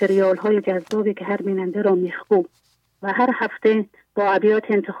مانند سریال‌های جذابی که هر بیننده را میخکوب و هر هفته با ابیات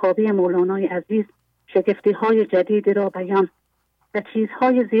انتخابی مولانای عزیز شگفتی‌های جدیدی را بیان و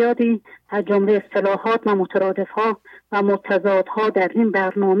چیزهای زیادی از جمله اصطلاحات و مترادف‌ها و متضادها در این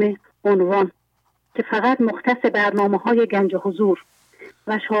برنامه عنوان که فقط مختص برنامه‌های گنج حضور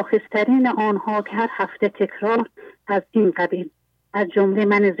و شاخصترین آنها که هر هفته تکرار از این قبیل از جمله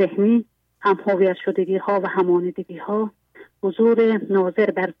من ذهنی، هم هویت شدگی‌ها و همانندگی‌ها، حضور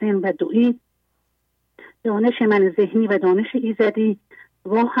ناظر بر ذهن و دویی، دانش من ذهنی و دانش ایزدی،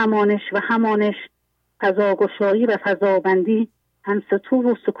 و همانش، فضاگشایی و فضابندی، همسطو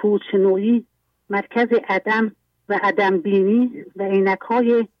و سکوت شنویی، مرکز عدم و عدم بینی و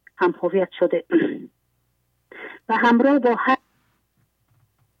عینک‌های هم هویت شده و همراه با هر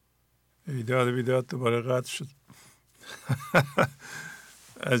بیداد دوباره قطع شد.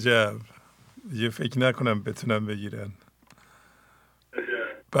 عجب، یه فکر نکنم بتونم بگیرن.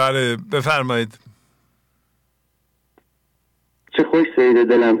 بله بفرمایید. چه خوش سیر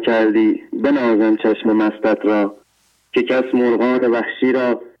دلم کردی بنازم چشم مستت را، که کس مرغان وحشی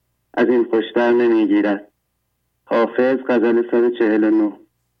را از این خوشتر نمیگیرد. حافظ غزل 149.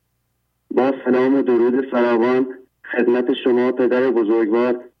 با سلام و درود فراوان خدمت شما پدر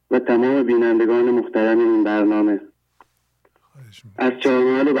بزرگوار و تمام بینندگان محترم این برنامه. از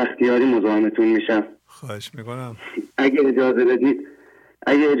چهارمحل بختیاری مزاحمتون میشم. خواهش میکنم. اگه اجازه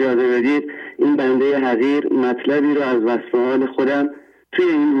بدید این بنده حقیر مطلبی رو از وصف حال خودم توی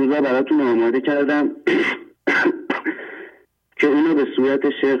این روزا براتون آماده کردم که اونو به صورت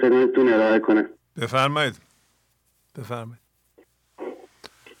شعر خدمتتون ارائه کنم. بفرمایید.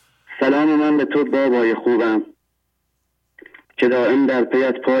 سلام من به تو بابای خوبم، که دائم در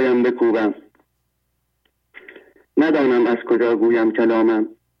پیت پایم بکوبم. ندانم از کجا گویم کلامم،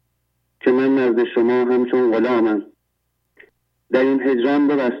 که من نزد شما همچون غلامم. در این هجران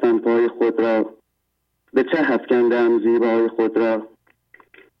ببستم پای خود را، به چه افکندم زیبای خود را.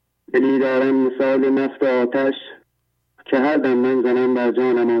 دلی دارم مثال نفت آتش، که هر دم من زنم بر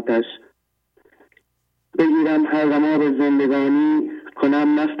جانم آتش. بگیرم هر رماب زندگانی،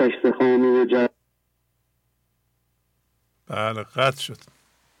 کنم نفتش سخامی و جا. بله قطع شد.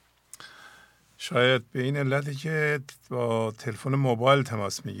 شاید به این علتی که با تلفن موبایل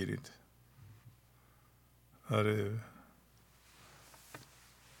تماس میگیرید. آره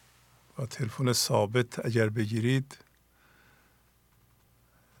با تلفن ثابت اگر بگیرید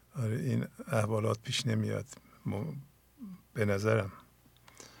آره این احوالات پیش نمیاد به نظرم.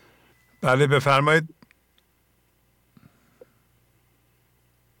 بله بفرمایید.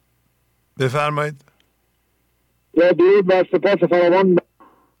 یا درود و سپاس فراوان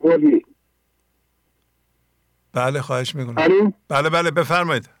بردی. بله خواهش میکنم. بله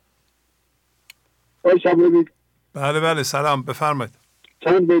بفرمایید. بله سلام بفرمایید.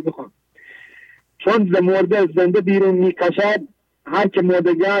 چند بیت بخون. چون ز مرده زنده بیرون میکشد، هر که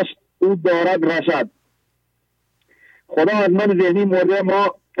مرده گشت او دارد رشد. خدا از من ذهنی مرده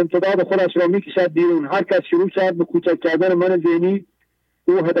ما امتداد خودش را میکشد بیرون. هر کس شروع شد به کوچک کردن من ذهنی،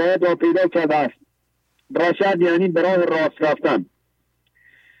 او هدایت را پیدا کرده است. رشد یعنی به راه راست رفتن.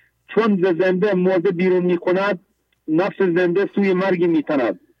 چون ز زنده مرده بیرون میکند، نفس زنده سوی مرگی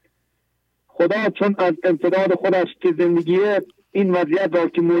میتند. خدا چون از امتداد خودش که زندگیه این وضعیت را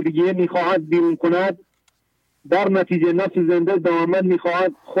که مردگیه میخواهد بیرون کند، در نتیجه نفس زنده دائما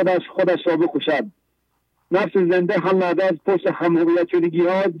میخواهد خودش را بکشد. نفس زنده هم نهاده از پشت هم هویت شدگی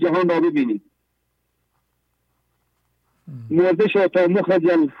ها جهان را ببینید. مرده شد تا مخرج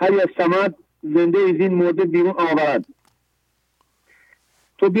الحی الصمد زنده از این مرده بیرون آورد.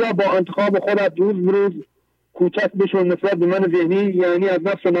 تو بیا با انتخاب خودت روز بروز کوچک بشو نسبت به من ذهنی، یعنی از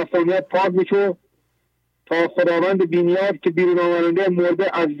نفس و نفسانیت پاک بشو تا خداوند بینیاد که بیرون آورنده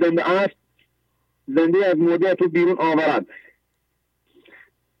مرده از زنده است زنده از مرده تو بیرون آورد.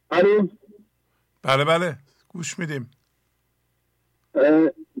 الو؟ بله گوش میدیم.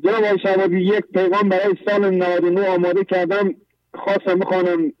 جناب آقای شهبازی، یک پیغام برای سال 99 آماده کردم، خواستم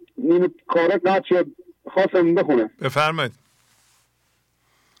بخونم. نیمه کاره قطع شد، خواستم بخونم. بفرمایید.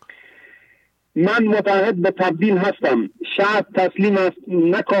 من متعهد به تبدیل هستم، شرط تسلیم است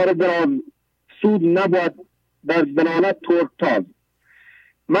نه کار دراز، سود نبود در دلالت ترکتاز.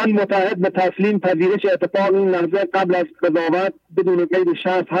 من متعهد به تسلیم پذیرش اتفاق این لحظه قبل از قضاوت، بدون قید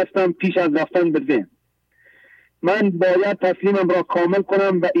شرط هستم پیش از رفتن به ذهن. من باید تسلیمم را کامل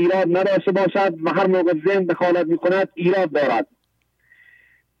کنم و ایراد نداشته باشد و هر موقع ذهن دخالت می کند ایراد دارد.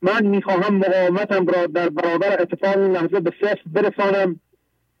 من می خواهم مقاومتم را در برابر اتفاق این لحظه به صفر برسانم.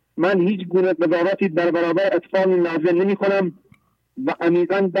 من هیچ گونه قضاوتی در برابر اتفاق این لحظه نمی کنم و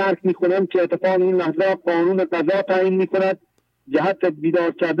عمیقاً درک می کنم که اتفاق این لحظه قانون قضا تعیین می کند جهت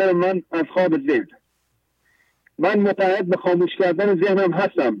بیدار کردن من از خواب ذهن. من متعهد به خاموش کردن ذهنم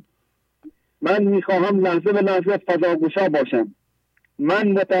هستم. من میخواهم لحظه به لحظه فضاگشا باشم. من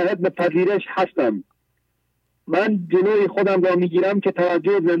متعهد به پذیرش هستم. من جلوی خودم را میگیرم که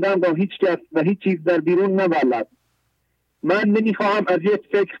توجه زنده‌ام را هیچ کس و هیچ چیز در بیرون نبلد. من نمیخواهم از یک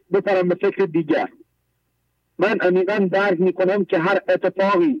فکر بپرم به فکر دیگر. من عمیقاً درک میکنم که هر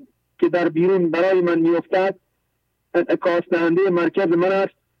اتفاقی که در بیرون برای من میافتد انعکاس دهنده مرکز من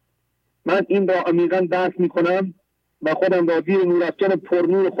است. من این را عمیقاً درک میکنم و خودم را زیر نورافکن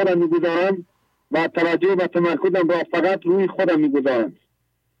پرنور خودم میگذارم و توجه و تمرکزم را فقط روی خودم میگذارم.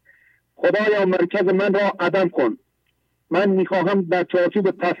 خدایا مرکز من را عدم کن. من میخواهم در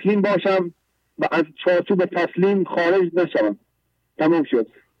چارچوب تسلیم باشم و از چارچوب تسلیم خارج نشوم. تمام شد.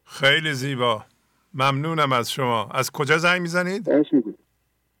 خیلی زیبا. ممنونم از شما. از کجا زنگ میزنید؟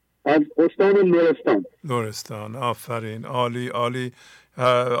 از استان لرستان. لرستان. آفرین. عالی عالی.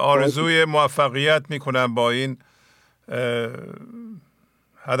 آرزوی موفقیت میکنم با این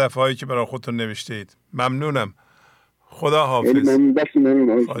هدفهایی که برای خودتون نوشتید. ممنونم. خدا حافظ.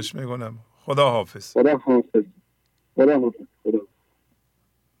 خواهش میکنم. خدا حافظ. خدا حافظ. خدا حافظ. خدا.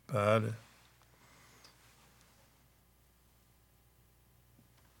 بله.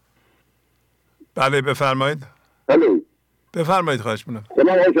 بله بفرمایید. بفرمایید خواهش میکنم.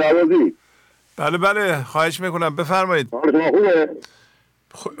 بله خواهش میکنم بفرمایید.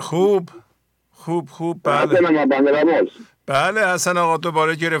 خوب بله حسن آقا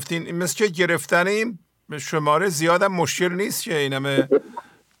دوباره گرفتین. مثل که گرفتنیم به شماره زیادم مشکل نیست که این همه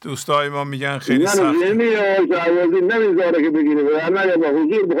دوستای ما میگن خیلی سخت. نمیذاره که بگیره. نه با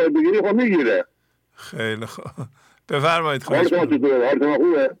حضور بخوای بگیری خب میگیره. خیلی خوب. بفرمایید خواهش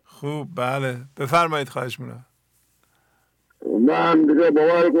میکنم. خوب بله بفرمایید خواهش میکنم. من دیگه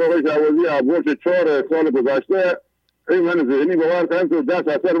باور کنم آقای شهبازی عباس 4 سال گذشته این من ذهنی باور کنم که دست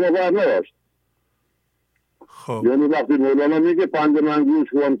اثر ما بر نداشت. خب یعنی وقتی مولانا میگه پند من گوش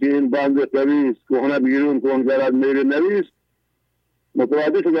کن که این بند نویس کهنه بیرون کن گرد میره نویس،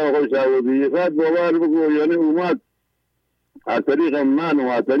 متوجه شدم آقای شهبازی. فقط باور بگو یعنی اومد از طریق من و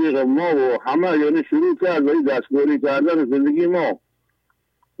از طریق ما و همه یعنی شروع کرد و این دستگاری کردن زندگی ما.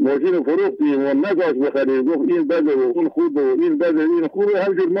 ماشین فروختیم و نگاش بخریم، گفت این بده و اون خوبه و این بده این خوبه،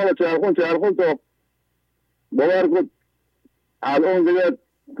 همجور ما را چرخون تا باور کن الان دیگه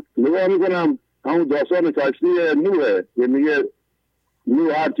نگاه میکنم همون داستان کشتی نوه که میگه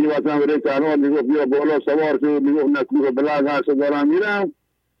نو هرچی وطن بره کنار میگفت بیا بالا سوار شد، میگفت نکوه بلند هست دارم میرم.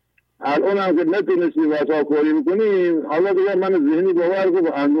 الان هم که نتونستی وطا کاری میکنیم حالا دیگه من ذهنی باور کن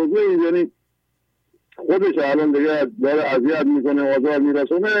اندازه یعنی خودش الان دیگه داره اذیت میکنه آزار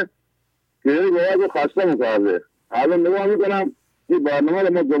میرسونه که یعنی باید خسته میکرده. الان نگاه میکنم این برنامه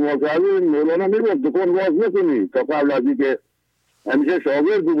رو ما دنبال کردیم، مولانا میگفت دکان باز نکنی تا قبل از اینکه همیشه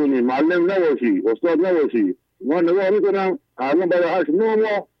شاگرد بودی، معلم نباشی، استاد نباشی. ما نگاه میکنم الان برای 8-9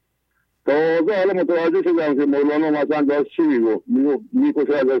 ماه تازه حالا متوجه شدم که مولانا مثلا داشت چی میگفت. میگفت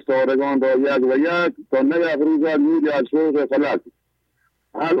میکشد استارگان را یک و یک تا نیفروزد نوری از فوق فلک.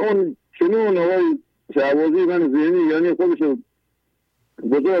 الان چنون آقای شهبازی من ذهنی یعنی خودشو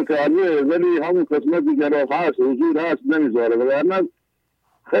بزرگ کرده ولی همون قسمتی که را هست حضور هست نمیذاره وگرنه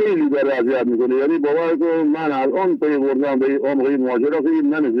خیلی داره اذیت میکنه. یعنی باور کن من الان پی بردم به عمق این ماجرا که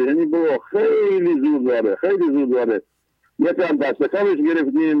من ذهنی با خیلی زود داره یکم دست کمش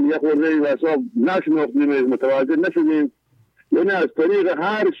گرفتیم، یه خورده واسه نشناختیم، متوجه نشدیم، یعنی از طریق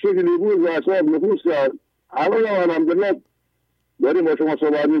هر شکلی بود واسه نفوس کرد. الان الحمدلله داریم با شما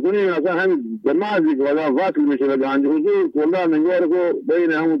صحبت میکنیم، اصلا همین به محضی که آدم وصل میشه به گنج حضور کلا انگار که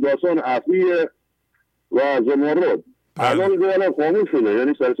بین همون داستان عفیه و زمرد الان دیگه خاموش شده،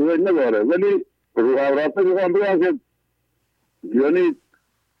 یعنی سرسوی نداره. ولی رفته میخوام بگم که یعنی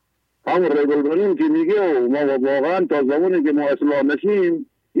همون ریگلبرین که میگه و ما واقعا تا زمانی که ما اصلاح نشیم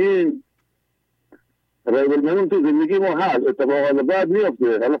این ریگلبرین تو زندگی ما هست، اتفاقات بعد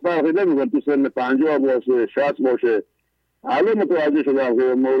میفته. حالا فرقی نمیکنه تو سن 50 باشه 60 باشه. الان متوجه شدم که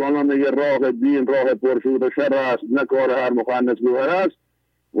مولانا میگه راه دین راه پرشور و شر است، نه کار هر مخنث گوهر است.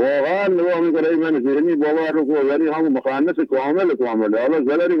 واقعا نگاه میکنه این من ذهنی باور رو که یعنی همون مخنث کامله. حالا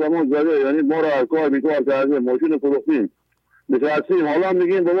زلری که ما زده یعنی ما را از کار بیکار کرده، ماشین فروختیم نشستیم، حالا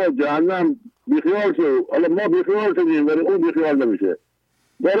میگیم بابا جهنم بیخیال شو. حالا ما بیخیال شدیم ولی اون بیخیال نمیشه،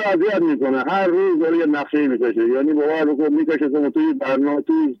 داره اذیت میکنه، هر روز داره یه نقشه میکشه. یعنی باور رو میکشه که توی برنامه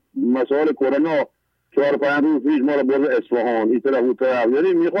توی مسائل کرونا 4-5 روز پیش ما رو برده اصفهان این طرف اون طرف،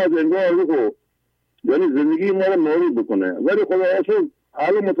 یعنی میخواد انگار رو یعنی زندگی ما رو نابود بکنه. ولی خدا شکر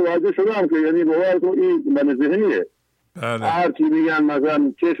الان متوجه شدم که یعنی باور تو این من ذهنیه. هر چی میگن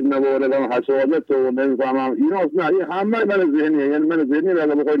مثلا چشم نبارد و حسادت و نمیفهمم اینا، نه این همه من ذهنیه. یعنی من ذهنی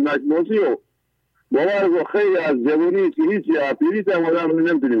رو بخوای مشموسی و باور رو خیلی از جوانی که هیچ پیریت هم آدم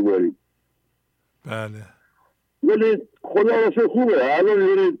نمیتونی باری. بله ولی خدا رو شکر خوبه الان،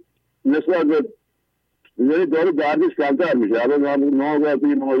 یعنی نسبت به یعنی داره دردش کمتر میشه. الان همون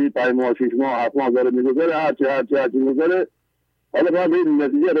 9 ماهی 5 ماه 6 ماه 7 ماه داره میگذره، هرچی میگذره. حالا من به این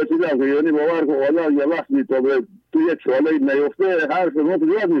نتیجه رسیدم که یعنی باور که حالا یه وقتی تو یه چاله نیفته حرف ما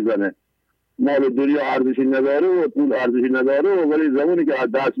زیاد میزنه، مال دنیا ارزشی نداره و پول ارزشی نداره و ولی زمانی که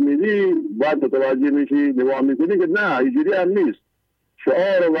از دست میدی بعد متوجه میشی نگاه میکنی که نه اینجوری هم نیست.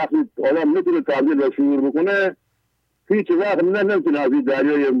 شعار وقتی آدم میتونه تبدیل به شعور بکنه هیچ وقت نمیتونه از این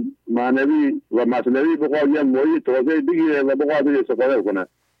دریای معنوی و معنوی بخواد یه محیط تازه بگیره و بخواد استفاده کنه.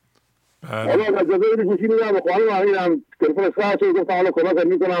 حالا از جزایی گوشی میدم به خانم همینم تلفن ساعت رو گفتم حالا کمک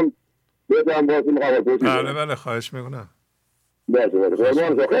میکنم بهترم باید مقابل پوشی. بله خواهش میکنم. بله خیلی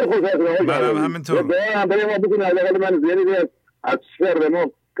خوش هستم. منم همینطور. برای ما بکنه حالا من زیادی بیاد از شهر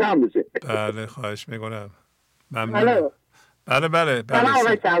ما کم بشه. بله خواهش میکنم. ممنون. بله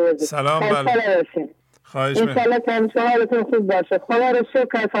سلام. بله خواهش میکنم. انشالله که شما خوب باشه. خدا رو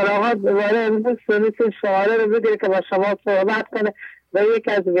شکر فراغت دوباره امروز سرویس شماره رو بگیره که با شما صحبت کنه و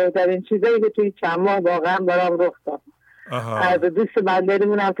یکی از بهترین چیزایی که توی چند ماه واقعا برام رخ داد. از دوست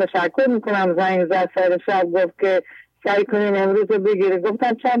بندریمون هم تشکر میکنم، زنگ زد سر شب گفت که سعی کنین امروز رو بگیره.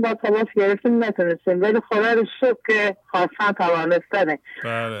 گفتم چند بار تماس گرفتیم نتونستیم ولی خدا رو شکر که خواستن توانستنه.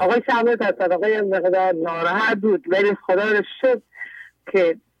 آقای شعبت هستن، آقای مقدار ناراحت بود ولی خدا رو شکر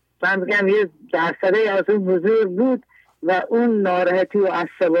که من بگم یه درصده از اون حضور بود و اون ناراحتی و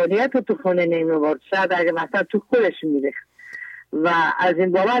عصبانیت رو تو خونه نمیبارد. شاید اگه مثلا تو خودش میریخت و از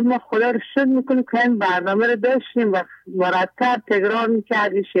این بابت ما خدا رو شکر میکنیم که این برنامه رو داشتیم و مرتب تکرار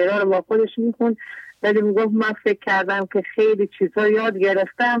میکردی شعرها رو با خودش میخوند. ولی میگفت من فکر کردم که خیلی چیزها یاد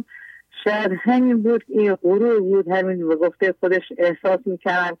گرفتم، شاید همین بود، این غرور بود، همین به گفته خودش احساس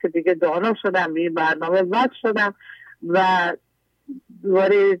میکردم که دیگه دانا شدم، به این برنامه وقت شدم و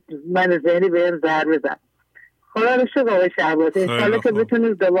دوباره من ذهنی به این ضربه زد. خدا رو شکر آقای شعبات، انشالله که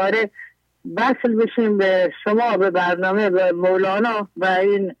بتونیم دوباره وصل بشیم به شما، به برنامه، به مولانا و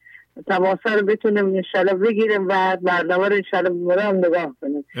این تماسا رو بتونیم انشالله بگیریم و برنامه رو انشالله برام نگاه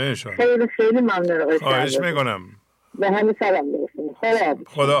کنیم. خیلی خیلی ممنون آقای شعبات. خواهش میکنم. به همین سلام برسیم.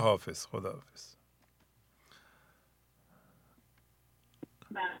 خدا حافظ.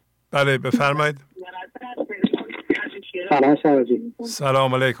 بله بفرمایید. سلام شعباجی.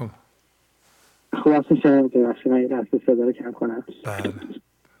 سلام علیکم. خوب هستین شما؟ ببخشید من یه لحظه صدا رو کم کنم.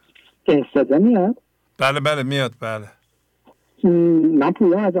 بله. صدا میاد؟ بله میاد. بله. من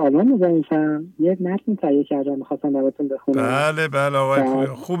پویا از آلمان مزاحمشم. یه متن تهیه کردم می‌خواستم براتون بخونم. بله آقای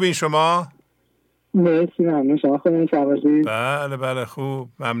پویا. خوبین شما؟ مرسی ممنون. شما خوبین شعباجی؟ بله خوب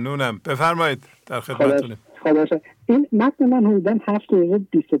ممنونم. بفرمایید در خدمتتونم. خدا شکر. این متن من حدوداً 7 دقیقه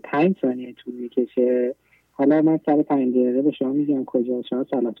 25 ثانیه طول می‌کشه. حالا من سر 5 دقیقه به شما میگم کجا شما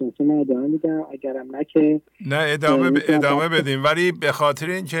سلامتون من ادامه میدم، اگرم نه که نه ادامه بدیم، ولی به خاطر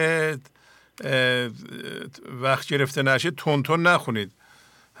اینکه وقت گرفته نشه تون نخونید،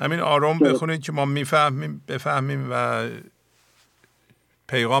 همین آروم بخونید که ما بفهمیم و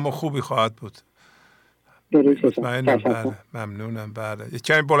پیغام خوبی خواهد بود. مطمئنم. بله ممنونم. بله یک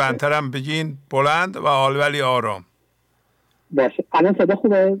کمی بلندترم بگین، بلند و ولی آرام باشه. الان صدا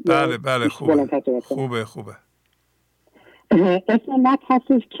خوبه؟ بله خوبه. خوبه. اسم متن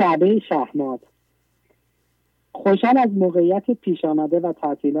هستش کعبه شهمات. خوشحال از موقعیت پیش آمده و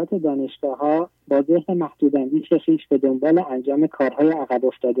تعطیلات دانشگاه‌ها با ذهن محدوداندیش خویش به دنبال انجام کارهای عقب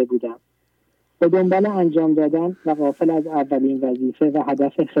افتاده بودم. به دنبال انجام دادن و غافل از اولین وظیفه و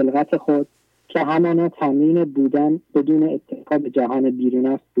هدف خلقت خود که همانا تمرین بودن بدون اتکا به جهان بیرون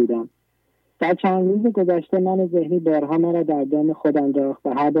است بودم. در چند روز گذشته من ذهنی بارها مرا در دام خود انداخت و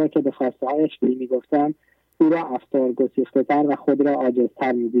هر بار که به خواسته‌هایش بی می‌گفتم او را افسار گسیخته‌تر و خود را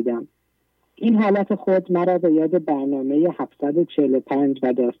عاجزتر می‌دیدم. این حالت خود مرا به یاد برنامه 745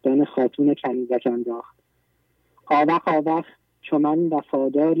 و داستان خاتون کنیزک انداخت. آوخ آوخ چو من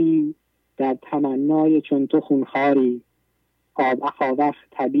وفاداری، در تمنای چون تو خونخواری. آوخ آوخ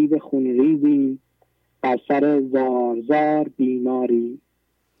طبیب خونریزی، بر سر زار زار بیماری.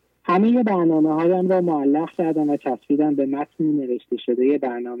 همه برنامه‌هایم را معلق کردم و چسبیدم به متن نوشته شده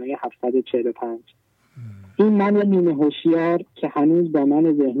برنامه 745. این من نیمه هوشیار که هنوز با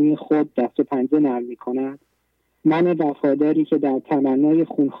من ذهنی خود دست و پنجه نرم می‌کند، من وفاداری که در تمنای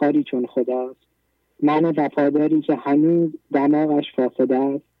خونخواری چون خداست، من وفاداری که هنوز دماغش فاسده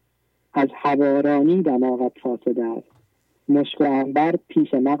است، از هوارانی دماغت فاسده است، مشک و عنبر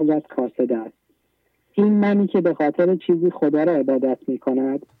پیش مغزت کاسده است. این منی که به خاطر چیزی خدا را عبادت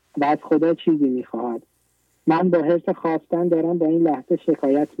می‌کند و از خدا چیزی می‌خواهد. من با حرص خواستن دارم با این لحظه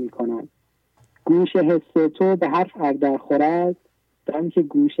شکایت می‌کنم. گوش حس تو به حرف اردر خور است، دان که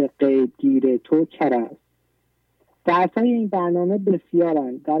گوش غیب گیر تو کر است. درس‌های این برنامه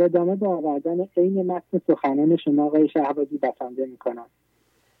بسیارند. در ادامه با آوردن عین متن سخنان شما آقای شهبازی بسنده می‌کنم.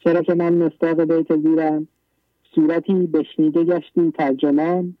 چرا که من مصداق بیت زیرم، صورتی بشنیده گشتی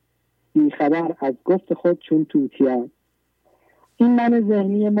ترجمان، بیخبر از گفت خود چون طوطیان. این من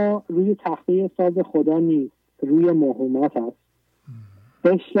ذهنی ما روی تخته ساز خدا نیست، روی موهومات است.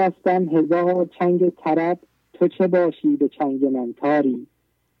 بشکستم هزار چنگ طرب، تو چه باشی به چنگ من تاری.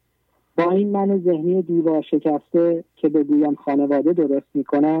 با این من ذهنی دیوار شکسته که بگویم خانواده درست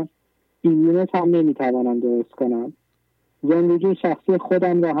میکنم، بیونت هم نمیتوانم درست کنم. زندگی شخصی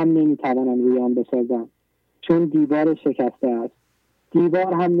خودم را هم نمیتوانم روی آن بسازم، چون دیوار شکسته است.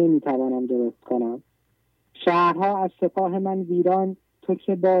 دیوار هم نمیتوانم درست کنم. شهرها از سپاه من ویران، تو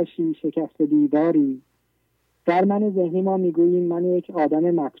که باشی شکست دیواری. در من ذهنی ما میگوییم من یک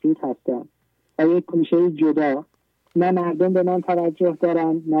آدم مطرود هستم و یک گوشه جدا. نه مردم به من توجه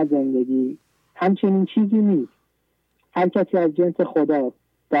دارن نه زندگی. همچنین چیزی نیست. هر کسی از جنس خداست،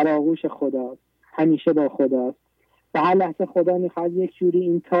 در آغوش خداست، همیشه با خداست. و هر لحظه خدا میخواد یک جوری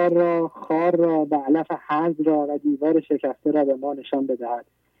این تار را، خار را و علف هرز را و دیوار شکسته را به ما نشان بدهد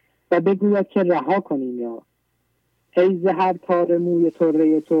و بگوید که رها کنیم. یا ای زهر تار موی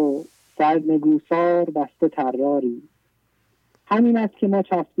طره تو، سرنگوسار بسته طراری. همین است که ما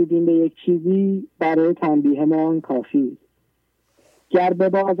چسبیدیم به یک چیزی برای تنبیه ما آن کافی. گر به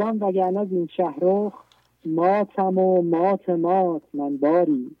بازان وگرنه این شهرخ، ماتم و مات من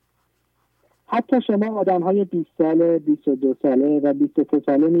باری. حتی شما آدم‌های 20 ساله، 22 ساله و 23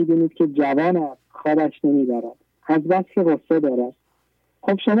 ساله می‌بینید که جوان است، خوابش نمی‌برد، از بس که غصه دارد.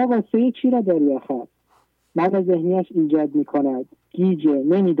 خب شما غصه چی را داری آخر؟ من ذهنیش ایجاد می‌کند، گیجه،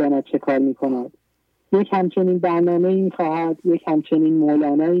 نمی‌داند چه کار می‌کند. یک همچنین برنامه‌ای می‌خواهد، یک همچنین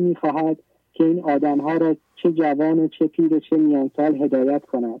مولانایی می‌خواهد که این آدم‌ها را چه جوان و چه پیر و چه میانسال هدایت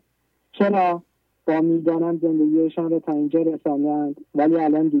کند. چرا؟ با میدانم زندگیشان را تا اینجا رساندند، ولی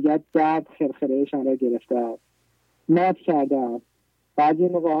الان دیگر درد خرخرهشان را گرفته است، مات کرده است. بعضی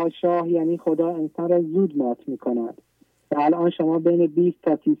موقع‌ها شاه یعنی خدا انسان را زود مات می‌کند. و الان شما بین 20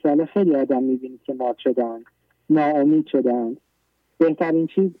 تا 30 ساله خیلی آدم می‌بینید که مات شدند، ناامید شدند. بهترین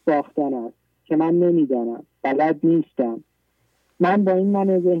چیز باختن است که من نمی‌دانم، بلد نیستم. من با این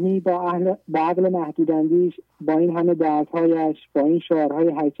من ذهنی، با عقل محدوداندیش، با این همه دردهایش، با این شعارهای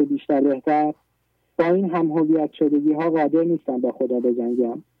هرچه بیشتر بهتر، با این هم هویت شدگی ها قادر نیستم با خدا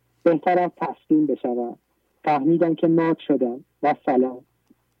بجنگم. بهتر از تسلیم بشوم. فهمیدم که مات شدم و سلام.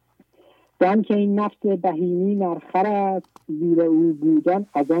 دان که این نفس بهیمی نرخر است، زیر او بودن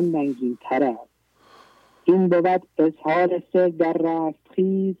از آن ننگین تر است. این بود اظهار سر در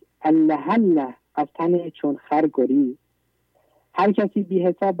رستخیز، الله الله از تن چون خر گریز. هر کسی بی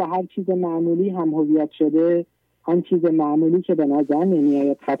حساب به هر چیز معمولی هم هویت شده، آن چیز معمولی که به نظر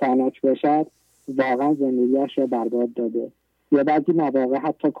نمی‌آید خطرناک باشد، واقعا زندگیش را برباد داده یا بعضی مواقع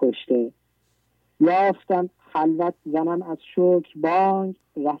حتی کشته. یافتم خلوت زنم از شکر بانگ،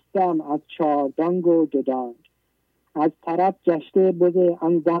 رستم از چاردانگ و دودانگ. از طرف گشته بز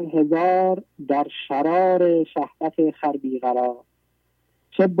آن زن هزار، در شرار شهوت خر بیقرار.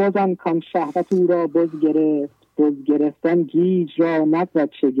 چه بزن کان شهوت او را بز گرفت، بز گرفتن گیج را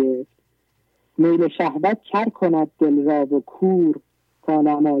نبود شگفت. میل شهوت کر کند دل را و کور، تا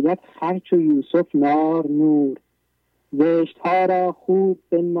نماید خرچ و یوسف نار نور. زشت ها را خوب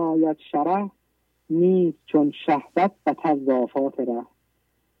بنماید شره، نیست چون شهوت بتر ز آفات ره.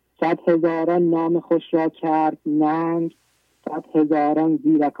 100,000 نام خوش را کرد ننگ، 100,000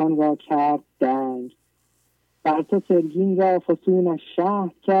 زیرکان را کرد دنگ. بر تو سرگین را فسونش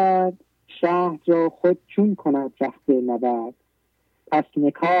شهد کرد، شهد را خود چون کند رخت نبرد. پس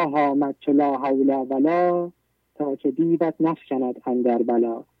نکاح آمد چو لا حول ولا، تا که دیوت نفکند اندر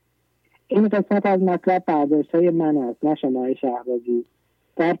بلا. این قسمت از مطلب برداشت‌های من است، نه شما شهبازی.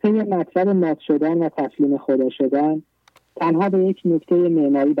 در پی مطلب مات شدن و تسلیم خدا شدن تنها به یک نکته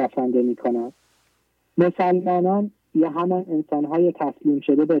معماری بسنده می‌کند. مسلمانان یا همان انسان‌های تسلیم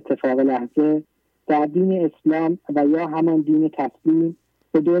شده به اتفاق لحظه در دین اسلام و یا همان دین تسلیم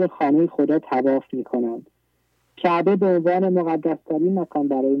به دور خانه خدا طواف می‌کنند. کعبه به عنوان مقدس‌ترین مکان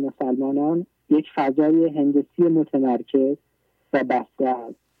برای مسلمانان یک فضای هندسی متمرکز و بسته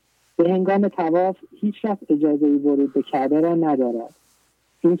است. به هنگام طواف هیچ کس اجازه ورود به کعبه را ندارد.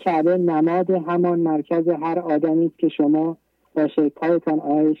 این کعبه نماد همان مرکز هر آدمی است که شما با شکایتان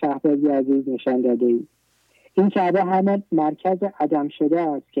آقای شهبازی عزیز نشان داده اید. این کعبه همان مرکز عدم شده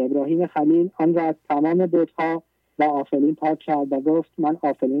است که ابراهیم خلیل آن را از تمام بت‌ها و آفرین پاک کرد و گفت من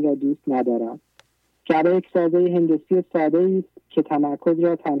آفرین را دوست ندارم. کعبه یک سازه هندسی ساده است که تمرکز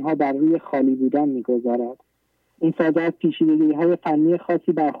را تنها بر روی خالی بودن می‌گذارد. این سازه از پیچیدگی‌های فنی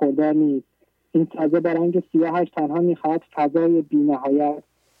خاصی برخوردار نیست. این سازه با رنگ سیاهش تنها می‌خواهد فضای بی‌نهایت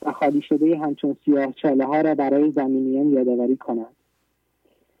و خالی شده همچون سیاه‌چاله‌ها را برای زمینیان یادآوری کند.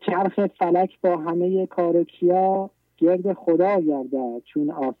 چرخ فلک با همه کار کیا، گرد خدا گردد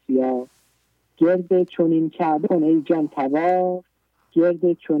چون آسیا. گرد چنین کعبه کن ای جان طواف،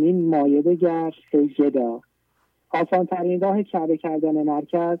 گرد چنین مایده گشت ای گدا. آسان‌ترین راه کعبه کردن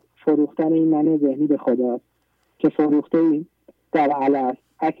مرکز فروختن این من ذهنی به خداست که فروخته ایم در الست.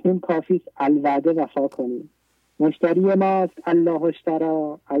 اکنون کافیست الوعده وفا کنیم. مشتری ماست الله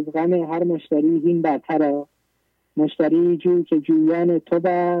اشترا، از غم هر مشتری هین برترا. مشتری جو که جویان تو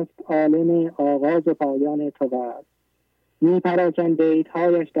بست، عالم آغاز و پایان تو بست. می پراکن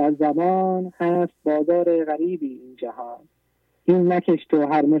بیتهایش در زبان، هست بازار غریبی این جهان. این مکش تو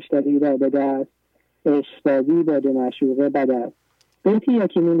هر مشتری را به دست، عشق‌بازی با دو معشوقه بد است. بیتی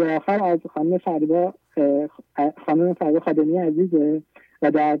یکی مونده آخر از خانم فردا خادمی عزیزه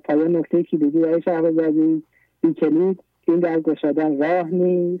و در پایان نکته که بگی ای شهباز عزیز، بی کلید این در گشادن راه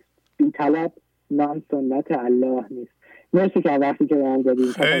نیست، بی طلب نام سنت الله نیست. مرسی که وقتی که برام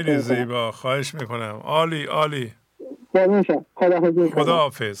دادید. خیلی زیبا، خواهش میکنم. عالی عالی.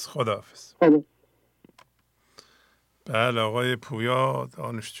 خداحافظ. خداحافظ. بله آقای پویا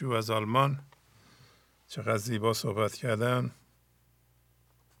دانشجو از آلمان چقدر زیبا صحبت کردن.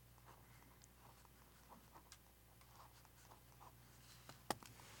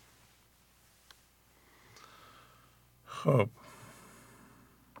 خب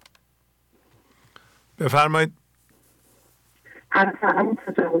بفرمایید.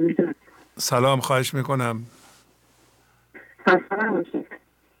 سلام، خواهش میکنم.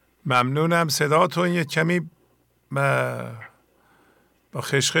 ممنونم. صداتون یه کمی با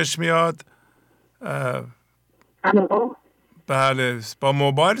خشخش میاد. بله، با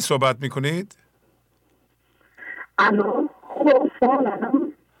موبایل صحبت میکنید؟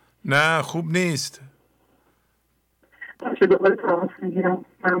 نه خوب نیست.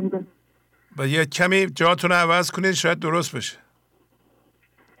 و یه کمی جاتون عوض کنید شاید درست بشه.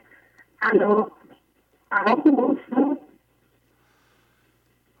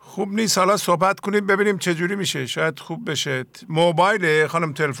 خوب نیست، حالا صحبت کنید ببینیم چجوری میشه، شاید خوب بشه. موبایله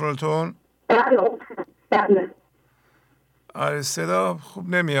خانم تلفنتون؟ بله. آره صدا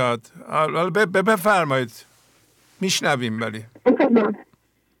خوب نمیاد. بفرمایید میشنویم. ولی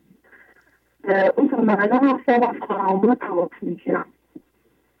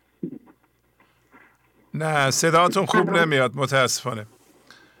نه صداتون خوب نمیاد متاسفانه.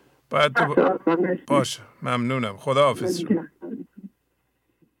 باید باشه. ممنونم. خداحافظ.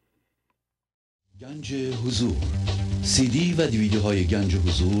 گنج حضور CD و دیویدیوهای گنج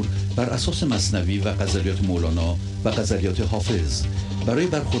حضور بر اساس مثنوی و غزلیات مولانا و غزلیات حافظ برای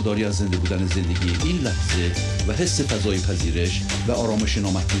برخورداری از زنده بودن زندگی این لحظه و حس فضای پذیرش و آرامش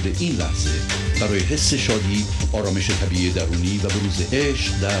نامحدود این لحظه، برای حس شادی، آرامش طبیعی درونی و بروز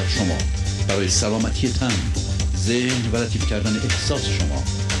عشق در شما، برای سلامتی تن، ذهن و لطیف کردن احساس شما،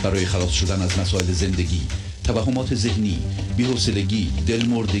 برای خلاص شدن از مسائل زندگی، توهمات ذهنی، بی‌حوصلگی،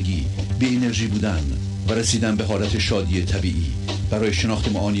 دلمردگی، بی انرژی بودن و رسیدن به حالت شادی طبیعی. برای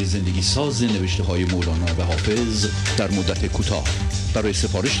شناخت معانی زندگی ساز نوشته‌های مولانا و حافظ در مدت کوتاه. برای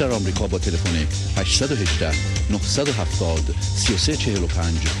سفارش در آمریکا با تلفن 818 970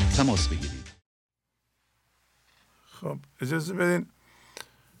 3345 تماس بگیرید. خب اجازه بدین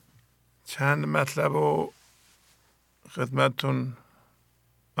چند مطلب رو خدمتتون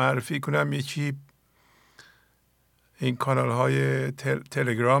معرفی کنم. یکی این کانال های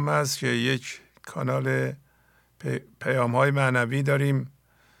تلگرام هست که یک کانال پیام های معنوی داریم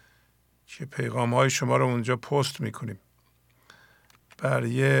که پیغام های شما رو اونجا پست میکنیم. بر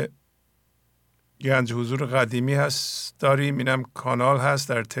یه گنج حضور قدیمی هست داریم، اینم کانال هست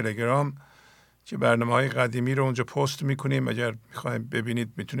در تلگرام که برنامه های قدیمی رو اونجا پست میکنیم. اگر میخوایم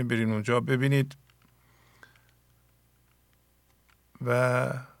ببینید میتونید برین اونجا ببینید. و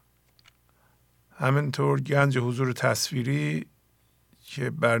همینطور گنج حضور تصویری که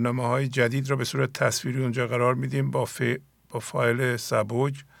برنامه های جدید را به صورت تصویری اونجا قرار میدیم با فایل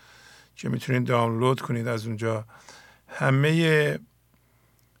سبک که میتونید دانلود کنید از اونجا. همه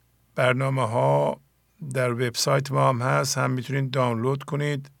برنامه ها در وبسایت ما هم هست، هم میتونید دانلود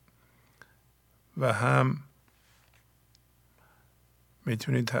کنید و هم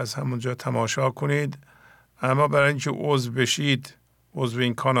میتونید از همونجا تماشا کنید. اما برای اینکه عضو بشید، عضو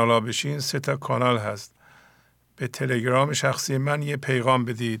این کانال ها بشین، 3 کانال هست. به تلگرام شخصی من یه پیغام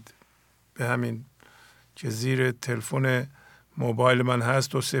بدید به همین که زیر تلفن موبایل من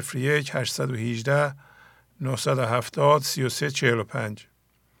هست 201 818 970 3345.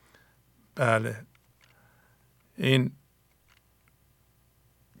 بله، این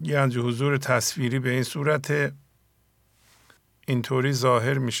گنج حضور تصویری به این صورت اینطوری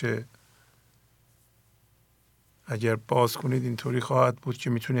ظاهر میشه. اگر باز کنید اینطوری خواهد بود که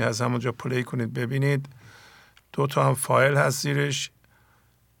میتونید از همونجا پلی کنید ببینید. 2 هم فایل هست زیرش،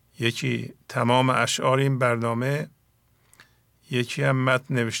 یکی تمام اشعار این برنامه، یکی هم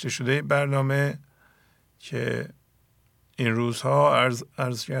متن نوشته شده برنامه که این روزها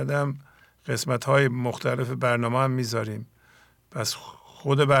عرض کردم قسمت های مختلف برنامه هم میذاریم. پس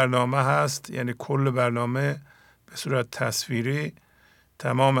خود برنامه هست، یعنی کل برنامه به صورت تصویری،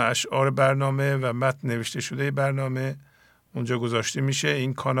 تمام اشعار برنامه و متن نوشته شده برنامه اونجا گذاشته میشه.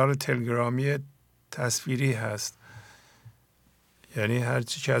 این کانال تلگرامی تصویری هست، یعنی هر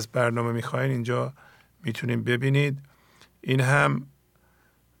چی که از برنامه میخواین اینجا میتونید ببینید. این هم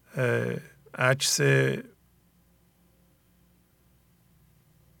عکس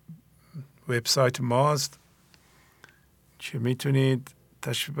وبسایت ماست که میتونید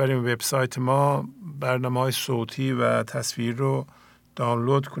تشریف برید وبسایت ما، برنامه‌های صوتی و تصویر رو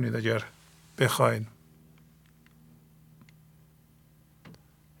دانلود کنید اگر بخواین.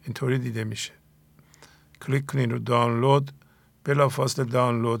 اینطوری دیده میشه. کلیک کنید رو دانلود، بلافاصله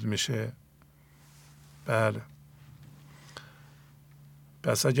دانلود میشه. بله.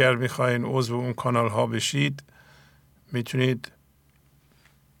 پس اگر میخواین عضو اون کانال ها بشید میتونید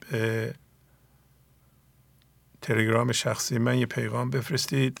به تلگرام شخصی من یه پیغام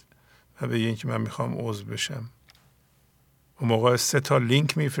بفرستید و بگید که من میخوام عضو بشم. اون موقع 3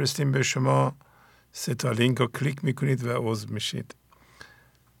 لینک میفرستیم به شما، 3 لینک رو کلیک میکنید و عضو میشید.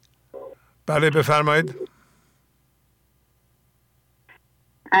 بله بفرمایید.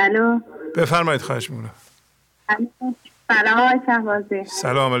 الو بفرمایید، خواهش میکنم. سلام آقای شهبازی.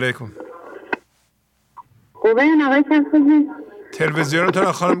 سلام علیکم. خوبه این آقای شهبازی؟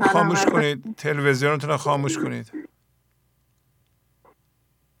 تلویزیونتون خانم خاموش کنید. تلویزیونتون خاموش کنید.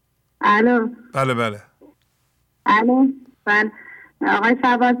 الو. بله بله. الو. بله آقای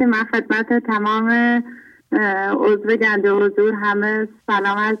شهبازی، من خدمت تمام عضو گنج حضور همه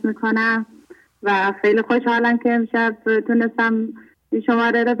سلام عرض میکنم و خیلی خوشحالم که امشب تونستم این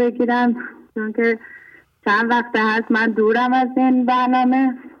شماره رو بگیرم، چون که چند وقت هست من دورم از این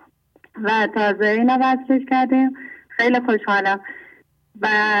برنامه و تازه اینو بسش کردیم. خیلی خوشحالم و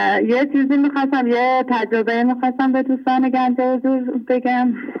یه چیزی میخواستم، یه تجربه میخواستم به دوستان گنج حضور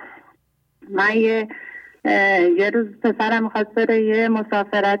بگم. من یه روز پسرم میخواست بره یه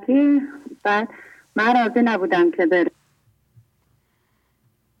مسافرتی، بعد من راضی نبودم که بره.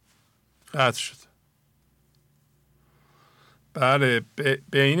 قطع شد. بله،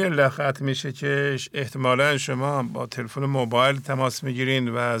 به این علت میشه که احتمالا شما با تلفن موبایل تماس میگیرین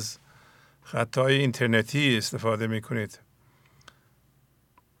و از خطای اینترنتی استفاده میکنید.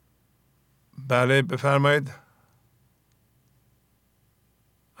 بله بفرمایید.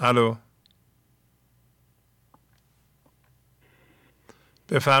 الو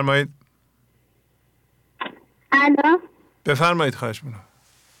بفرمایید. الو بفرمایید، خواهش میکنم.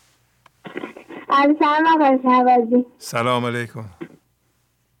 سلام آقای شهبازی. سلام علیکم.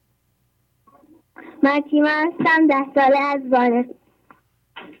 من کیما هستم، 10 ساله از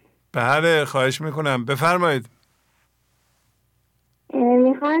بله خواهش میکنم بفرمایید.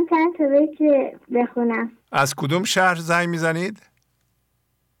 میخوام چند تا بیت بخونم. از کدوم شهر زنگ میزنید؟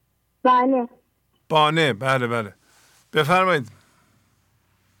 بانه. بانه، بله بله بفرمایید.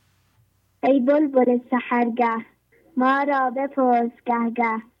 ای بلبل سحرگه ما را بپرس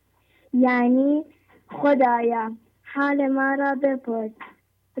گه، یعنی خدایا حال ما را بپرس،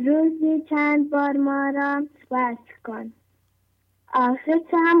 روزی چند بار ما را وصل کن. آخر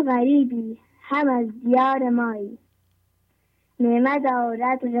تو هم غریبی هم از دیار مایی، نعمت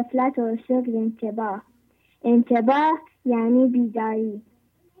آورد غفلت و شکر انتباه یعنی بیداری،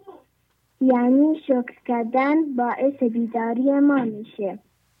 یعنی شکر کردن باعث بیداری ما میشه.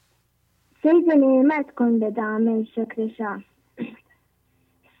 سید نعمت کن به دامه شکرشا.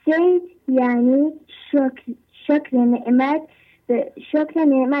 سید یعنی شکر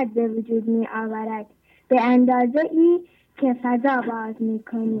نعمت به وجود می آورد به اندازه ای که فضا باز می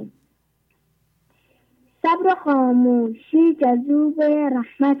کنی. صبر و خاموشی جذوب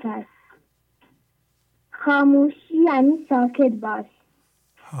رحمت است. خاموشی یعنی ساکت باش.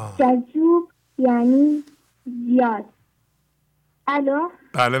 جذوب یعنی زیاد. الو؟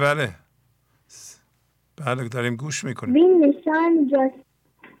 بله بله بله داریم گوش میکنیم. وین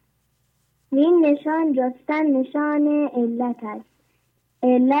نشان جستن نشان علت است.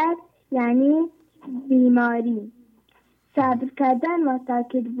 علت یعنی بیماری. صبر کردن و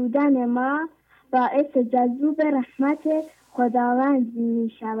ساکت بودن ما باعث جذوب رحمت خداوند می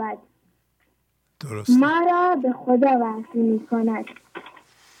شود. درست. ما را به خدا وصل می کند.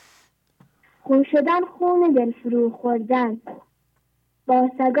 خون شدن خون دلفرو خوردن،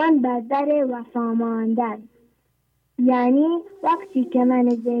 با سگان بر در وفا ماندن، یعنی وقتی که من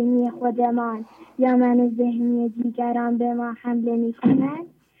ذهنی خودمان یا من ذهنی دیگران به ما حمله می کنند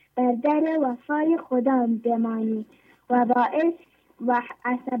بر در وفای خدا بمانی و باعث و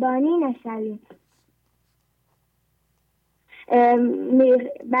عصبانی نشویم.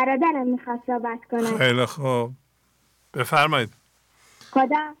 برادرم میخواست صحبت کنم. خیلی خوب بفرمایید.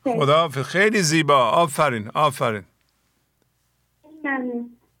 خدا خیلی زیبا. آفرین آفرین. ممنون.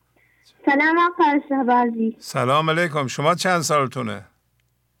 سلام آقا شهبازی. سلام علیکم. شما چند سالتونه؟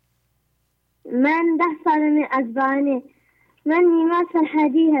 من 10 سالمه از بانه. من نیما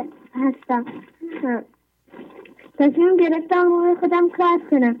سرحدی هستم. تصمیم گرفتم روی خودم کار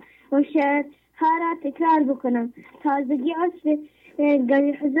کنم و شعرها را تکرار بکنم. تازگی عضو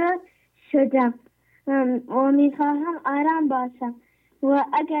گلی حضور شدم و میخواهم آرام باشم و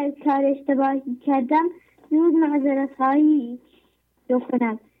اگر کار اشتباهی کردم زود معذرت خواهی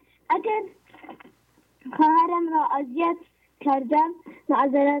بکنم. اگر خواهرم را اذیت کردم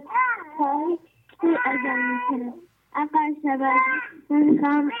معذرت خواهی ازم میکنم. آقا شهبازی من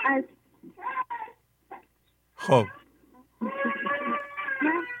میخوام از خب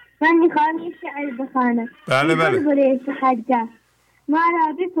من میخوام یه شعر بخوانم. بله بله. بلبل سحرگه ما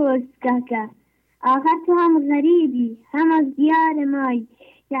را بپرس گه، آخر تو هم غریبی هم از دیار مایی،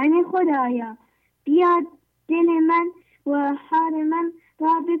 یعنی خدایا بیا دل من و حال من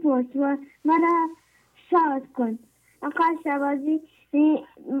را بپرس و مرا شاد کن. آقا شهبازی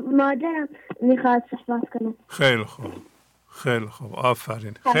مادرم میخواد صحبت کنم. خیلی خوب خیلی خوب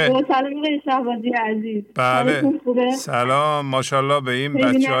آفرین. سلام شهبازی عزیز. بله سلام ماشاءالله به این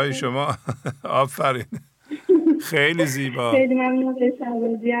بچه های شما. آفرین خیلی زیبا. خیلی ممنون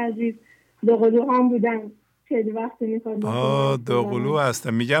شهبازی عزیز. دوقلو هم بودن خیلی وقت میخواد. دوقلو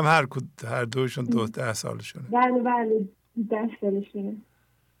هستن میگم هر دوشون 10 سالشونه. بله 10 سالشونه.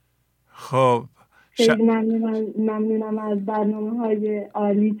 خب خیلی ممنونم از برنامه‌های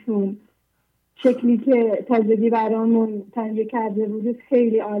عالیتون. شکلی که تازگی برامون تهیه کرده بودید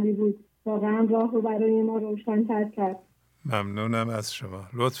خیلی عالی بود. واقعا راهو برای ما روشن‌تر کرد. ممنونم از شما.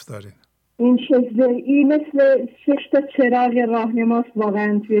 لطف دارین. این شکلی مثل 6 تا چراغ راهنماست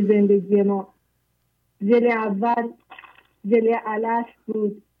واقعا توی زندگی ما. زل اول زل الست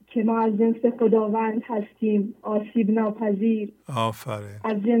بود که ما از جنس خداوند هستیم، آسیب ناپذیر. آفرین.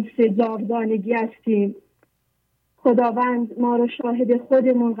 از جنس جاودانگی هستیم. خداوند ما رو شاهد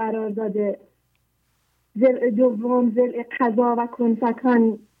خودمون قرار داده. زل دوم زل قضا و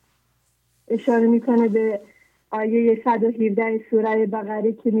کنفکان اشاره میکنه به آیه 117 سوره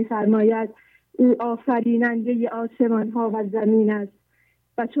بقره که میفرماید او آفریننده آسمان ها و زمین است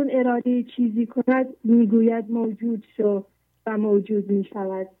و چون اراده چیزی کند میگوید موجود شو و موجود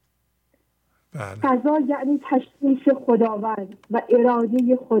میشود. قضا یعنی تشخیص خداوند و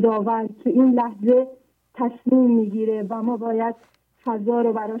اراده خداوند که این لحظه تصمیم میگیره و ما باید فضا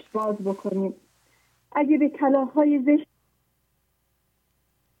رو براش باز بکنیم. اگه به کلاهای زشت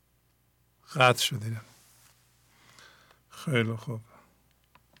قطع شدیم. خیلی خوب.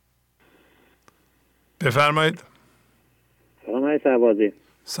 بفرمایید. سلام علیکم شهبازی.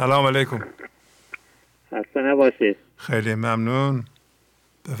 سلام علیکم. خسته نباشید. خیلی ممنون.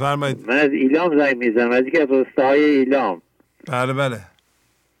 بفرمایید. من از ایلام زنگ میزنم، از یکی از روستاهای ایلام. بله بله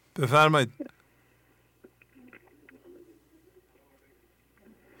بفرمایید.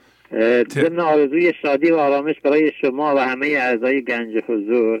 ضمن آرزوی شادی و آرامش برای شما و همه اعضای گنج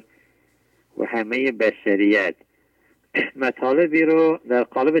حضور و همه بشریت، مطالبی رو در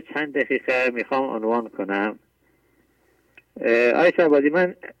قالب چند دقیقه میخوام عنوان کنم. آقای شهبازی،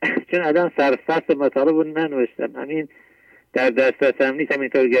 من چون الان سرفصل مطالب رو ننوشتم، همین در دسترسم نیست،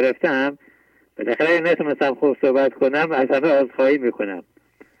 همینطور گرفتم، بالاخره نتونستم خوب صحبت کنم، از همه عذرخواهی میکنم.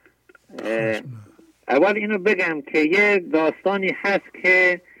 اول اینو بگم که یه داستانی هست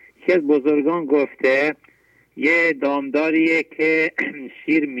که یکی از بزرگان گفته، یه دامداریه که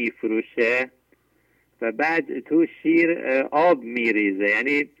شیر میفروشه و بعد تو شیر آب میریزه،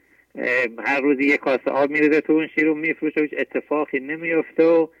 یعنی هر روز یک کاسه آب میریزه تو اون شیر رو میفروشه، هیچ اتفاقی نمیفته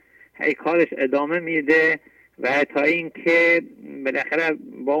و هی کارش ادامه میده و تا اینکه بالاخره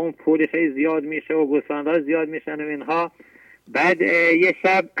با اون پولش زیاد میشه و گوسفندها زیاد میشن و اینها. بعد یه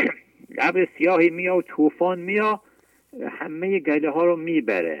شب ابر سیاهی میاد و طوفان میاد، همه گله ها رو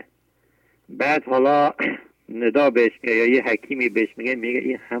میبره. بعد حالا ندا بهش که یا یه حکیمی بهش میگه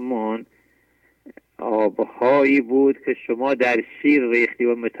این همون آبهایی بود که شما در شیر ریختی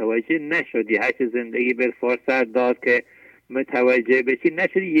و متوجه نشدی، هرچه زندگی بر فرصت داد که متوجه بشی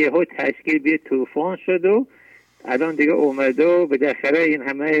نشدی، یهو تشکیل بید طوفان شد و الان دیگه اومده و بالاخره این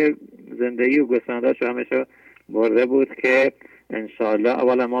همه زندگی و گوسفنداشو همشو برده بود که انشاءالله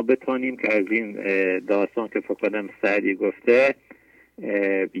اولا ما بتونیم که از این داستان که فکر کنم سعدی گفته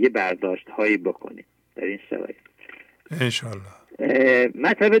یه برداشت هایی بکنیم در این شرایط انشاءالله.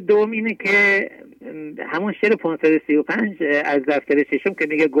 مطلب دوم اینه که همون شعر 535 از دفتر ششم که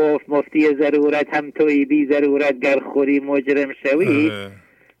میگه گفت مفتی ضرورت هم توی بی ضرورت گر خوری مجرم شوی.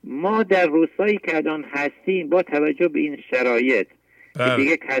 ما در روزهایی که الان هستیم با توجه به این شرایط که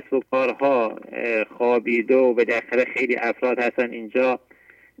دیگه کسب و کارها خوابیده و بالاخره خیلی افراد هستن اینجا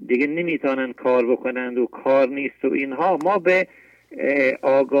دیگه نمیتونن کار بکنند و کار نیست و اینها، ما به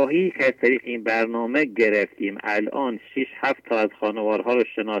آگاهی که از طریق این برنامه گرفتیم الان 6-7 تا از خانوارها رو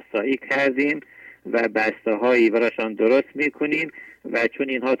شناسایی کردیم و بسته هایی براشان درست میکنیم و چون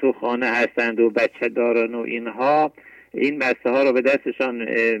اینها تو خانه هستند و بچه دارن و اینها، این بسته ها رو به دستشان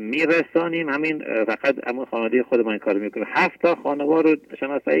میرسانیم. همین فقط همون خانواده خودمان این کار میکنیم. 7 تا خانوار رو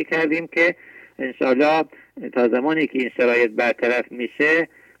شناسایی کردیم که انشاءالله تا زمانی که این شرایط برطرف میشه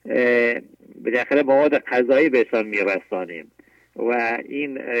بالاخره مواد غذایی بهشان میرسانیم و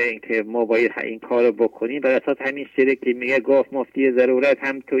این که ما باید این کار رو بکنیم بر اساس همین شعری که میگه گفت مفتی ضرورت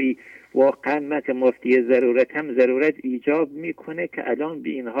هم توی، واقعا نه که مفتی ضرورت هم ضرورت ایجاب میکنه که الان به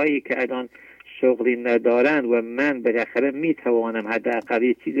اینهایی که الان شغلی ندارن و من بالاخره میتوانم حداقل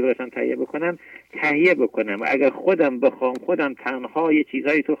یه چیزی براشون تهیه بکنم و اگر خودم بخوام خودم تنها یه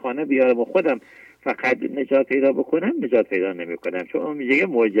چیزایی تو خانه بیارم و خودم فقط نجات پیدا بکنم نجات پیدا نمیکنم، چون اون میگه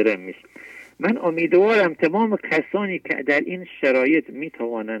مجرم میشه. من امیدوارم تمام کسانی که در این شرایط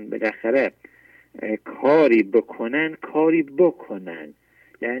میتوانن بالاخره کاری بکنن،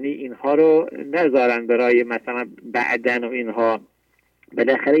 یعنی اینها رو نذارن برای مثلا بعدن و اینها.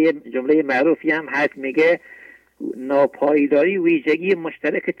 بالاخره یه جمله معروفی هم هست میگه ناپایداری ویژگی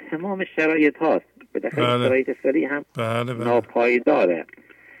مشترک تمام شرایط هاست. بالاخره شرایط فعلی هم ناپایداره.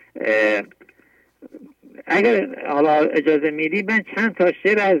 اگر حالا اجازه میدی من چند تا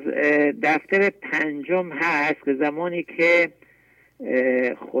شعر از دفتر 5 هست که زمانی که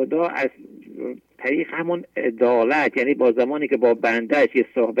خدا از طریق همون عدالت، یعنی با زمانی که با بندهش یه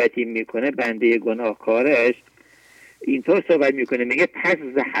صحبتی میکنه، بنده گناهکارش اینطور صحبت میکنه، میگه پس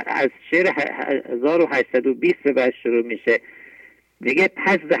از شعر 1820 به بعد شروع میشه، میگه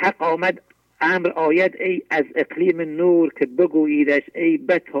پس حق آمد امر آید ای از اقلیم نور که بگوییدش ای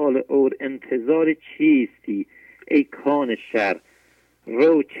بطال اور انتظار چیستی ای کان شر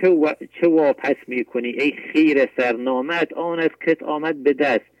رو چه واپس میکنی ای خیر سرنامت آن از کت آمد به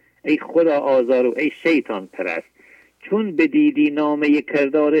دست ای خدا آزارو ای شیطان پرست چون بدیدی نامه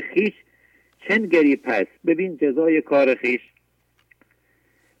کردار خیش چند گری پس ببین جزای کار خیش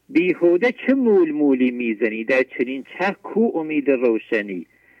بیهوده چه مولی میزنی در چنین چه کو امید روشنی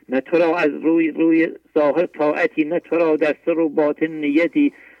نه تو را از روی ظاهر طاعتی نه تو را در سر و باطن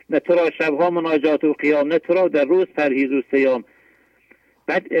نیتی نه تو را شبها مناجات و قیام نه تو را در روز پرهیز و صیام.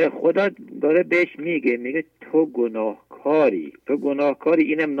 بعد خدا داره بهش میگه تو گناهکاری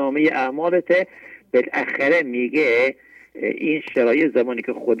اینم نامه اعمالته. بالاخره میگه این شرایط زمانی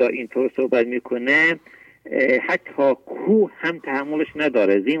که خدا اینطور صحبت میکنه حتی کوه هم تحملش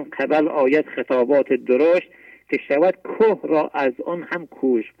نداره. زین قبل آیت خطابات درشت که شود کوه را از آن هم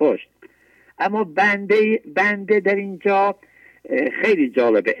کوش پشت. اما بنده در اینجا خیلی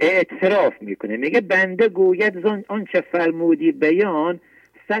جالبه، اعتراف میکنه، میگه بنده گوید آنچه فرمودی بیان،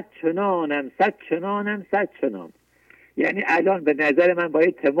 صد چنانم صد چنانم صد چنان. یعنی الان به نظر من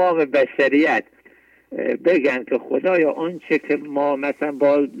باید تمام بشریت بگن که خدایا آنچه که ما مثلا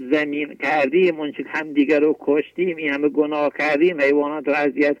با زمین کردیم، آنچه که هم دیگر رو کشتیم، این همه گناه کردیم، حیوانات رو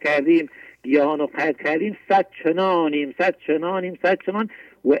اذیت کردیم، گیاهان رو قطع کردیم، صد چنانیم صد چنانیم صد چنان،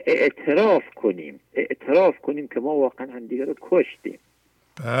 و اعتراف کنیم که ما واقعا هم دیگر رو کشتیم.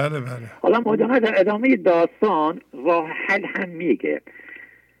 بله. حالا مولانا در ادامه داستان راه حل هم میگه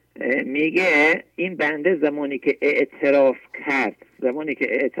این بنده زمانی که اعتراف کرد، زمانی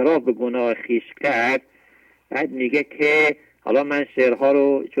که اعتراف به گناه خیش کرد، بعد میگه که حالا من شعرها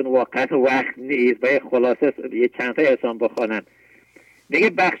رو چون واقعا وقت نیست و خلاصه یه چند تا ارسام بخوانم. میگه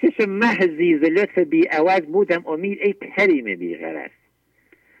بخشش محضی ز لطف بی عوض بودم امید ای کریم بی غرض،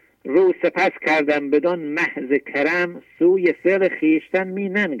 رو سپس کردم بدان محض کرم، سوی فعل خیشتن می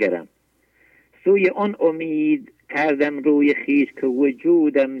ننگرم، سوی آن امید کردم روی خیش که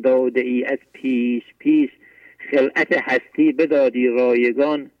وجودم داده ای از پیش خلعت هستی بدادی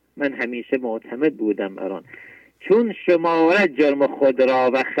رایگان، من همیشه معتمد بودم بران، چون شمارت جرم خود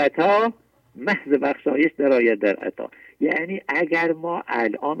را و خطا، محض بخشایش درآید در عطا. یعنی اگر ما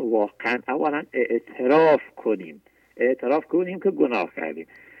الان واقعا اولا اعتراف کنیم که گناه کردیم،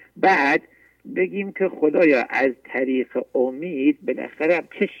 بعد بگیم که خدایا از طریق امید بالاخره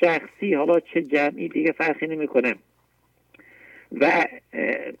چه شخصی حالا چه جمعی دیگه فرقی نمیکنه، و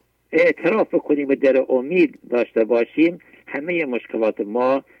اعتراف کنیم به در امید داشته باشیم، همه مشکلات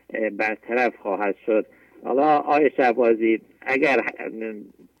ما برطرف خواهد شد. حالا آقای شهبازی اگر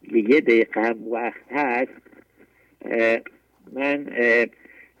یه دقیقه هم وقت هست، من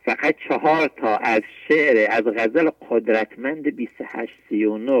فقط 4 تا از شعر از غزل قدرتمند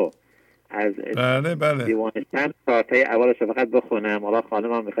 2839 از بله. دیوان شمس 4 تای اولش فقط بخونم. حالا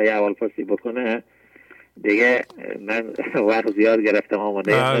خانم هم میخوای اول پرسی بکنه دیگه، من وقت زیاد گرفتم،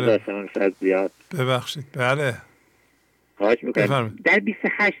 آماده نداشتم شاید زیاد، ببخشید. بله خواهش میکنم. در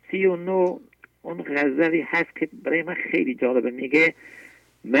 2839 اون غزلی هست که برای من خیلی جالبه. میگه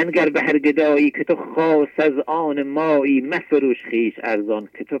منگر به هر گدایی که تو خاص از آن مایی، مفروش خیش ارزان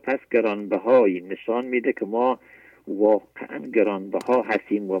که تو پس گرانبهایی. نشان میده که ما واقعا گرانبها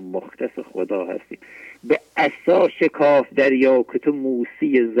هستیم و مختص خدا هستیم. به عصا شکاف دریا که تو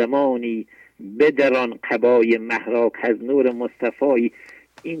موسی زمانی، بدران قبای محراک از نور مصطفی.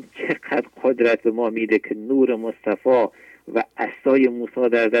 این چقدر قدرت به ما میده که نور مصطفی و عصای موسی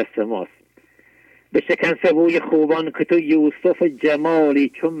در دست ماست. به شکن سبوی خوبان که تو یوسف جمالی،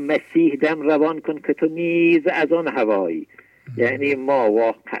 چون مسیح دم روان کن که تو نیز از آن هوایی. یعنی ما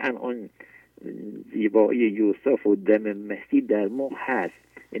واقعا اون زیبایی یوسف و دم مسیح در ما هست،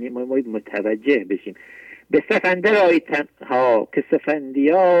 یعنی ما باید متوجه بشیم. به سفندر آی تنها که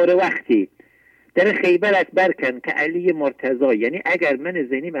سفندیار وقتی، در خیبرت برکن که علی مرتضی. یعنی اگر من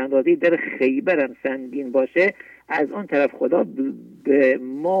ذهنی به اندازه در خیبرم سنگین باشه، از اون طرف خدا به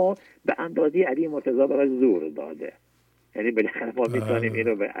ما به اندازه علی مرتضی برای زور داده، یعنی بالاخره ما میتونیم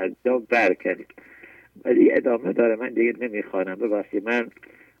اینو به عذاب برکنیم. ولی ادامه داره، من دیگه نمیخوانم، ببخشید من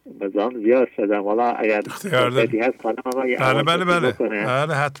مزام زیاد شدم. والا اگر فرصتی هست خانم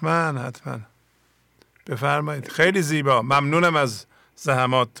بله حتما بفرمایید. خیلی زیبا، ممنونم از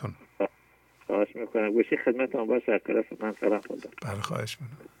زحماتتون. خواهش میکنم، گوشی خدمتتون باشه. من سلام خدا. بله خواهش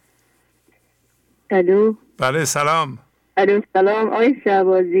میکنم. الو. بله سلام. الو سلام آقای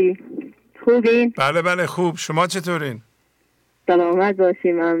شهبازی، خوبین؟ بله خوب، شما چطورین؟ سلامت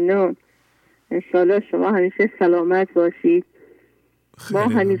باشی، ممنون. انشالله شما همیشه سلامت باشید. ما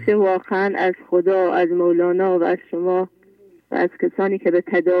همیشه واقعا از خدا، از مولانا و از شما و از کسانی که به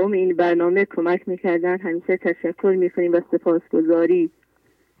تداوم این برنامه کمک میکردن همیشه تشکر میکنیم و سپاسگزاری.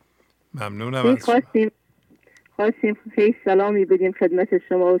 ممنونم از شما. خواستیم خیلی سلامی بدیم خدمت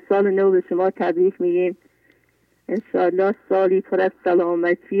شما و سال نو به شما تبریک میگیم. انشاءالله سالی پر از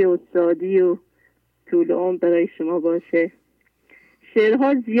سلامتی و شادی و طول عمر برای شما باشه.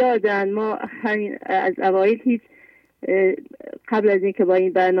 شعرها زیادن، ما همین از اوایل هیچ قبل از اینکه با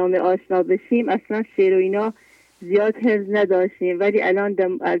این برنامه آشنا بشیم اصلا شعر و اینا زیاد حفظ نداشتیم، ولی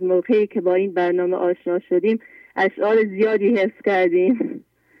الان از موقعی که با این برنامه آشنا شدیم اشعار زیادی حفظ کردیم.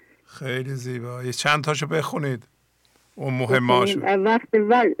 خیلی زیبا، یه چند تاشو بخونید اون مهماشو. وقت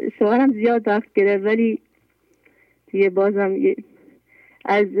شوهرم زیاد وقت گرفت، ولی دیگه بازم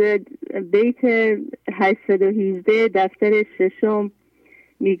از بیت 818 دفتر ششم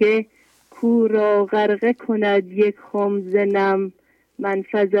میگه کو را غرقه کند یک خم ز نم،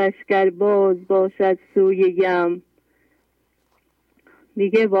 منفذش گر باز باشد سوی یم.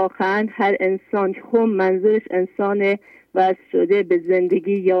 میگه واقعا هر انسان، خم منظورش انسان وصل شده به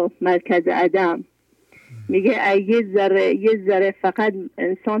زندگی یا مرکز عدم. میگه یه ذره فقط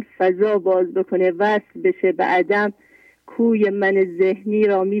انسان فضا باز بکنه، وصل بشه به عدم، کوی من ذهنی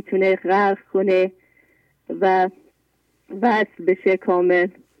را میتونه غرق کنه و وصل بشه کامل.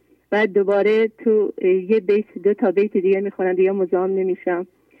 بعد دوباره تو یه بیت، 2 تا بیت دیگه میخونم دیگه مزاحم نمیشم.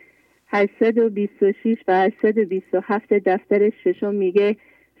 826 و 827 دفتر ششم میگه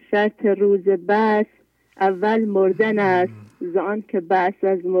شرط روز بس اول مردن است، زان که بس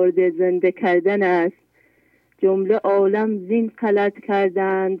از مرده زنده کردن است. جمله عالم زین غلط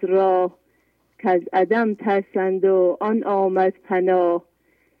کردند راه، که از عدم ترسند و آن آمد پناه.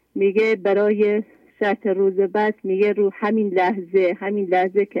 میگه برای شرط روز بس، میگه رو همین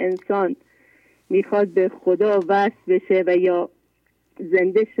لحظه که انسان میخواد به خدا وصل بشه و یا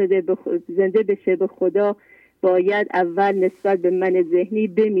زنده بشه به خدا، باید اول نسبت به من ذهنی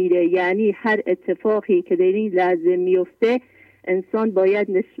بمیره. یعنی هر اتفاقی که در این لحظه میفته انسان باید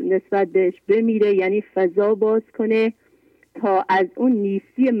نسبت بهش بمیره، یعنی فضا باز کنه تا از اون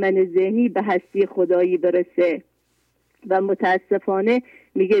نیستی من ذهنی به هستی خدایی برسه. و متاسفانه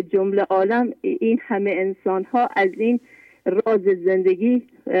میگه جمله عالم، این همه انسان ها از این راز زندگی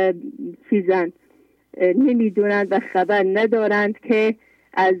نمیدونند و خبر ندارند که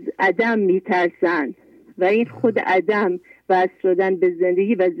از عدم میترسند. و این خود عدم وصل شدن به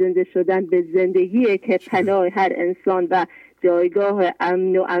زندگی و زنده شدن به زندگیه که پناه هر انسان و جایگاه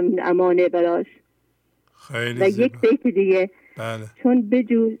امن و امانه براش. خیلی و یک بیت دیگه، بله. چون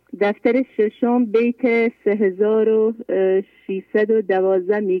بجو دفتر ششم بیت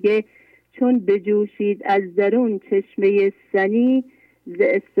 3612 میگه چون بجوشید از درون چشمه سنی، ز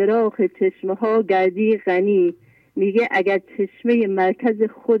استراخ چشمه ها گردی غنی. میگه اگر چشمه مرکز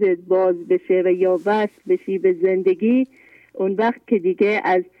خودت باز بشه و یا وصل بشی به زندگی، اون وقت که دیگه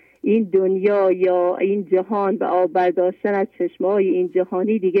از این دنیا یا این جهان و آب برداشتن از چشمه های این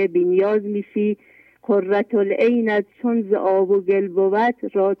جهانی دیگه بی‌نیاز میشی. قرة العینت چون ز آب و گل بود،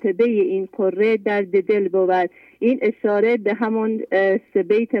 راتبه این قره درد دل بود. این اشاره به همون 3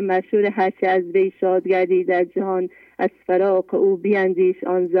 بیت مشهور هرچه از وی شاد گردی در جهان، از فراق او بیندیش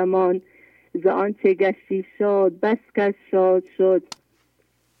آن زمان. ز آنچه گشتی شاد بس کس شاد شد،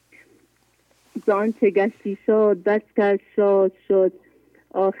 ز آنچه گشتی شاد بس کس شاد شد.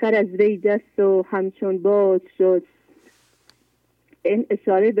 آخر از وی جست و همچون باد شد. این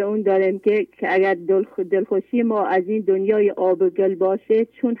اشاره به اون داریم که اگر دلخوشی ما از این دنیای آب و گل باشه،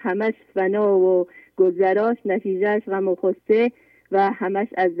 چون همش فنا و گذراش نتیجهش غم و غصه و همش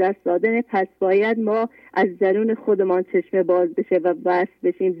از دست دادن، پس باید ما از درون خودمان چشمه باز بشه و بس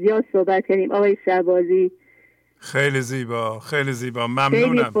بشیم. زیاد صحبت کردیم آقای شهبازی. خیلی زیبا، خیلی زیبا، ممنونم.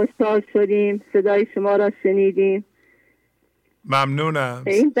 خیلی خوشحال شدیم صدای شما را شنیدیم. ممنونم.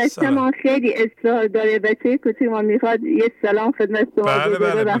 این بچه ما خیلی اصرار داره، بچه کوچیک میخواد یه سلام خدمت شما بله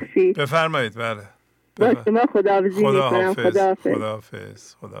بفرمایید. بله با شما خداحافظی میکنم.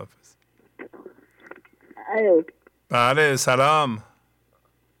 خداحافظ. بله سلام.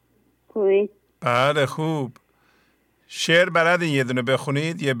 خوبی؟ بله خوب. شعر بلدین یه دونه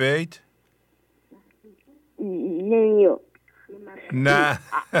بخونید، یه بیت؟ نه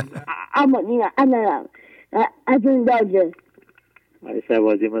اما نه از این داجه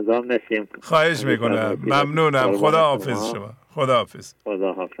شهبازی مزام نشیم. خواهش میکنم. ممنونم. خداحافظ شما. خداحافظ.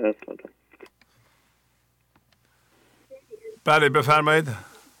 بله بفرمایید.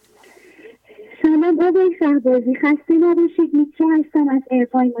 سلام آقای شهبازی، خسته نباشید. میترا هستم از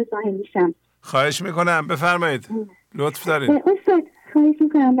ارفای مزاحم میشم. خواهش میکنم بفرمایید. لطف دارید. استاد خواهش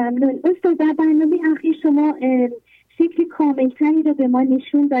میکنم. ممنون. استاد در برنامه اخیر شما شکل کاملتری رو به ما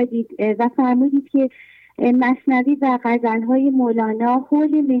نشون دادید و فرمودید که مثنوی و غزل‌های مولانا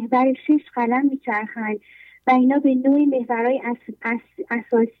حول محور 6 قلم میچرخند و اینا به نوعی محورهای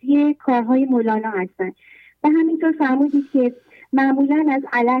اساسی کارهای مولانا هستند. و همینطور فرمودید که معمولا از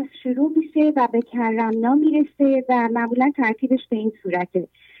الست شروع میشه و به کرمنا میرسه و معمولا ترتیبش به این صورته.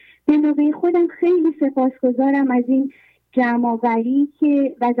 به نوبه خودم خیلی سپاسگزارم از این جمع‌آوری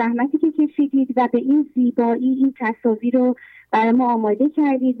که و زحمتی که کشیدید و به این زیبایی این تصاویر رو برای ما آماده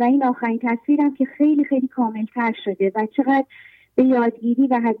کردید و این آخرین تصویرم که خیلی خیلی کاملتر شده و چقدر به یادگیری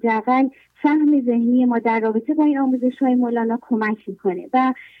و حداقل فهم ذهنی ما در رابطه با این آموزش‌های مولانا کمک میکنه.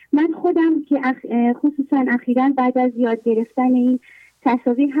 و من خودم که خصوصا اخیراً بعد از یاد گرفتن این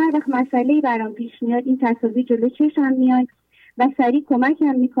تصاویر، هر وقت مسئله‌ای برام پیش میاد این تصاویر جلو چشمم میاد و سریع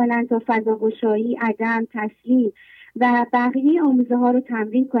کمکم میکنن تا فضاگشایی، عدم، تسلیم و بقیه آموزه ها رو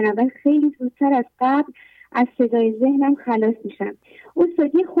تمرین کنم و خیلی زودتر از قبل از صدای ذهنم خلاص میشم.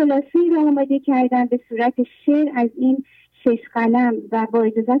 استادی خلاصی رو آماده کردم به صورت شعر از این 6 قلم و با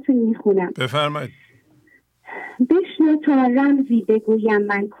اجازهتون میخونم. بفرمایید. بشنو تا رمزی بگویم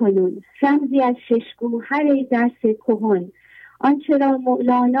من کنون، رمزی از 6 گوهر درس کهن، آنچه را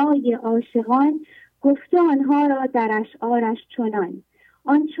مولانای عاشقان گفته آنها را در اشعارش چنان،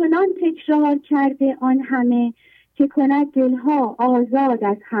 آنچنان تکرار کرده آن همه که کند دلها آزاد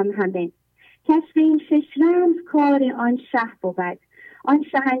از هم همه. کشف این 6 رمز کار آن شه بود، آن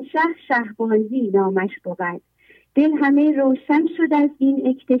شهنشه شهبازی نامش بود. دل همه روشن شد از این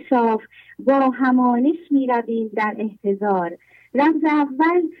اکتشاف، با همانش می رویم در احتضار. رمز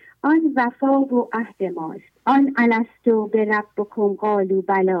اول آن وفا و عهد ماست، آن الستو به ربکم قالوا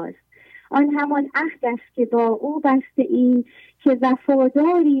بلاست. آن همان عهد است که با او بسته ایم، که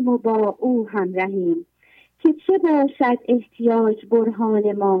وفاداریم و با او همراهیم. که چه باشد احتیاج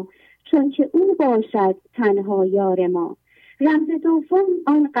برهان ما، چون که او باشد تنها یار ما. رمز دوم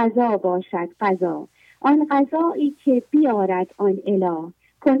آن قضا باشد قضا، آن قضایی که بیارد آن اله.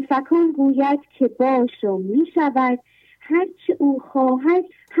 کن فکن گوید که باش و می شود، هرچه او خواهد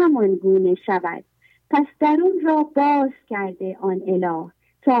همان گونه شود. پس درون را باز کرده آن اله،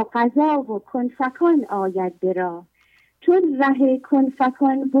 تا قضا و کن فکن آید برا. چون ره کن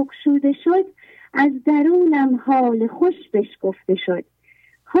فکن بگشوده شد، از درونم حال خوش بشکفته شد.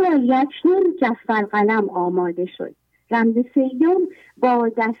 حال یکنون جف قلم آماده شد، رمز سیوم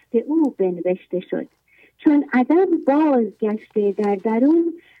با دست او بنوشته شد. چون عدم باز گشته در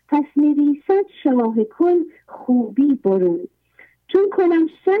درون، پس نویسد شاه کل خوبی برون. چون کنم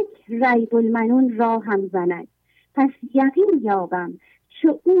شک ریب المنون را هم زند، پس یقین یابم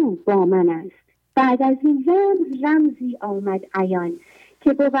چه او با من است. بعد از این رمز رمزی آمد عیان،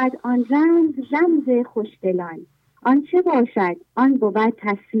 که بود آن رمز خوشدلان. آن چه باشد آن بود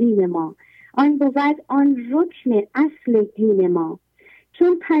تسلیم ما، آن بود آن رکن اصل دین ما.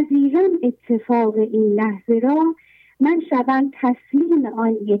 چون پذیرم اتفاق این لحظه را، من شوم تسلیم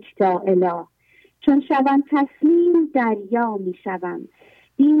آن یکتا اله. چون شوم تسلیم دریا می شوم،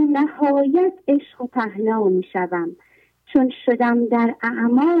 بی نهایت عشق و پهنا می شوم. چون شدم در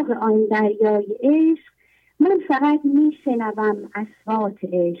اعماق آن دریای عشق، من فقط می شنوم اصوات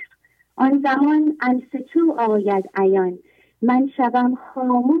عشق. آن زمان انستو آید عیان، من شوم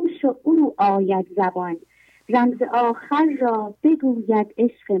خاموش و او آید زبان. رمز آخر را بگوید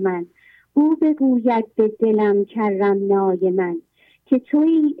عشق من، او بگوید به دلم کرمنای من. که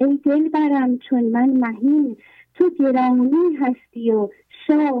تویی ای دلبرم چون من مهین، تو گرامی هستی و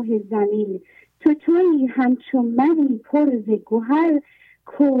شاه زمین. تویی همچون منی پر ز گوهر،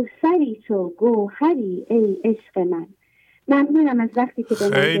 کوثری تو گوهری ای عشق من. ممنونم از وقتی که به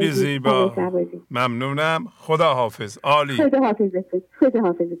من خیلی زیبا. ممنونم. خدا حافظ. عالی. خدا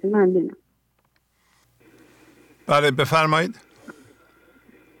حافظتون. ممنونم. بله بفرمایید.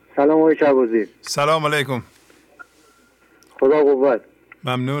 سلام آقای شهبازی. سلام علیکم. خدا قوت.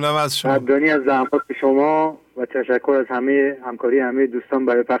 ممنونم از شما. قدردانی از زحمات شما و تشکر از همکاری همه دوستان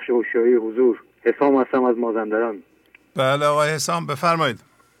برای پخش هوشیاری حضور. حسام هستم از مازندران. بله آقای حسام بفرمایید.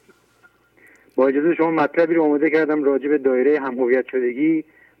 با اجازه شما مطلبی رو آماده کردم راجع به دایره هم‌هویت شدگی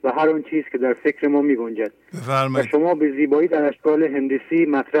و هر آن چیز که در فکر ما می‌گنجد. بفرمایید. و شما به زیبایی در اشکال هندسی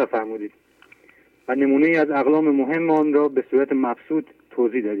مطرح فرمودید و نمونه‌ای از اقلام مهم آن را به صورت مبسوط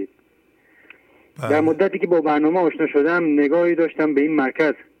توضیح دادید. در مدتی که با برنامه آشنا شدم، نگاهی داشتم به این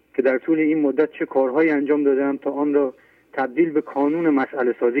مرکز که در طول این مدت چه کارهایی انجام دادم تا آن را تبدیل به کانون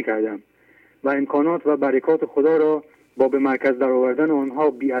مسئله سازی کردم و امکانات و برکات خدا را با به مرکز در آوردن آنها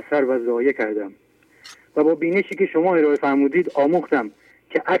بی اثر و ضایع کردم و با بینشی که شما ارائه فرمودید آموختم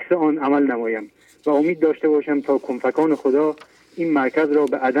که عکس آن عمل نمایم و امید داشته باشم تا کنفکان خدا این مرکز را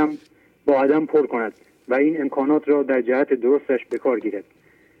با عدم پر کند و این امکانات را در جهت درستش به کار گیرد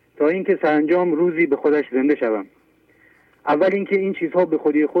تا اینکه سرانجام روزی به خودش زنده شوم. اول اینکه این چیزها به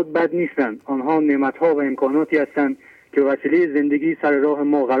خودی خود بد نیستند، آنها نعمتها و امکاناتی هستند که وسیله زندگی سر راه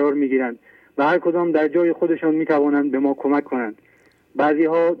ما قرار میگیرند و هر کدام در جای خودشان میتوانند به ما کمک کنند. بعضی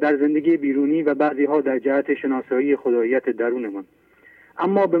ها در زندگی بیرونی و بعضی ها در جهت شناسایی خداییت درونمان.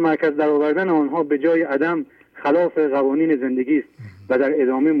 اما به مرکز در آوردن آنها به جای عدم خلاف قوانین زندگی است و در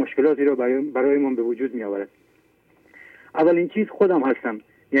ادامه مشکلاتی را برایمان به وجود می آورد. اولین چیز خودم هستم،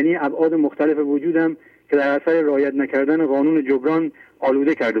 یعنی ابعاد مختلف وجودم که در اثر رعایت نکردن قانون جبران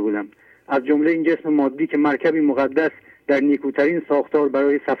آلوده کرده بودم، از جمله این جسم مادی که مرکبی مقدس در نیکوترین ساختار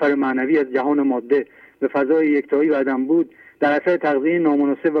برای سفر معنوی از جهان ماده به فضای یکتایی و عدم بود، در اثر تغذیه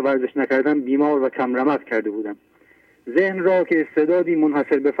نامناسب و ورزش نکردن بیمار و کم رمق کرده بودم. ذهن را که استعدادی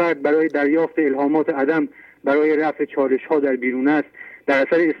منحصر به فرد برای دریافت الهامات عدم برای رفع چالش ها در بیرون است در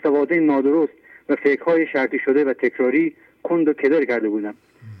اثر استفاده نادرست و فکرهای شرطی شده و تکراری کند و کدر کرده بودم.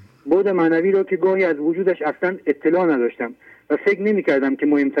 بعد معنوی را که گاهی از وجودش اصلا اطلاع نداشتم و فکر نمی کردم که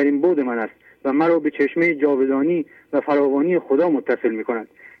مهمترین بعد من است و مرا به چشمه جاودانی و فراوانی خدا متصل می کند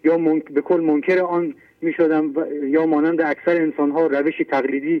یا به کل منکر آن می شدم یا مانند اکثر انسانها روشی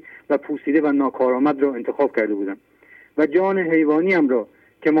تقلیدی و پوسیده و ناکارآمد را انتخاب کرده بودم و جان حیوانیم را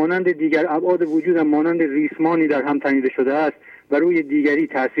که مانند دیگر ابعاد وجودم مانند ریسمانی در هم تنیده شده است و روی دیگری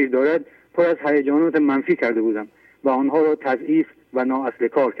تأثیر دارد پر از هیجانات منفی کرده بودم و آنها را تضعیف و نااصل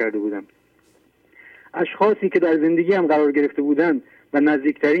کار کرده بودم. اشخاصی که در زندگیم قرار گرفته بودند و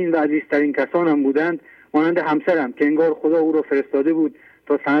نزدیکترین و عزیزترین کسانم بودند مانند همسرم که انگار خدا او را فرستاده بود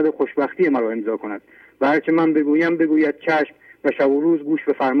تا سند خوشبختی مرا امضا کند و هرچه من بگویم بگوید چشم و شب و روز گوش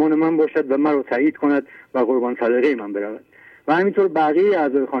به فرمان من باشد و مرا تایید کند و قربان صدقه من برود. و همینطور بقیه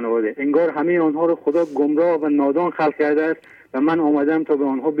اعضای خانواده انگار همه آنها را خدا گمراه و نادان خلق کرده است و من آمدم تا به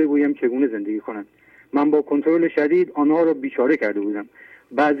آنها بگویم چگونه زندگی کنند. من با کنترل شدید آنها را بیچاره کرده بودم.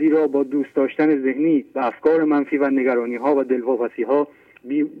 بعضی را با دوست داشتن ذهنی و افکار منفی و نگرانی ها و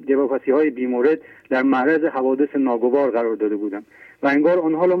دلواپسی های بیمورد در معرض حوادث ناگوار قرار داده بودم و انگار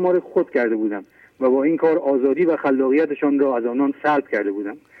آنها را مار خود کرده بودم و با این کار آزادی و خلاقیتشان را از آنان سلب کرده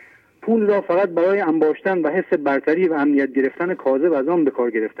بودم. پول را فقط برای انباشتن و حس برتری و امنیت گرفتن کاذب از آن به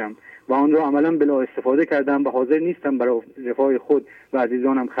کار گرفتم و آن را عملا بلا استفاده کردم و حاضر نیستم برای رفاه خود و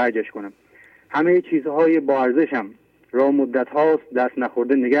عزیزانم خرجش کنم. همه چیزهای با ارزشم را مدت هاست دست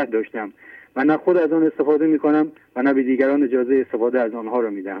نخورده نگه داشتم و نه خود از آن استفاده می کنم و نه به دیگران اجازه استفاده از آنها را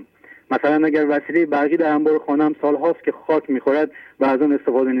می دهم. مثلا اگر وسیله برقی در انبار خانم سال هاست که خاک می خورد و از آن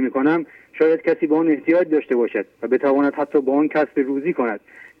استفاده نمی کنم، شاید کسی با آن احتیاج داشته باشد و بتواند حتی با آن کسب روزی کند.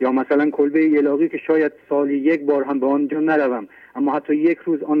 یا مثلا کلبه یلاقی که شاید سالی یک بار هم به آنجا نروم اما حتی یک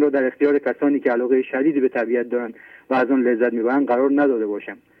روز آن را در اختیار کسانی که علاقه شدیدی به طبیعت دارند و از آن لذت میبرند قرار نداده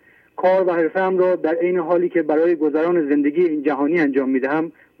باشم. کار و حرفه‌ام را در عین حالی که برای گذران زندگی این جهانی انجام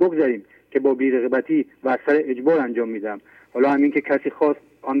میدهم بگذاریم که با بی‌رغبتی و از سر اجبار انجام میدم. حالا همین که کسی خواست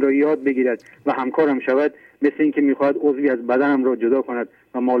آن را یاد بگیرد و همکارم شود مثل اینکه میخواهد عضوی از بدنم را جدا کند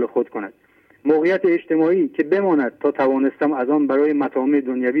و مال خود کند. موقعیت اجتماعی که بماند تا توانستم از آن برای مطامع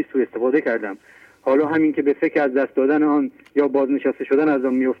دنیوی سوء استفاده کردم. حالا همین که به فکر از دست دادن آن یا بازنشسته شدن از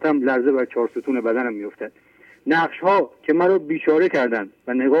آن میافتم لرزه بر چهار ستون بدنم میافتد. نقش ها که مرا بیچاره کردند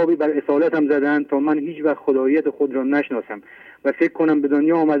و نقابی بر اصالتم زدند تا من هیچ وقت خداییت خود را نشناسم و فکر کنم به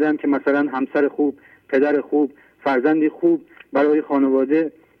دنیا آمدم که مثلا همسر خوب، پدر خوب، فرزندی خوب برای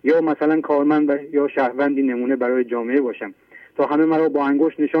خانواده یا مثلا کارمند یا شهروندی نمونه برای جامعه باشم تا همه مرا با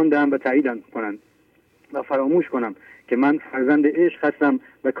انگشت نشان دهند و تاییدم کنند و فراموش کنم که من فرزند عشق هستم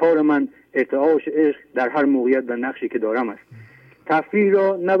و کار من ارتعاش عشق در هر موقعیت و نقشی که دارم است. تفریح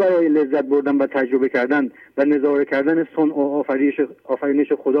را نه برای لذت بردن و تجربه کردن و نظاره کردن صنع و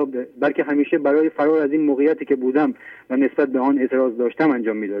آفرینش خدا بلکه همیشه برای فرار از این موقعیتی که بودم و نسبت به آن اعتراض داشتم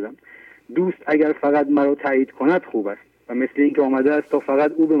انجام میدادم. دوست اگر فقط مرا تایید کند خوب است و مثل اینکه آمده است تا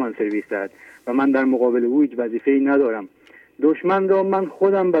فقط او به من سرویس دهد و من در مقابل او هیچ وظیفه‌ای ندارم. دشمن را من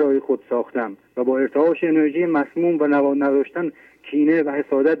خودم برای خود ساختم و با ارتعاش انرژی مسموم و نداشتن کینه و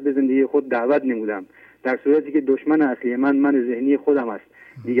حسادت به زندگی خود دعوت نمودم، در صورتی که دشمن اصلی من ذهنی خودم است.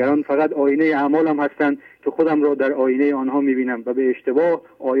 دیگران فقط آینه اعمالم هستند که خودم را در آینه آنها می‌بینم و به اشتباه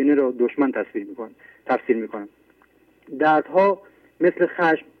آینه را دشمن تفسیر می‌کنم. دردها مثل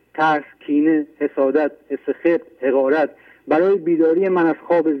خشم، ترس، کینه، حسادت، استخف، حقارت برای بیداری من از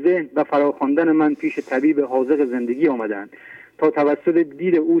خواب ذهن و فراخواندن من پیش طبیب حاذق زندگی آمدند تا توسط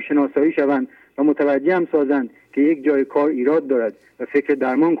دید او شناسایی شوند و متوجه هم سازند که یک جای کار ایراد دارد و فکر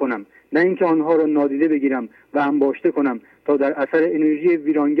درمان کنم، نه اینکه آنها را نادیده بگیرم و انباشته کنم تا در اثر انرژی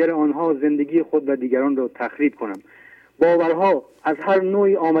ویرانگر آنها زندگی خود و دیگران را تخریب کنم. باورها از هر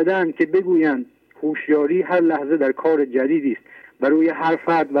نوعی آمدند که بگویند هوشیاری هر لحظه در کار جدیدی است و روی هر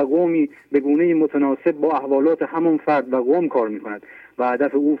فرد و قومی به گونه‌ای متناسب با احوالات همان فرد و قوم کار می‌کند و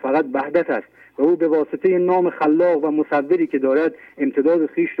هدف او فقط وحدت است و او به واسطه نام خلاق و مصوری که دارد امتداد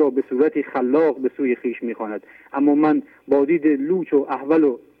خیش را به صورتی خلاق به سوی خیش می‌خواند. اما من با دید لوچ و احول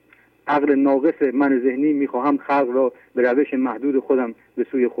و عقل ناقص من ذهنی می‌خواهم خلق را به روش محدود خودم به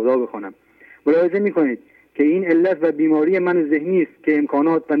سوی خدا بخوانم. ملاحظه می‌کنید که این علت و بیماری من ذهنی است که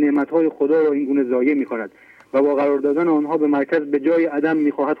امکانات و نعمت‌های خدا را این گونه ضایع می‌کند و با قرار دادن آنها به مرکز به جای عدم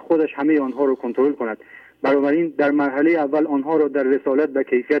می‌خواهد خودش همه آنها را کنترل کند. بنابراین در مرحله اول آنها را در رسالت و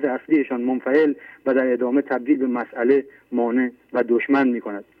کیفیت اصلیشان منفعل و در ادامه تبدیل به مسئله، مانع و دشمن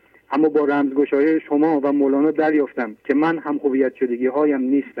می‌کند. اما با رمزگشایی شما و مولانا دریافتم که من هم هویت شدگی‌هایم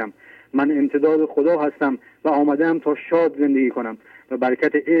نیستم من امتداد خدا هستم و آمدم تا شاد زندگی کنم و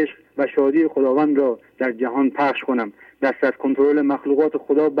برکت عشق و شادی خداوند را در جهان پخش کنم. دست از کنترل مخلوقات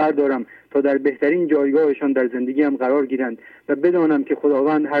خدا بردارم تا در بهترین جایگاهشان در زندگیم قرار گیرند و بدانم که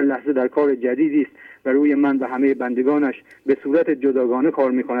خداوند هر لحظه در کار جدیدی است و روی من و همه بندگانش به صورت جداگانه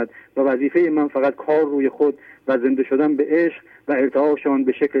کار می‌کند و وظیفه من فقط کار روی خود و زنده شدن به عشق و ارتعاشان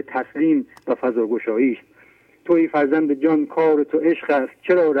به شکل تسلیم و فضاگشایی است. توی فرزند جان، کار تو عشق است،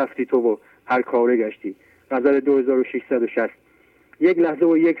 چرا رفتی تو و هر کاره گشتی؟ غزل 2660. یک لحظه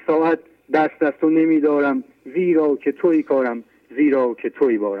و یک ساعت دست از تو نمیدارم، زیرا که توی کارم، زیرا که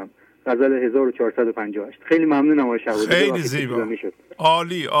توی بارم. غزل 1458. خیلی ممنونم آقای شهبازی. خیلی زیبا.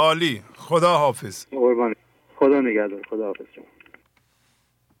 عالی عالی. خدا حافظ. قربان. خدا نگهدار. خدا حافظ شما.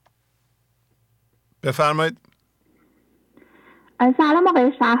 بفرمایید. سلام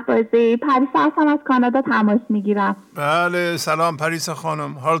آقای شهبازی. پریسا هستم، از کانادا تماس میگیرم. بله سلام پریسا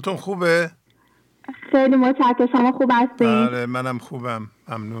خانم، حالتون خوبه؟ خیلی متشکرم. شما خوب هستین؟ بله منم خوبم،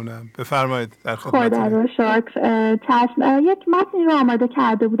 ممنونم. بفرمایید در خدمتتون. خدا رو شکر. چشم. یک متنی رو آماده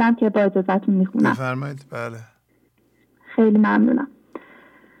کرده بودم که با اجازهتون میخونم. بفرمایید. بله خیلی ممنونم.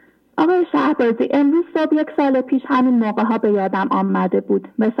 آقای شهبازی، امروز صبح 1 سال پیش همین موقع ها به یادم آمده بود،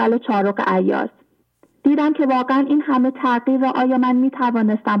 مثال چارق ایاز. دیدم که واقعا این همه تغییر را آیا من می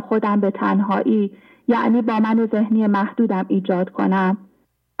توانستم خودم به تنهایی، یعنی با من و ذهنی محدودم ایجاد کنم؟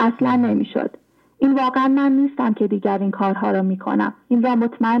 اصلا نمی شد. این واقعا من نیستم که دیگر این کارها را می کنم. این را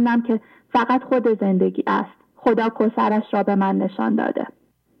مطمئنم که فقط خود زندگی است. خدا کوثرش را به من نشان داده.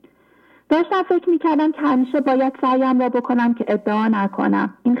 داشتم فکر می کردم که همیشه باید سعیم را بکنم که ادعا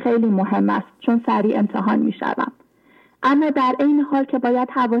نکنم. این خیلی مهم است چون سریع امتحان می شدم. اما در این حال که باید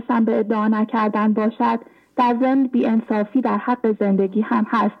حواسم به ادعا نکردن باشد، در ضمن بی‌انصافی در حق زندگی هم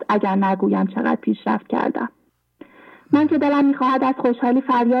هست اگر نگویم چقدر پیشرفت کردم. من که دلم می‌خواهد از خوشحالی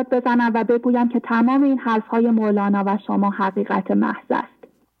فریاد بزنم و بگویم که تمام این حرف‌های مولانا و شما حقیقت محض است.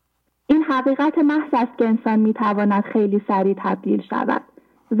 این حقیقت محض است که انسان می‌تواند خیلی سریع تبدیل شود.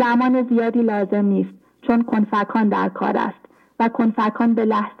 زمان زیادی لازم نیست چون کنفکان در کار است و کنفکان به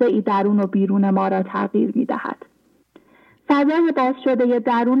لحظه ای درون و بیرون ما را تغییر می‌دهد. فضای باز شده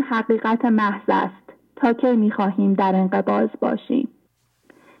درون حقیقت محض است. تا کی می‌خواهیم در انقباض باشیم؟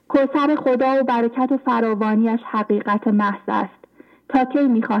 کوثر خدا و برکت و فراوانیش حقیقت محض است. تا کی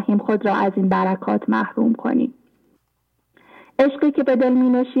می‌خواهیم خود را از این برکات محروم کنیم؟ عشقی که به دل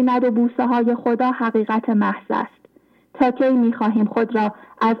می‌نشیند و بوسه های خدا حقیقت محض است. تا کی می‌خواهیم خود را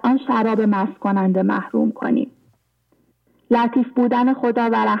از آن شراب مست کننده محروم کنیم؟ لطیف بودن خدا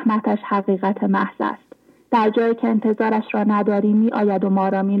و رحمتش حقیقت محض است. در جایی که انتظارش را نداریم می آید و ما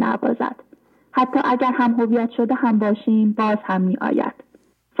را می نوازد. حتی اگر هم هویت شده هم باشیم باز هم می آید.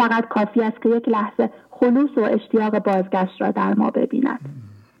 فقط کافی است که یک لحظه خلوص و اشتیاق بازگشت را در ما ببیند.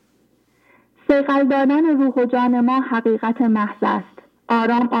 صیقل دادن روح و جان ما حقیقت محض است.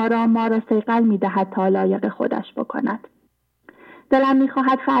 آرام آرام ما را صیقل می دهد تا لایق خودش بکند. دلم می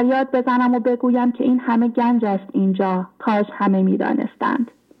خواهد فریاد بزنم و بگویم که این همه گنج است اینجا، کاش همه می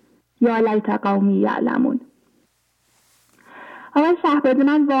دانستند. یا لیت قومی یعلمون. آقای شهبازی،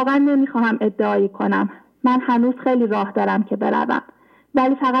 من واقعا نمیخواهم ادعایی کنم. من هنوز خیلی راه دارم که بروم.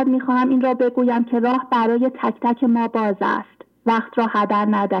 ولی فقط میخواهم این را بگویم که راه برای تک تک ما باز است. وقت را هدر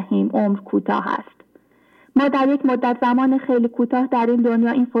ندهیم، عمر کوتاه است. ما در یک مدت زمان خیلی کوتاه در این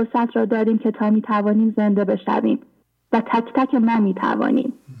دنیا این فرصت را داریم که تا میتوانیم زنده بشویم و تک تک ما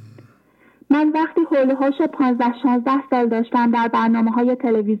میتوانیم. من وقتی حول و حوش 15-16 سال داشتم در برنامه‌های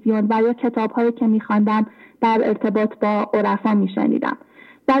تلویزیون و یا کتاب‌هایی که می‌خواندم در ارتباط با عرفا می‌شنیدم.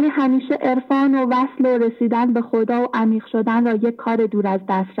 ولی همیشه عرفان و وصل و رسیدن به خدا و عمیق شدن را یک کار دور از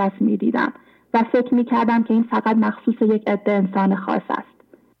دسترس می‌دیدم و فکر می‌کردم که این فقط مخصوص یک عده انسان خاص است.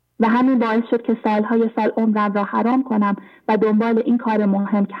 و همین باعث شد که سالهای سال عمرم را حرام کنم و دنبال این کار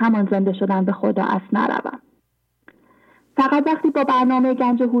مهم که همان زنده شدن به خدا است نروم. فقط وقتی با برنامه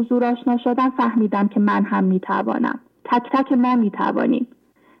گنج حضور آشنا شدم فهمیدم که من هم میتوانم. تک تک ما میتوانیم.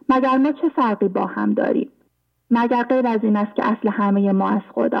 مگر ما چه فرقی با هم داریم؟ مگر غیر از این است که اصل همه ما از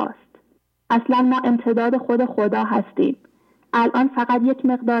خداست. اصلا ما امتداد خود خدا هستیم. الان فقط یک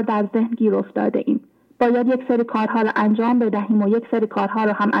مقدار در ذهن گیر افتاده ایم. باید یک سری کارها را انجام بدهیم و یک سری کارها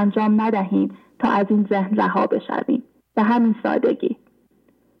را هم انجام ندهیم تا از این ذهن رها بشویم. به همین سادگی.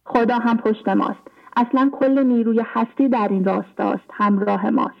 خدا هم پشت ماست. اصلا کل نیروی هستی در این راستاست، همراه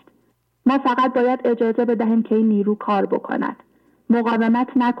ماست. ما فقط باید اجازه بدهیم که این نیرو کار بکند. مقاومت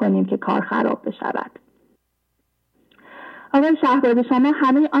نکنیم که کار خراب بشود. آقای شهبازی، شما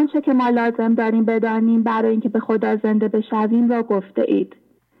همه آنچه که ما لازم داریم بدانیم برای اینکه به خدا زنده بشویم را گفته اید.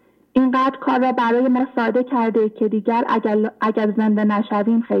 اینقدر کار را برای ما ساده کرده که دیگر اگر زنده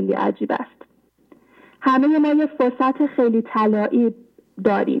نشویم خیلی عجیب است. همه ما یک فرصت خیلی طلایی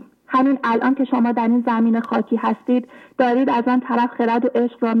داریم. همین الان که شما در این زمین خاکی هستید دارید از آن طرف خرد و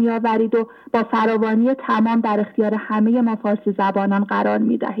عشق را می‌آورید و با فراوانی تمام در اختیار همه ما فارسی زبانان قرار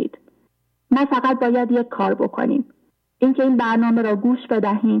می‌دهید. ما فقط باید یک کار بکنیم. اینکه این برنامه را گوش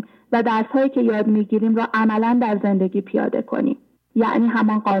بدهیم و درس‌هایی که یاد می‌گیریم را عملاً در زندگی پیاده کنیم. یعنی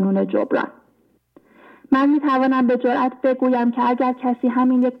همان قانون جبران. من می‌توانم به جرئت بگویم که اگر کسی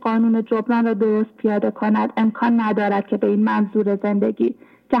همین یک قانون جبران را درست پیاده کند امکان ندارد که به این منظور زندگی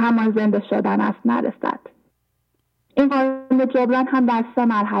که همان زنده شدن است نرسد. این قانون جبران هم در 3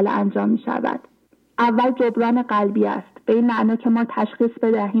 مرحله انجام می شود. اول جبران قلبی است، به این معنی که ما تشخیص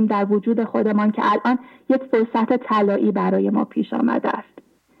بدهیم در وجود خودمان که الان یک فرصت طلایی برای ما پیش آمده است.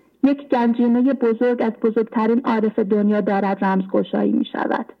 یک گنجینه بزرگ از بزرگترین عارف دنیا دارد رمزگشایی می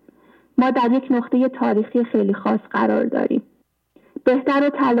شود. ما در یک نقطه تاریخی خیلی خاص قرار داریم. بهتر و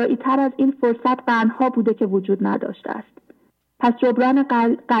طلایی تر از این فرصت قرنها بوده که وجود نداشته است. پس جبران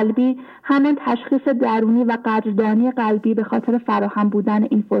قلبی همان تشخیص درونی و قدردانی قلبی به خاطر فراهم بودن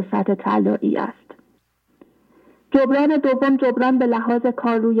این فرصت طلایی است. جبران دوم جبران به لحاظ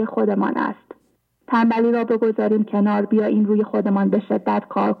کار روی خودمان است. تنبلی را بگذاریم کنار، بیاییم روی خودمان به شدت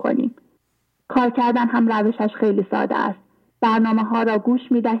کار کنیم. کار کردن هم روشش خیلی ساده است. برنامه ها را گوش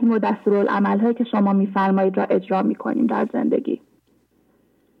می دهیم و دستورالعمل هایی که شما می فرمایید را اجرا می کنیم در زندگی.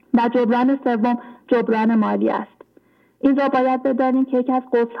 و جبران سوم جبران مالی است. این را باید بدانیم که یکی از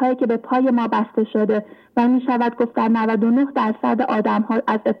قفل‌هایی که به پای ما بسته شده و می شود گفت در 99% آدم‌ها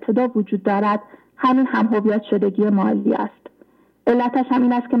از ابتدا وجود دارد، همین هم هویت شدگی مالی است. علتش هم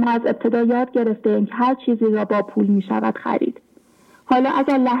این است که ما از ابتدا یاد گرفته‌ایم که هر چیزی را با پول می شود خرید. حالا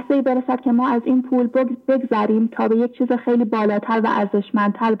اگر لحظه‌ای برسد که ما از این پول بگذریم تا به یک چیز خیلی بالاتر و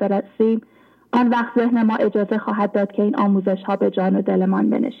ارزشمندتر برسیم، آن وقت ذهن ما اجازه خواهد داد که این آموزش‌ها به جان و دلمان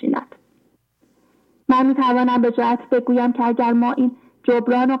بنشیند. من می‌توانم به جرئت بگویم که اگر ما این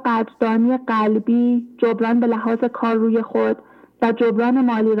جبران و قدردانی قلبی، جبران به لحاظ کار روی خود و جبران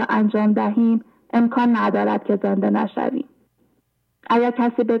مالی را انجام دهیم، امکان ندارد که زنده نشویم. اگر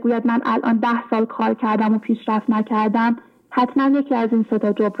کسی بگوید من الان 10 سال کار کردم و پیشرفت نکردم، حتما یکی از این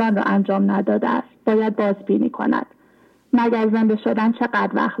 3 جبران را انجام نداده است. باید بازبینی کند. مگر زنده شدن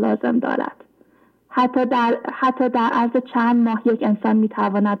چقدر وقت لازم دارد؟ حتی در عرض چند ماه یک انسان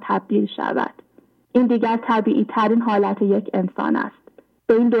می‌تواند تبدیل شود. این دیگر طبیعی ترین حالت یک انسان است.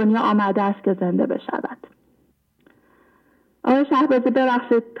 به این دنیا آمده است که زنده بشود. آقای شهبازی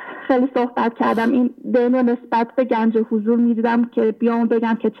ببخشید خیلی صحبت کردم. این دین و نسبت به گنج حضور می‌دیدم که بیام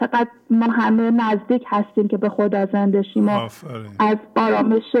بگم که چقدر ما همه نزدیک هستیم که به خدا زنده شیم و از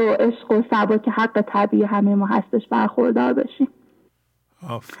آرامش و عشق و ثبات که حق طبیعی همه ما هستش برخوردار بشیم.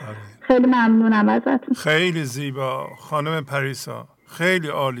 آفرین. خیلی ممنونم ازتون. خیلی زیبا خانم پریسا، خیلی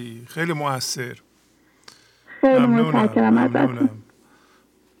عالی، خیلی مؤثر. خیلی متشکرم ازتون.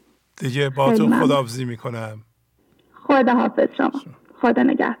 دیگه باهاتون خداحافظی میکنم. خدا حافظ شما. خدا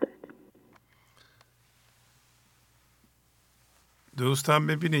نگهدارت. دوستان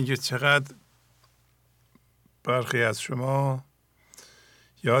ببینید که چقدر برخی از شما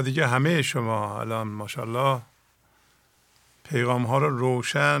یا دیگه همه شما الان ماشاءالله پیغام ها رو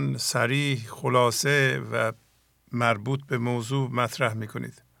روشن، صریح، خلاصه و مربوط به موضوع مطرح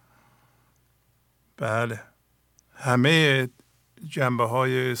میکنید. بله، همه جنبه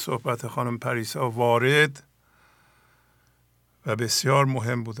های صحبت خانم پریسا وارد و بسیار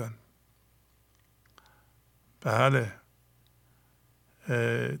مهم بودن. بله،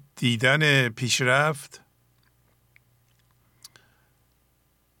 دیدن پیشرفت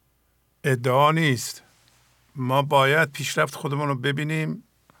ادعا نیست. ما باید پیشرفت خودمون رو ببینیم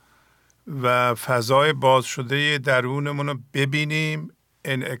و فضای باز شده درونمون رو ببینیم،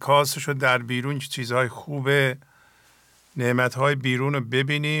 انعکاسش رو در بیرون که چیزهای خوبه، نعمتهای بیرون رو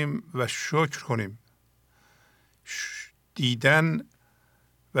ببینیم و شکر کنیم. دیدن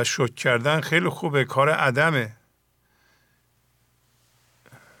و شکر کردن خیلی خوبه، کار عدمه.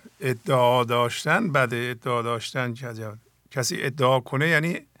 ادعا داشتن بده. ادعا داشتن کسی ادعا کنه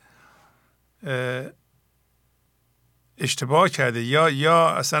یعنی اشتباه کرده یا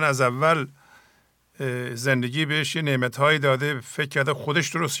اصلا از اول زندگی بهش یه نعمت‌هایی داده، فکر کرده خودش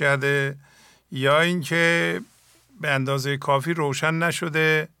درست کرده، یا اینکه به اندازه کافی روشن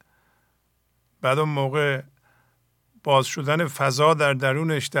نشده، بعد اون موقع باز شدن فضا در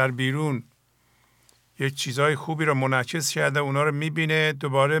درونش در بیرون یک چیزای خوبی رو منعکس کرده، اونا رو میبینه،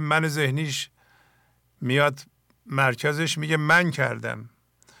 دوباره من ذهنیش میاد مرکزش، میگه من کردم.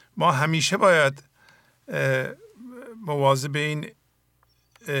 ما همیشه باید مواظب این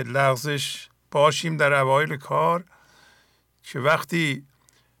لغزش باشیم در اوایل کار که وقتی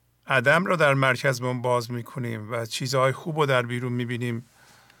عدم رو در مرکزمون باز میکنیم و چیزهای خوب رو در بیرون میبینیم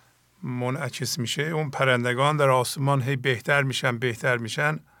منعکس میشه، اون پرندگان در آسمان هی بهتر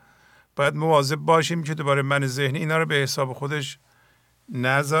میشن. باید مواظب باشیم که دوباره من ذهنی اینا رو به حساب خودش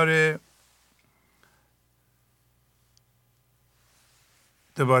نذاره،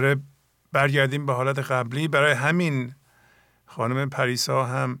 دوباره برگردیم به حالت قبلی. برای همین خانم پریسا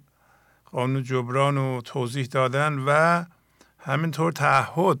هم قانون جبران رو توضیح دادن و همینطور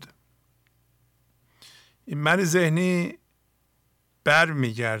تعهد. این من ذهنی بر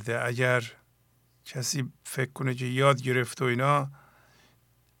میگرده. اگر کسی فکر کنه که یاد گرفت و اینا،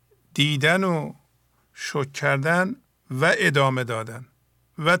 دیدن و شک کردن و ادامه دادن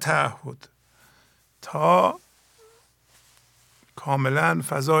و تعهد تا کاملا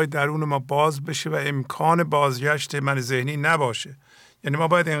فضای درون ما باز بشه و امکان بازگشت من ذهنی نباشه. یعنی ما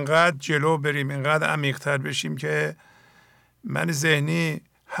باید اینقدر جلو بریم، اینقدر عمیق‌تر بشیم که من ذهنی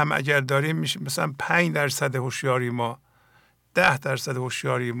هم اگر داریم میشه مثلا 5% هوشیاری ما، 10%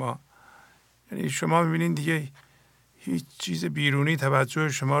 هوشیاری ما. یعنی شما میبینید دیگه هیچ چیز بیرونی توجه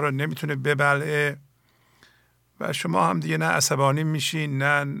شما رو نمیتونه ببلعه و شما هم دیگه نه عصبانی میشین،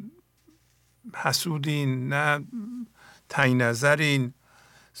 نه حسودین، نه تنگ نظرین،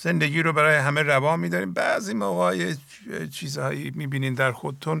 زندگی رو برای همه روا میدارین. بعضی موقع چیزهایی میبینین در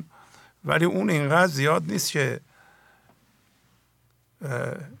خودتون، ولی اون اینقدر زیاد نیست که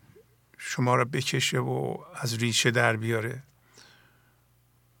شما رو بکشه و از ریشه در بیاره.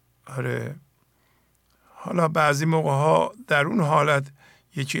 آره، حالا بعضی موقع ها در اون حالت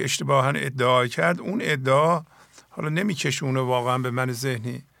یکی اشتباها ادعا کرد، اون ادعا حالا نمیکشونه واقعا به من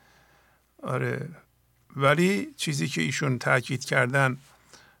ذهنی. آره، ولی چیزی که ایشون تاکید کردن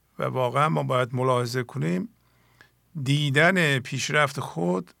و واقعا ما باید ملاحظه کنیم، دیدن پیشرفت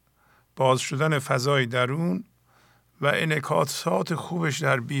خود، باز شدن فضای درون و انعکاسات خوبش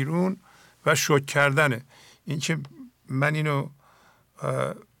در بیرون و شک کردنه. این که من اینو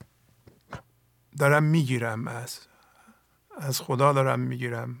دارم میگیرم، از خدا دارم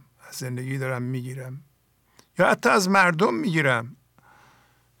میگیرم، از زندگی دارم میگیرم، یا حتی از مردم میگیرم.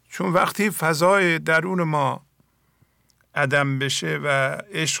 چون وقتی فضای درون ما عدم بشه و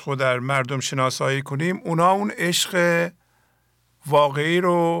عشق رو در مردم شناسایی کنیم، اونا اون عشق واقعی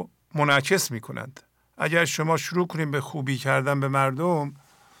رو منعکس میکنند. اگر شما شروع کنیم به خوبی کردن به مردم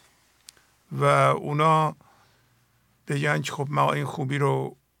و اونا بگن که خب ما این خوبی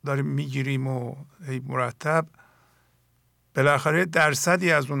رو داریم میگیریم و مرتب، بالاخره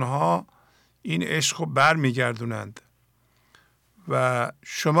درصدی از اونها این عشق رو بر میگردونند و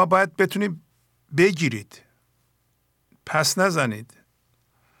شما باید بتونید بگیرید، پس نزنید.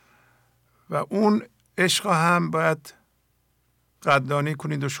 و اون عشق هم باید قدردانی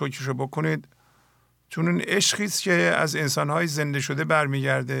کنید و شکرش رو بکنید، چون این عشقی است که از انسانهای زنده شده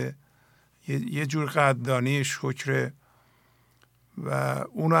برمیگرده، یه جور قدردانی شکر و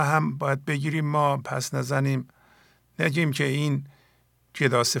اونو هم باید بگیریم، ما پس نزنیم، نگیم که این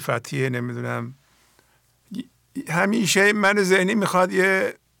جدا صفتیه، نمیدونم. همیشه من ذهنی میخواد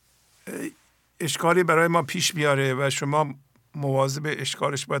یه اشکالی برای ما پیش بیاره و شما مواظب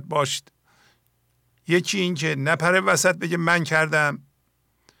اشکالش باید باشید. یکی این که نپره وسط بگه من کردم،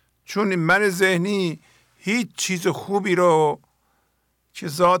 چون من ذهنی هیچ چیز خوبی رو که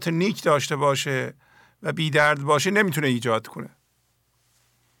ذات نیک داشته باشه و بی درد باشه نمیتونه ایجاد کنه.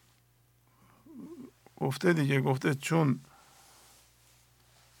 گفته چون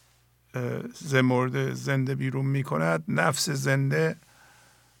مرده زنده بیرون میکند، نفس زنده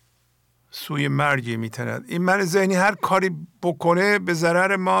سوی مرگی میتند. این من ذهنی هر کاری بکنه به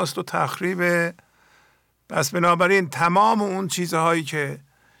ضرر ماست و تخریبه. پس بنابراین تمام اون چیزهایی که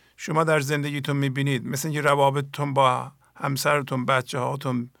شما در زندگیتون میبینید، مثل اینکه روابطتون با همسرتون، بچه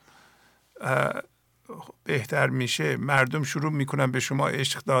هاتون بهتر میشه، مردم شروع میکنن به شما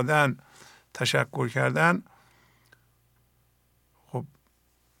عشق دادن، تشکر کردن، خب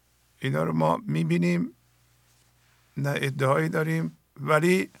اینا رو ما میبینیم، نه ادعایی داریم،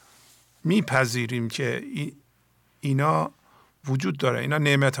 ولی میپذیریم که اینا وجود داره، اینا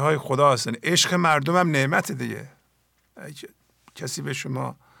نعمتهای خدا هستن. عشق مردم هم نعمت دیگه. کسی به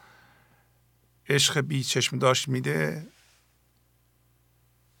شما عشق بی چشم داشت میده،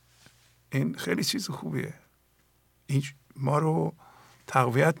 این خیلی چیز خوبیه. این ما رو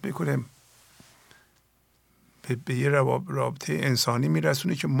تقویت میکنه، به یه رابطه انسانی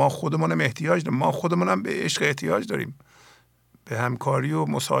میرسونه که ما خودمونم احتیاج داریم. ما خودمونم به عشق احتیاج داریم، به همکاری و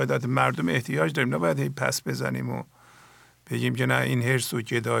مساعدت مردم احتیاج داریم. نباید پس بزنیم و بگیم که نه این حرص و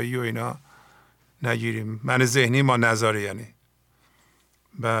گدایی و اینا نگیریم. من ذهنی ما نذاره. یعنی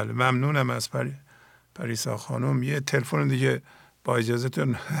بله ممنونم از پریسا خانم. یه تلفن دیگه با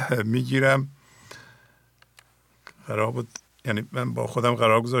اجازهتون میگیرم. قرار بود، یعنی من با خودم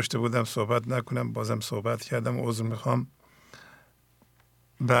قرار گذاشته بودم صحبت نکنم، بازم صحبت کردم، عذر میخوام.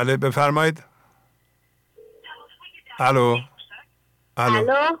 بله بفرمایید. الو.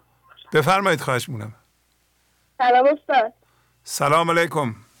 بفرمایید، خواهش می‌کنم. سلام استاد. سلام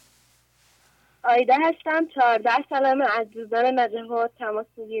علیکم. آیده هستم، 14 سالمه، از روزان نجهات تماس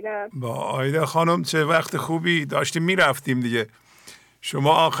میگیرم. با آیده خانم چه وقت خوبی داشتیم میرفتیم دیگه.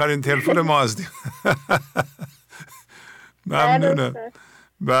 شما آخرین تلفن ما هستیم. ممنونم.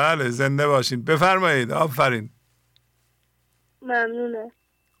 بله زنده باشین. بفرمایید. آفرین. ممنونم.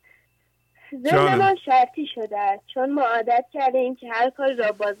 ذهن ما شرطی شده است چون ما عادت کرده ایم که هر کاری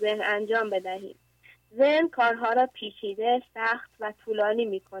را با ذهن انجام بدهیم. ذهن کارها را پیچیده، سخت و طولانی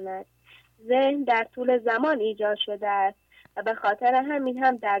می کند. ذهن در طول زمان ایجاد شده است و به خاطر همین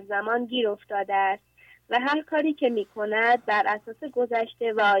هم در زمان گیر افتاده است و هر کاری که می کند بر اساس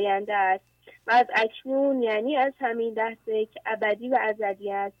گذشته و آینده است و از اکنون، یعنی از همین لحظه که ابدی و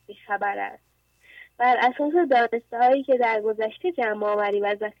ازلی است، بی‌خبر است. بر اساس دانسته هایی که در گذشته جمع آوری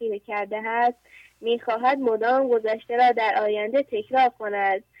و ذخیره کرده است، می‌خواهد مدام گذشته را در آینده تکرار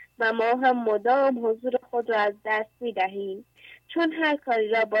کند و ما هم مدام حضور خود را از دست می‌دهیم. چون هر کاری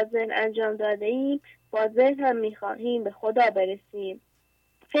را با ذهن انجام داده ایم، با ذهن هم می‌خواهیم به خدا برسیم.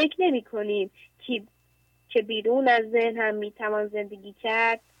 فکر نمی‌کنیم که بیرون از ذهن هم می‌توان زندگی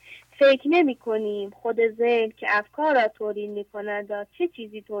کرد. فکر نمی‌کنیم خود ذهن که افکار را تولید می‌کند چه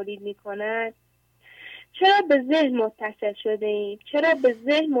چیزی تولید می‌کند. چرا به ذهن متصل شده ایم؟ چرا به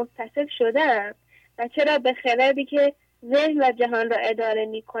ذهن متصل شدم؟ و چرا به خردی که ذهن و جهان را اداره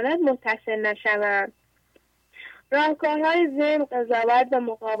می کند متصل نشوم؟ راهکارهای ذهن قضاوت و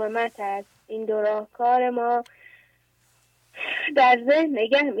مقاومت است. این دو راهکار ما در ذهن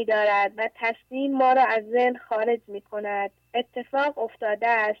نگه می دارد و تصمیم ما را از ذهن خارج می کند. اتفاق افتاده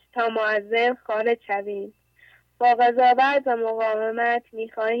است تا ما از ذهن خارج شویم. با قضاوت و مقاومت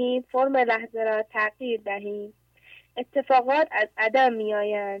می‌خواهیم فرم لحظه را تغییر دهیم. اتفاقات از عدم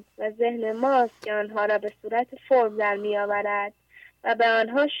می‌آیند و ذهن ماست که آنها را به صورت فرم در می‌آورد و به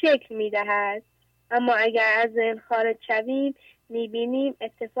آنها شکل می‌دهد. اما اگر از ذهن خارج شویم می‌بینیم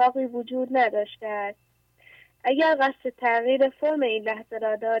اتفاقی وجود نداشته است. اگر قصد تغییر فرم این لحظه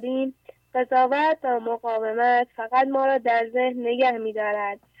را داریم، قضاوت و مقاومت فقط ما را در ذهن نگه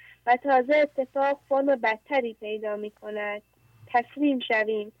می‌دارد و تازه اتفاق فرم بدتری پیدا می کند. تسلیم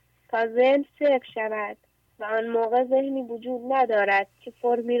شویم تا ذهن صفر شود و آن موقع ذهنی وجود ندارد که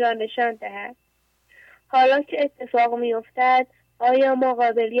فرمی را نشان دهد. حالا که اتفاق می افتد، آیا ما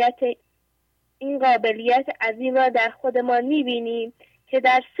این قابلیت عظیم را در خودمان می بینیم که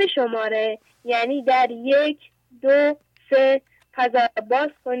در 3 شماره، یعنی در 1، 2، 3 فضا باز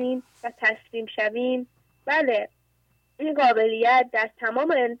کنیم و تسلیم شویم؟ بله، این قابلیت در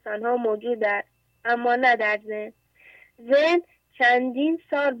تمام انسان ها موجود است، اما نه در ذهن. ذهن چندین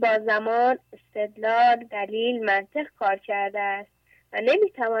سال با زمان، استدلال، دلیل، منطق کار کرده است و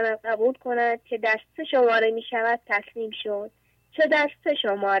نمیتواند قبول کند که در 3 شماره می شود تسلیم شد. چه در 3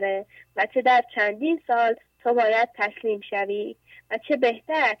 شماره و چه در چندین سال تو باید تسلیم شوی و چه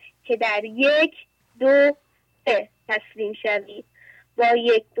بهتر که در 1، 2، 3 تسلیم شوی. با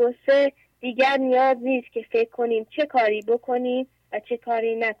 1، 2، 3 دیگر نیاز نیست که فکر کنیم چه کاری بکنیم و چه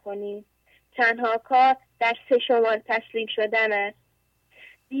کاری نکنیم. تنها کار در 3 شماره تسلیم شدن است.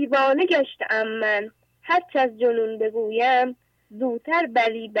 دیوانه گشتم من، هرچه از جنون بگویم، زودتر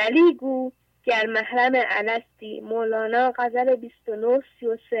بلی بلی گو گر محرم الستی. مولانا، غزل 29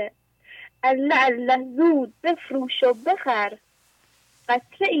 33. الله الله زود بفروش و بخر،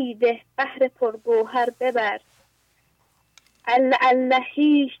 قطره ای ده بحر پرگوهر ببر. الله الله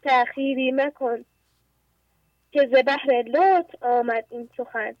هیچ تأخیری مکن که ز بحر لطف آمد این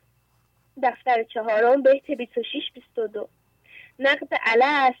سخن. دفتر 4 بیت 26 22. نقد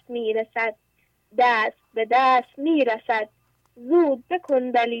الست میرسد، دست به دست میرسد، زود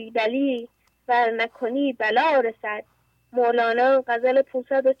بکن بلی بلی ور نکنی بلا رسد. مولانا، غزل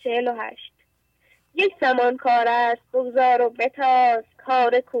 548. یک زمان کار است بگذار و بتاز،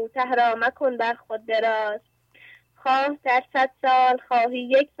 کار کوته را مکن بر خود دراز. خواه در 100 سال خواهی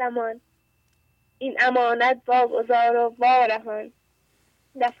یک زمان، این امانت واگذار و وارهان.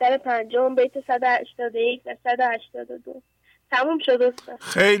 دفتر 5 بیت 181 و 182. تموم شد استاد.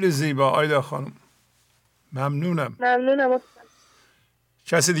 خیلی زیبا آیدا خانم، ممنونم. ممنونم استاد.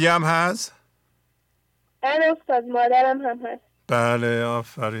 کسی دیگه هم هست؟ بله استاد، مادرم هم هست. بله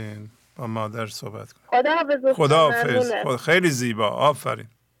آفرین، با مادر صحبت کن. خداحافظ. خداحافظ. خیلی زیبا، آفرین.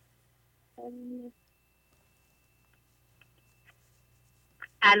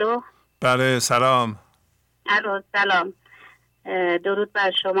 الو. بله سلام. الو سلام. درود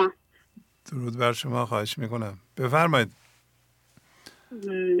بر شما. درود بر شما، خواهش میکنم بفرمایید.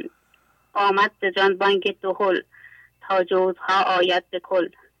 آمد ز جان بانگ دهل، تا جوزها آید به کل.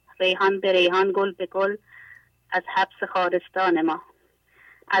 ریحان به ریحان، گل به گل، از حبس خارستان ما.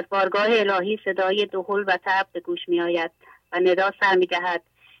 از بارگاه الهی صدای دهل و طرب به گوش می آید و ندا سر می دهد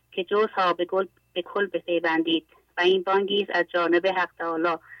که جوزها به گل به کل بپیوندید و این بانگی از جانب حق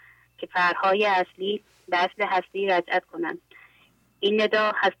تعالی که فرهای اصلی به اصل هستی رجعت کنند. این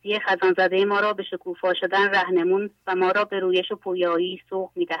ندا هستی خزان زده ما را به شکوفا شدن رهنمون و ما را به رویش و پویایی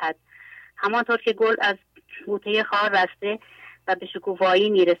سوق می دهد. همانطور که گل از بوته خار رسته و به شکوفایی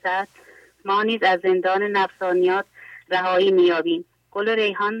می رسد، ما نیز از زندان نفسانیات رهایی می یابیم. گل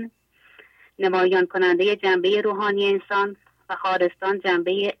ریحان نمایان کننده جنبه روحانی انسان و خارستان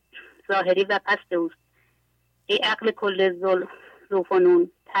جنبه ظاهری و پست اوست. ای عقل کل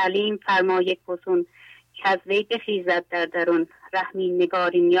ذوفنون، تعلیم فرما یک فسون، که از وی بخیزد در درون رحمی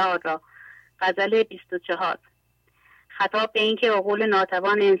نگارین یار را. غزل 24. خطاب به این که عقول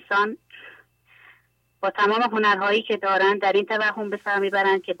ناتوان انسان با تمام هنرهایی که دارند در این توهم به سر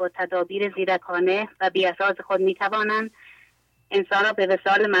میبرند که با تدابیر زیرکانه و بی‌اساس خود میتوانند انسان را به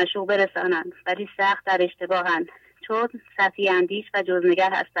وصال معشوق برسانند، ولی سخت در اشتباهند، چون سطحی اندیش و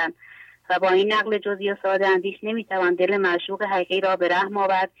جزنگر هستند و با این نقل جزئی و ساده اندیش نمیتوان دل معشوق حقیقی را به رحم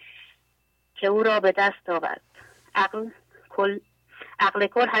آورد که او را به دست آورد. عقل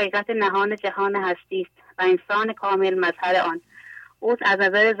کل حقیقت نهان جهان هستی است و انسان کامل مظهر آن. او از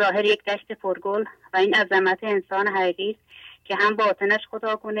نظر ظاهر یک دشت پرگل و این عظمت انسان حقیقی است که هم باطنش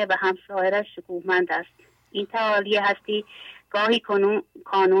خداگونه و هم ظاهرش شکوهمند است. این تعالی هستی گاهی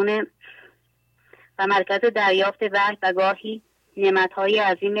کانون و مرکز دریافت وحی و گاهی نعمت‌های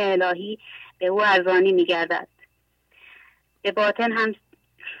عظیم الهی به او ارزانی می‌گردد. به باطن هم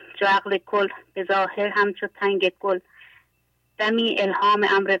چو عقل کل، به ظاهر هم چو تنگ گل، دمی الهام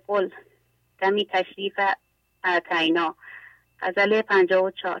امر قل، دمی تشریف اعطینا. غزل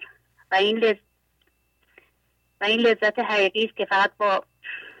 54. و این لذت حقیقی است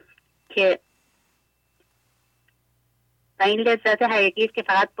که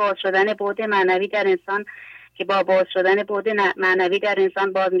فقط باز شدن بعد معنوی در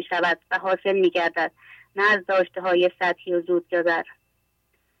انسان باز می شود و حاصل می گردد، نه از داشته های سطحی و زودگذر.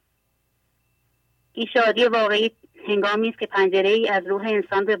 این شادی واقعی هنگامی است که پنجره ای از روح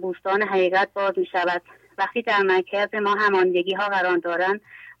انسان به بوستان حقیقت باز می شود. وقتی در مرکز ما همانندگی ها قرار دارند،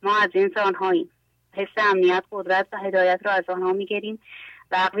 ما از جنس آنهاییم. حس امنیت، قدرت و هدایت را از آنها می گیریم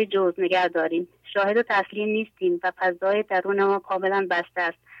و عقلی جزنگر داریم. شاهد و تسلیم نیستیم و پزای درون ما کاملا بسته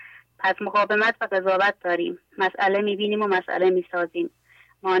است. پس مقاومت و قضاوت داریم. مسئله می بینیم و مسئله می سازیم.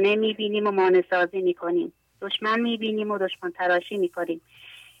 مانع می بینیم و مانع سازی می کنیم. دشمن می بینیم و دشمن تراشی می کنیم.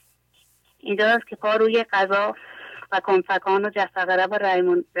 اینجاست که پا روی قضا و کنفکان و جفقره و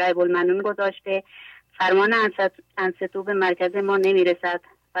ریب المنون گذاشته، فرمان انستو به مرکز ما نمی رسد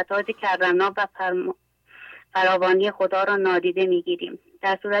و تاج کرمنا و فراوانی خدا را نادیده می گیریم.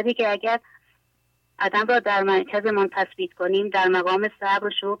 در صورتی که اگر عدم را در مرکزمان تثبیت کنیم، در مقام صبر و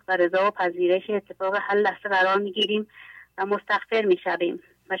شکر و رضا و پذیرش اتفاق هر لحظه قرار می گیریم و مستغفر می شویم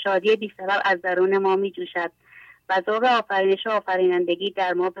و شادی بی سبب از درون ما می جوشد و ذوق آفرینش و آفرینندگی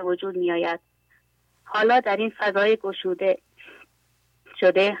در ما به وجود می آید. حالا در این فضای گشوده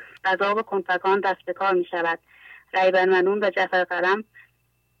شده قضا و کنفکان دست به کار می شود. ریب المنون و جعفر قلم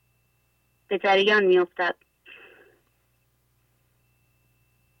به جریان می افتد.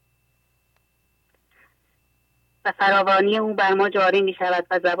 و فراوانی او بر ما جاری می شود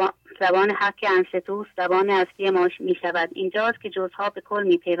و زبان حق انستوس زبان اصلی ما می شود. اینجاست که جزها به کل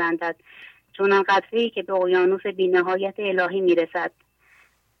می پیوندد، چونان قطره‌ای که به اقیانوس بی‌نهایت الهی می رسد.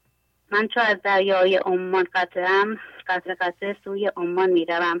 من چو از دریای عمان قطره‌ام، قطره قطره سوی عمان می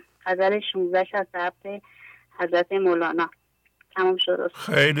روم. غزل 16 از ضبط حضرت مولانا. تمام شد.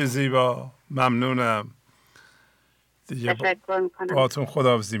 خیلی زیبا، ممنونم. دیگه تشکر میکنم. باهاتون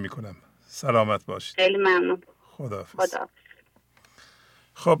خداحافظی میکنم. سلامت باشید. خیلی ممنون. خداحافظ.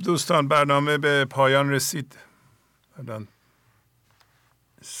 خب دوستان، برنامه به پایان رسید. الان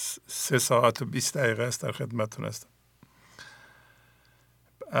 3 ساعت و 20 دقیقه است در خدمتتون هستم.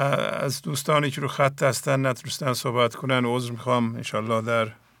 از دوستانی که رو خط هستن نتونستن صحبت کنن عذر میخوام. انشالله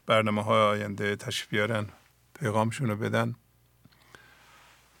در برنامه های آینده تشریف بیارن، پیغامشون رو بدن.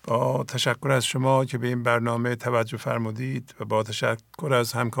 با تشکر از شما که به این برنامه توجه فرمودید و با تشکر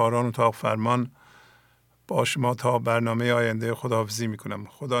از همکاران اتاق فرمان با شما تا برنامه آینده خداحافظی میکنم.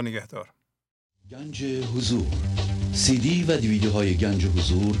 خدا نگهدار. گنج حضور CD و دیویدیوهای گنج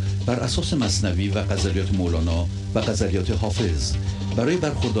حضور بر اساس مثنوی و غزلیات مولانا و غزلیات حافظ برای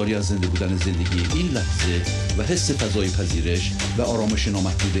برخورداری از زنده بودن زندگی این لحظه و حس فضای پذیرش و آرامش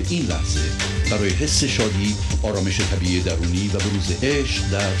نامحدود این لحظه، برای حس شادی، آرامش طبیعی درونی و بروز عشق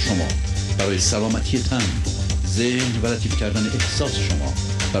در شما، برای سلامتی تن، ذهن و لطیف کردن احساس شما،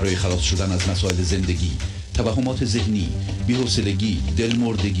 برای خلاص شدن از مسائل زندگی، توهمات ذهنی، بی‌حوصلگی،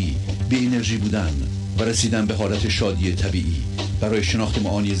 دلمردگی، بی انرژی بودن و رسیدن به حالت شادی طبیعی، برای شناخت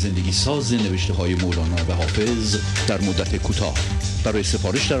معانی زندگی ساز نوشته های مولانا و حافظ در مدت کوتاه. برای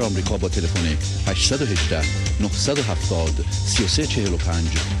سفارش در آمریکا با تلفن 818 970 3345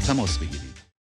 تماس بگیرید.